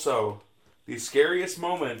 Also, the scariest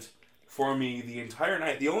moment for me the entire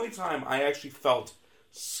night, the only time I actually felt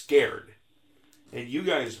scared, and you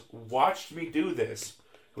guys watched me do this,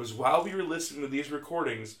 was while we were listening to these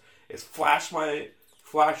recordings, is flash my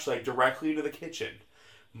flashlight directly into the kitchen.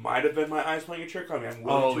 Might have been my eyes playing a trick on me. I'm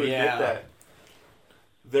willing to admit that.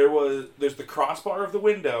 There's the crossbar of the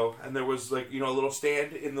window, and there was a little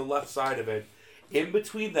stand in the left side of it. In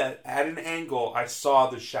between that, at an angle, I saw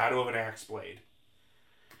the shadow of an axe blade.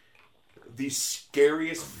 The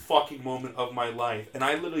scariest fucking moment of my life. And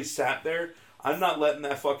I literally sat there. I'm not letting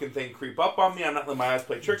that fucking thing creep up on me. I'm not letting my eyes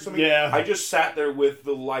play tricks on me. Yeah. I just sat there with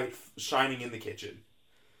the light shining in the kitchen.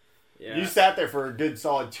 Yeah. You sat there for a good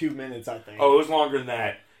solid 2 minutes, I think. Oh, it was longer than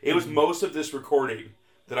that. It was most of this recording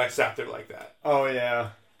that I sat there like that. Oh, yeah.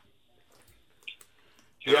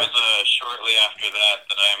 It was shortly after that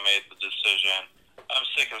I made the decision. I'm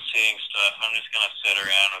sick of seeing stuff. I'm just going to sit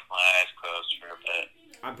around with my eyes closed for a bit.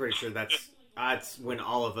 I'm pretty sure that's when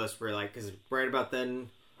all of us were like, because right about then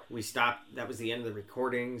we stopped. That was the end of the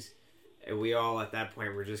recordings, and we all at that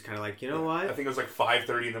point were just kind of like, you know what? I think it was like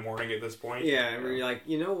 5:30 in the morning at this point. Yeah, and we were like,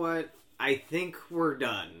 you know what? I think we're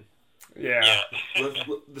done. Yeah.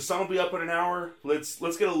 The sun will be up in an hour. Let's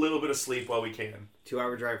get a little bit of sleep while we can.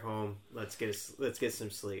 2-hour drive home. Let's get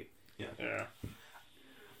some sleep. Yeah.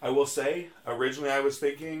 I will say, originally I was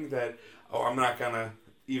thinking that, I'm not gonna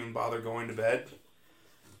even bother going to bed.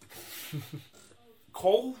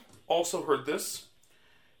 Cole also heard this,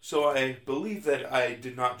 so I believe that I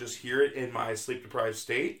did not just hear it in my sleep-deprived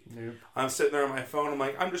state. Nope. I'm sitting there on my phone, I'm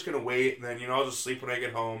like, I'm just gonna wait, and then, I'll just sleep when I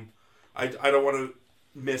get home. I don't want to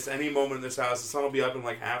miss any moment in this house. The sun will be up in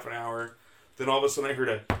like half an hour. Then all of a sudden I heard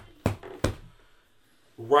a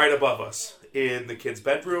right above us in the kid's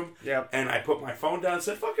bedroom. Yep. And I put my phone down and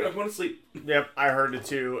said, fuck it, I'm going to sleep. Yep, I heard it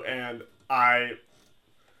too, and I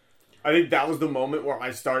think that was the moment where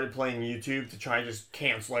I started playing YouTube to try and just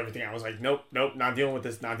cancel everything. I was like, nope, not dealing with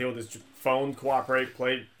this, Just phone, cooperate,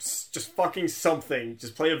 play, just fucking something.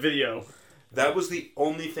 Just play a video. That was the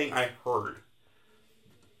only thing I heard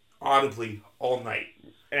audibly all night.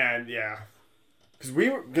 And yeah,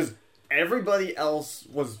 because everybody else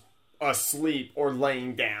was asleep or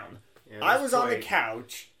laying down. Yeah, I was on the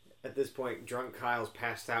couch. At this point, drunk Kyle's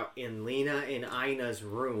passed out in Lena and Ina's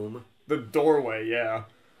room. The doorway, yeah.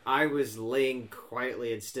 I was laying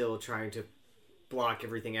quietly and still trying to block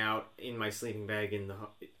everything out in my sleeping bag in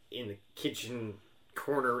the kitchen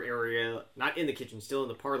corner area. Not in the kitchen, still in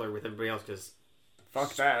the parlor with everybody else, because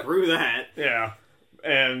fuck that. Screw that. Yeah.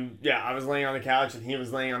 And yeah, I was laying on the couch and he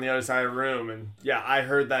was laying on the other side of the room, and yeah, I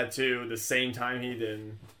heard that too the same time he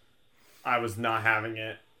did. I was not having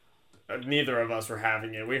it. Neither of us were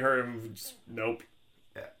having it. We heard him just, nope.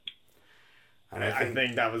 Yeah. And I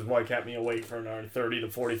think that was what kept me awake for another 30 to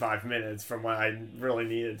 45 minutes from what I really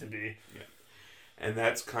needed to be. Yeah. And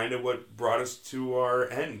that's kind of what brought us to our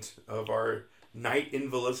end of our night in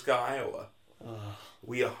Villisca, Iowa.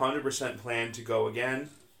 We 100% plan to go again.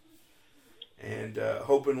 And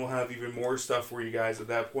hoping we'll have even more stuff for you guys at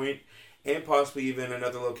that point. And possibly even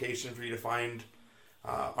another location for you to find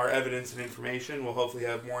our evidence and information. We'll hopefully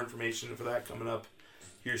have more information for that coming up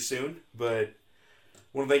here soon. But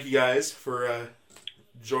I want to thank you guys for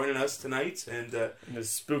joining us tonight. And in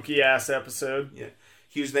this spooky ass episode. Yeah.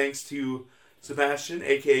 Huge thanks to Sebastian,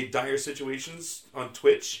 aka Dire Situations, on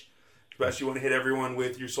Twitch. Sebastian, you want to hit everyone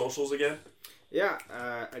with your socials again? Yeah.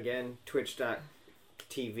 Again,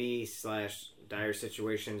 twitch.tv/Dire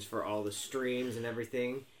Situations for all the streams and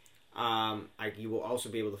everything. You will also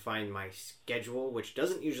be able to find my schedule, which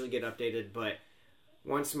doesn't usually get updated, but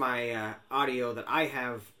once my audio that I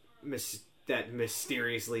have that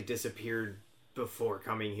mysteriously disappeared before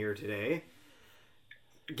coming here today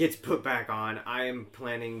gets put back on, I am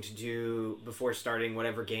planning to do, before starting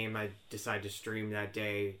whatever game I decide to stream that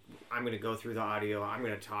day, I'm going to go through the audio, I'm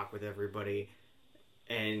going to talk with everybody,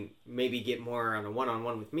 and maybe get more on a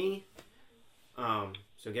one-on-one with me. So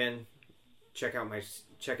again, check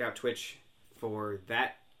out Twitch for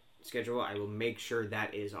that schedule. I will make sure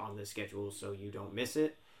that is on the schedule so you don't miss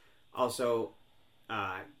it. Also,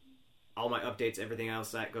 all my updates, everything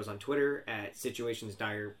else, that goes on Twitter at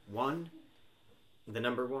SituationsDire1, the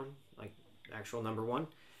number 1, like actual number 1.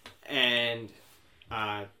 And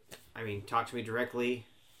talk to me directly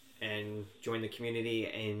and join the community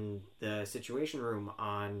in the Situation Room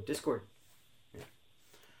on Discord.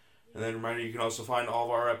 And then reminder, you can also find all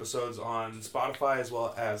of our episodes on Spotify as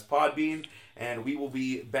well as Podbean. And we will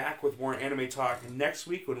be back with more anime talk next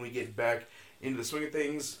week when we get back into the swing of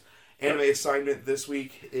things. Anime assignment this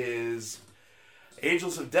week is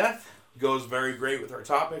Angels of Death. Goes very great with our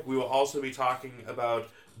topic. We will also be talking about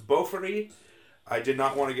Bofuri. I did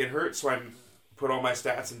not want to get hurt, so I put all my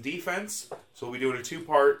stats in defense. So we'll be doing a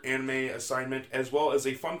 2-part anime assignment as well as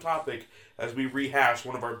a fun topic as we rehash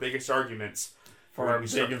one of our biggest arguments for our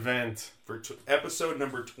big event. For episode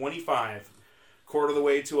number 25. Quarter of the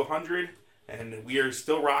way to 100. And we are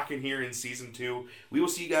still rocking here in Season 2. We will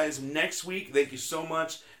see you guys next week. Thank you so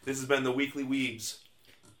much. This has been the Weekly Weebs.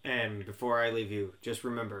 And before I leave you, just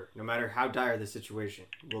remember, no matter how dire the situation,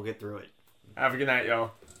 we'll get through it. Have a good night,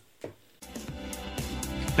 y'all.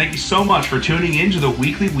 Thank you so much for tuning in to the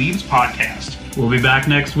Weekly Weebs podcast. We'll be back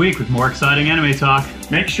next week with more exciting anime talk.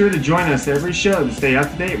 Make sure to join us every show to stay up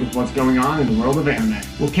to date with what's going on in the world of anime.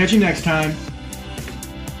 We'll catch you next time.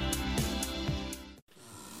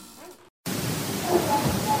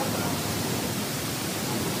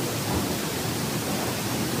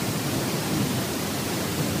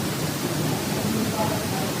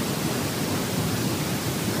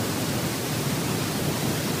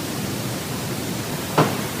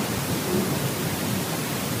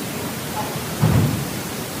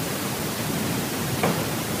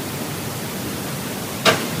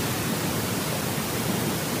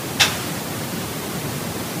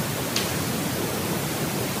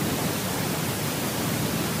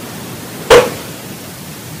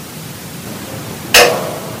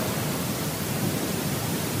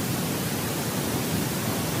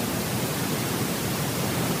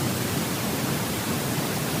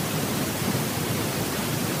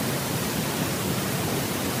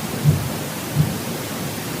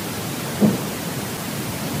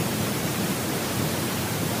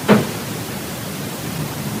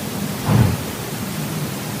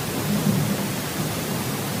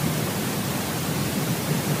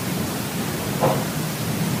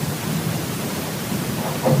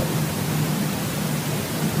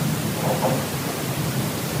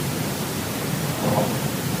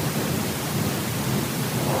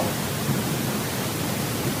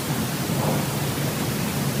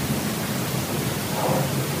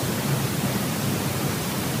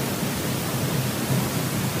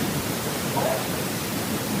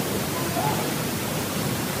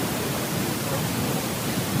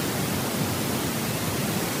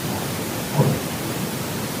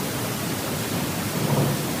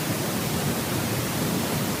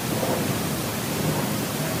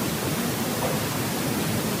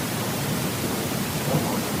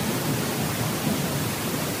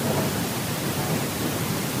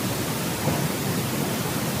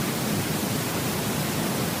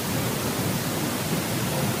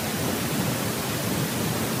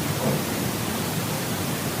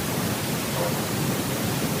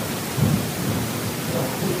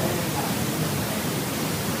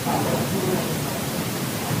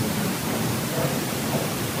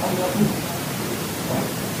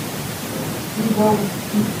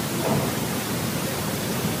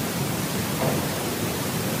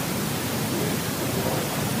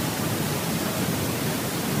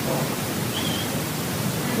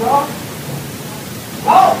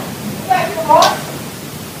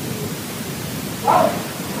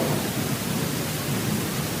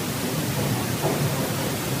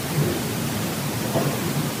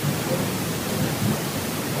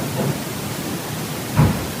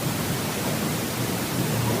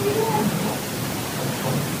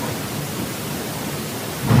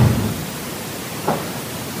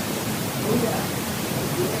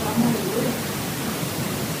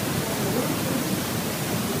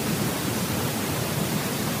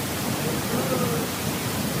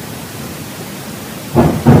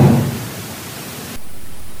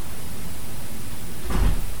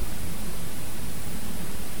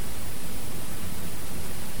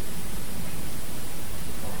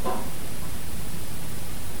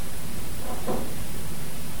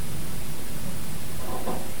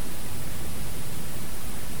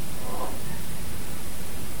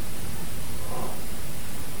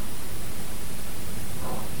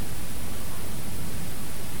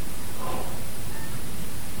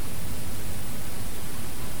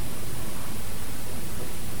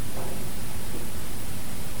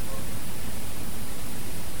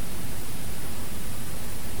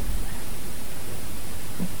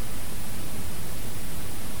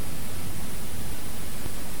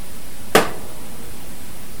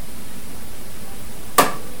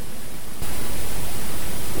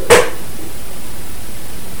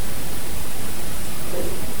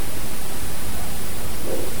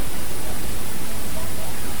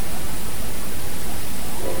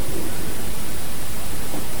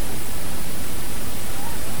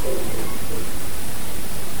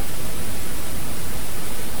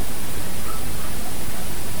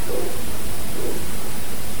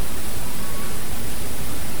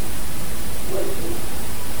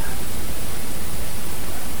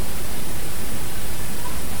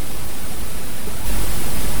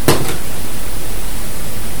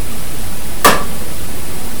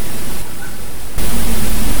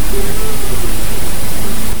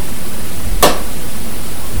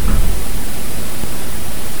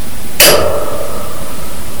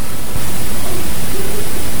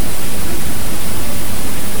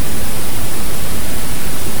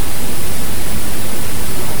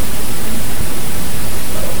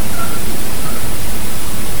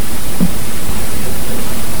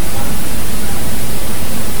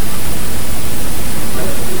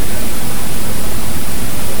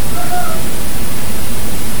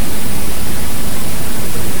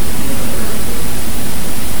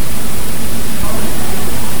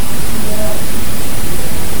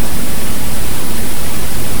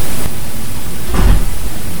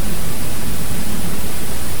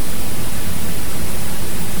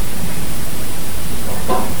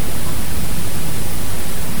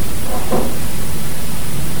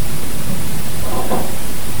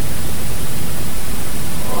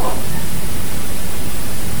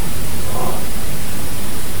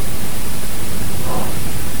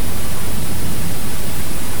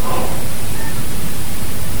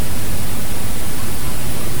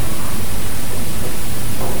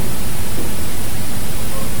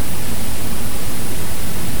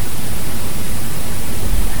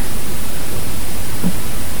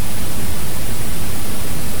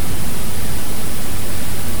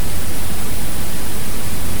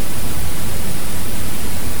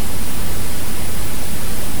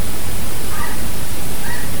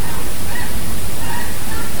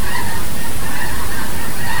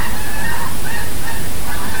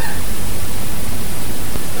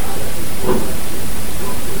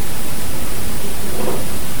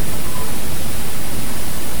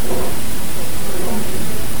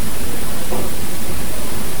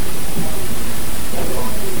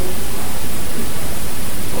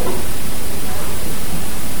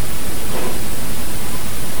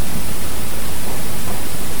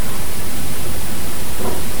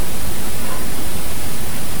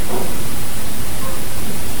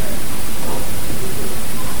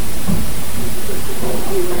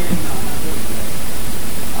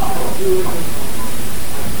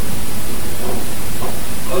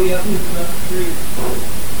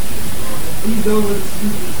 to go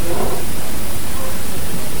with